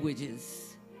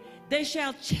languages. They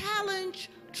shall challenge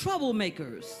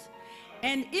troublemakers.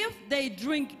 And if they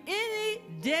drink any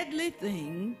deadly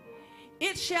thing,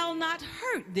 it shall not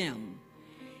hurt them.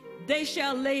 They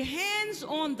shall lay hands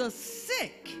on the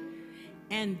sick,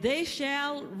 and they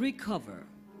shall recover.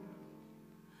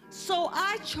 So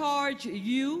I charge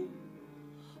you,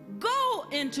 go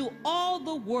into all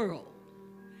the world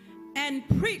and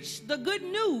preach the good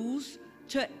news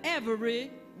to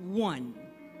everyone,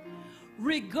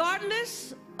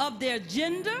 regardless of their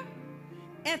gender,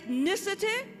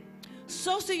 ethnicity,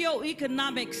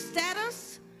 socioeconomic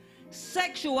status,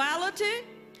 sexuality,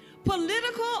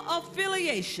 political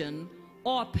affiliation,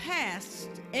 or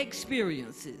past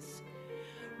experiences.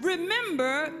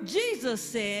 Remember, Jesus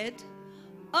said,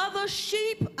 'Other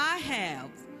sheep I have,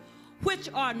 which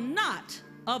are not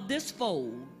of this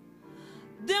fold.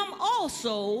 Them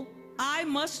also I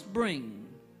must bring,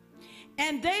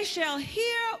 and they shall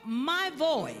hear my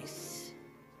voice.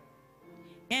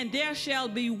 And there shall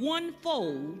be one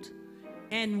fold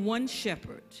and one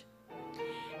shepherd.'"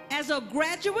 As a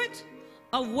graduate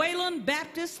of Wayland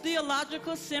Baptist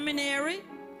Theological Seminary,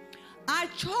 I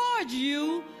charge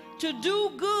you to do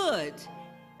good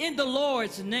in the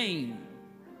Lord's name.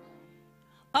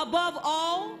 Above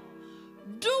all,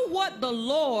 do what the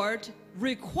Lord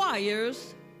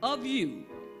requires of you: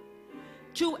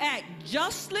 to act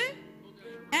justly,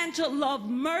 and to love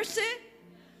mercy,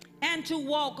 and to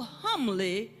walk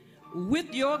humbly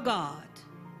with your God.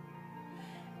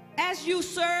 As you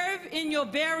serve in your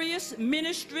various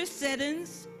ministry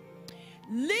settings,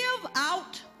 live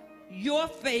out your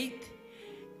faith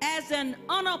as an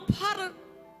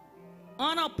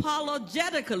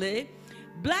unapologetically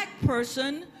black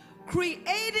person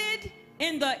created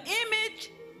in the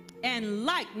image and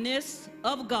likeness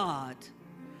of God.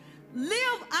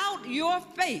 Live out your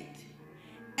faith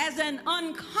as an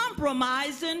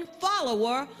uncompromising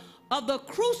follower of the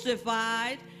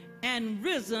crucified and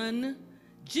risen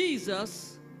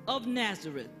Jesus of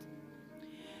Nazareth.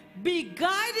 Be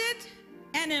guided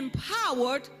and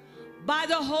empowered by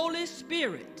the Holy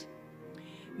Spirit,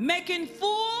 making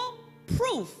full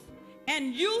proof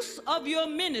and use of your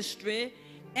ministry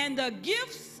and the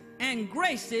gifts and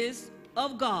graces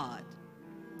of God.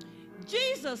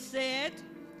 Jesus said,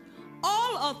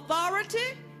 "All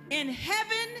authority in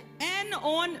heaven and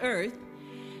on earth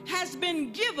has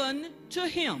been given to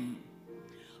him.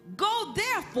 Go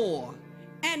therefore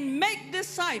and make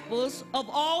disciples of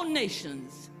all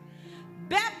nations,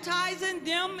 baptizing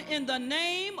them in the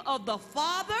name of the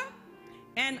Father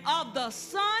and of the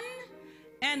Son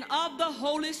and of the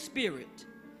Holy Spirit,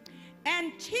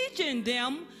 and teaching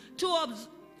them to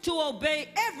obey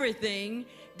everything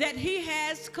that he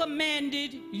has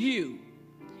commanded you.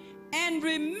 And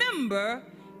remember,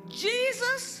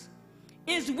 Jesus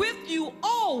is with you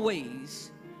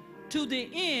always to the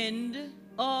end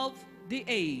of the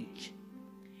age.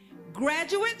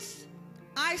 Graduates,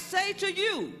 I say to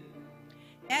you,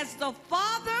 as the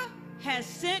Father has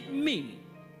sent me,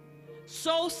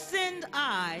 so send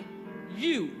I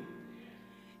you.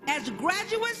 As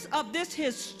graduates of this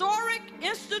historic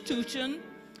institution,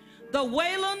 the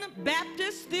Wayland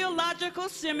Baptist Theological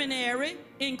Seminary,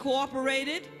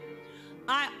 Incorporated,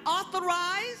 I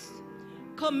authorize,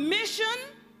 commission,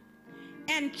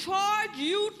 and charge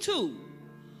you to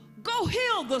go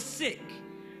heal the sick,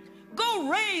 go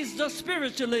raise the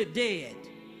spiritually dead,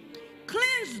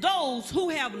 cleanse those who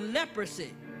have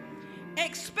leprosy,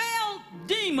 expel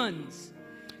demons.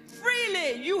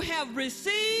 Freely you have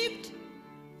received,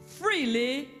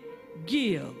 freely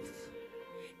give.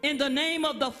 In the name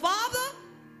of the Father,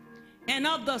 and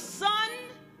of the Son,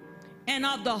 and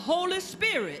of the Holy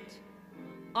Spirit,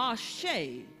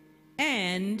 Ashe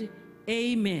and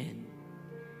amen.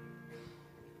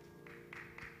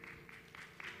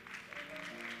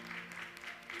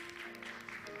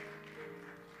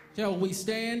 Shall we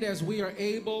stand as we are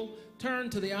able? Turn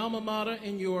to the alma mater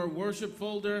in your worship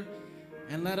folder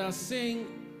and let us sing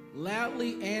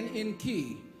loudly and in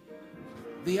key,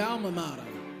 the alma mater.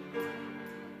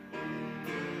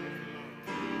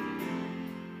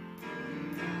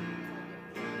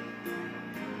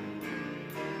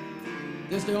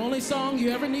 This is the only song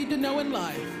you ever need to know in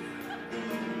life.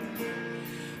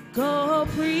 Go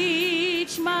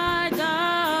preach my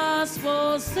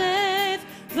gospel, saith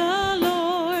the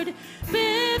Lord.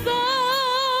 Bid the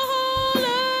whole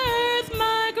earth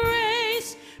my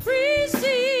grace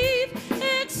receive.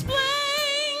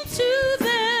 Explain to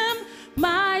them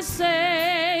my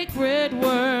sacred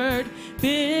word.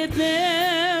 Bid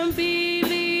them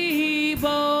believe,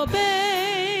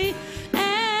 obey,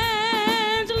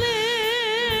 and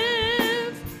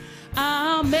live.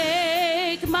 I'll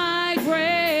make my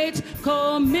great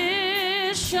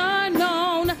commission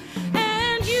known,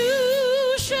 and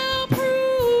you shall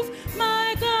prove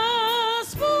my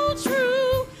gospel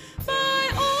true by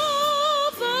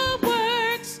all the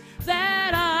works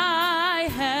that I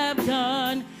have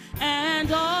done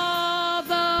and all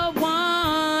the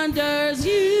wonders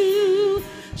you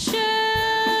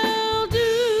shall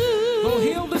do. Go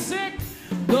heal the sick.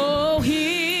 Go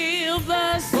heal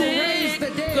the sick.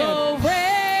 Go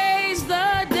raise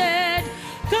the dead.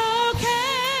 Go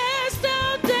cast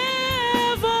out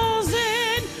devils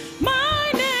in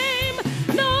my name.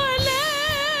 Nor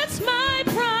let my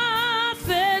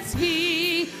prophets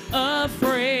be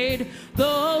afraid,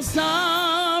 though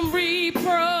some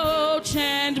reproach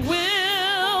and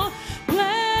will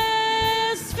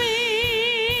blaspheme,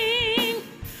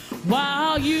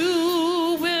 while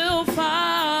you will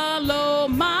follow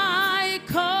my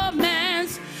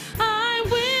commands. I'm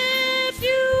with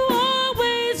you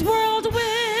always, world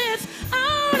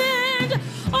without end.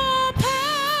 All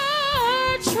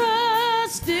power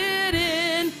trusted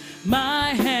in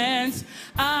my hands.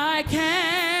 I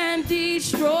can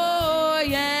destroy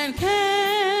and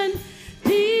can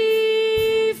defend.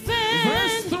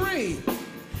 Verse 3.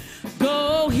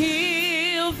 Go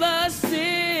heal the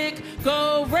sick,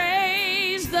 go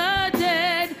raise the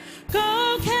dead,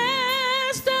 go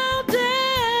cast out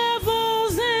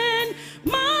devils in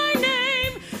my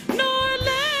name, nor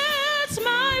let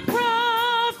my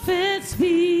prophets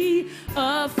be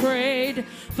afraid,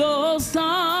 though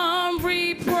some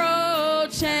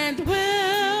reproach and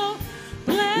will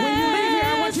blaspheme. When you leave here,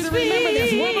 I want you to remember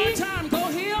this one more time. Go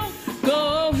heal.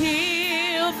 Go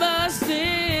heal the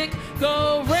sick,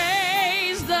 go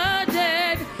raise the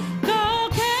dead, go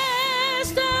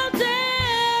cast out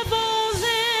devils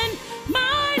in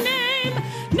my name,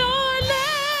 nor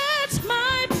let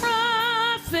my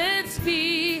prophets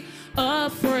be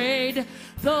afraid,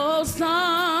 though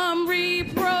some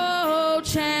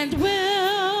reproach and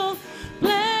will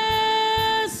blaspheme.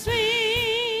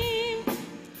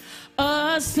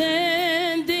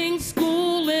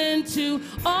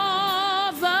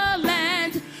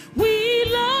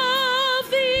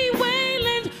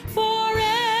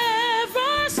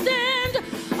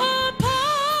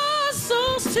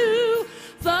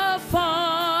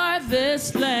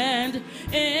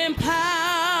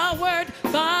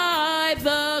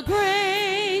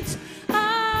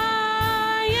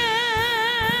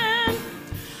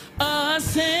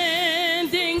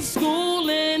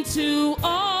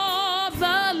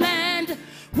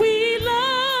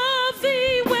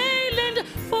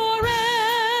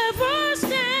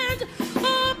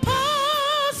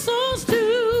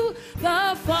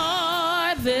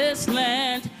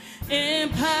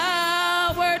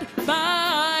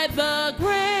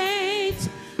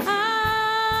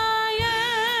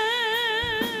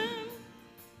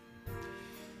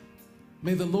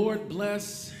 May the Lord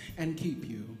bless and keep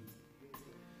you.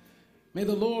 May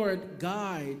the Lord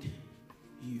guide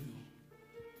you.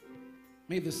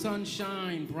 May the sun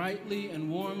shine brightly and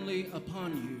warmly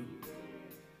upon you.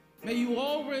 May you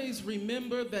always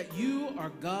remember that you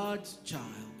are God's child,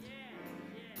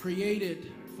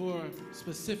 created for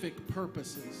specific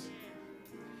purposes.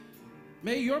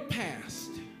 May your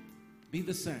past be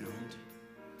the sound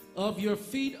of your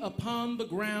feet upon the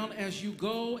ground as you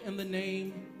go in the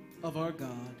name of our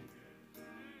God.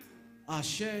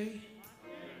 Ashe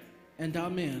and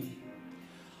Amen.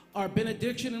 Our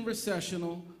benediction and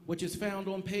recessional, which is found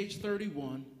on page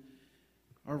 31,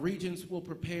 our regents will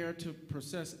prepare to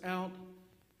process out.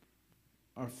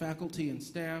 Our faculty and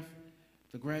staff,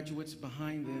 the graduates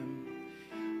behind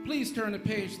them. Please turn to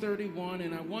page 31,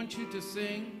 and I want you to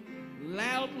sing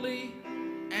loudly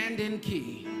and in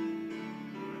key.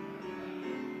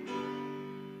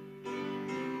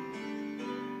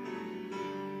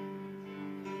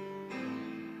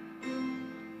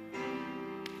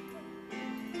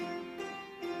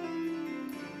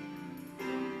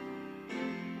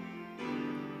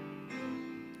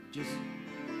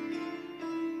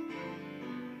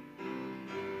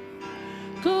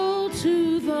 Go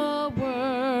to the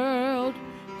world,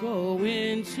 go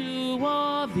into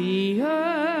all the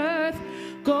earth,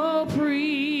 go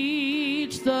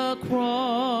preach the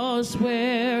cross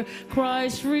where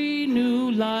Christ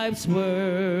renewed life's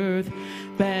worth,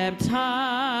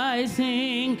 baptizing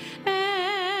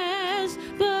as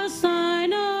the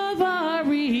sign of our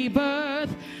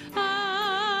rebirth. Alleluia.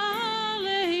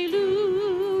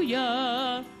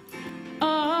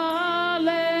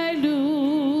 Alleluia.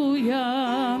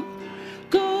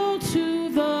 Go to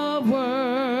the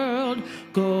world,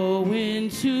 go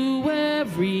into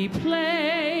every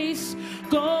place,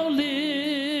 go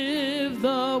live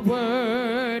the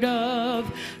word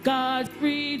of God's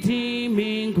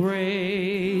redeeming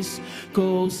grace.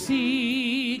 Go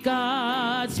see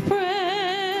God's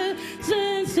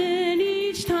presence in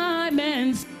each time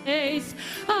and space.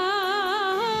 Alleluia.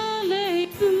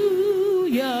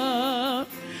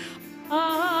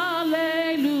 Alleluia.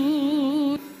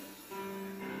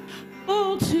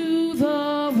 Go to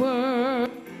the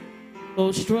world,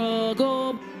 go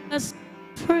struggle, bless,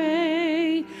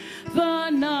 pray. The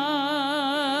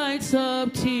nights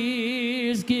of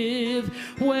tears give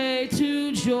way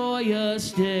to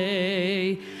joyous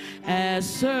day. As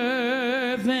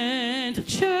servant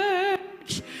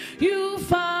church, you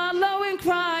follow in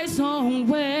Christ's own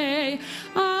way.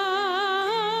 Alleluia.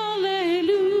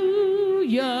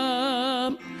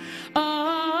 Alleluia.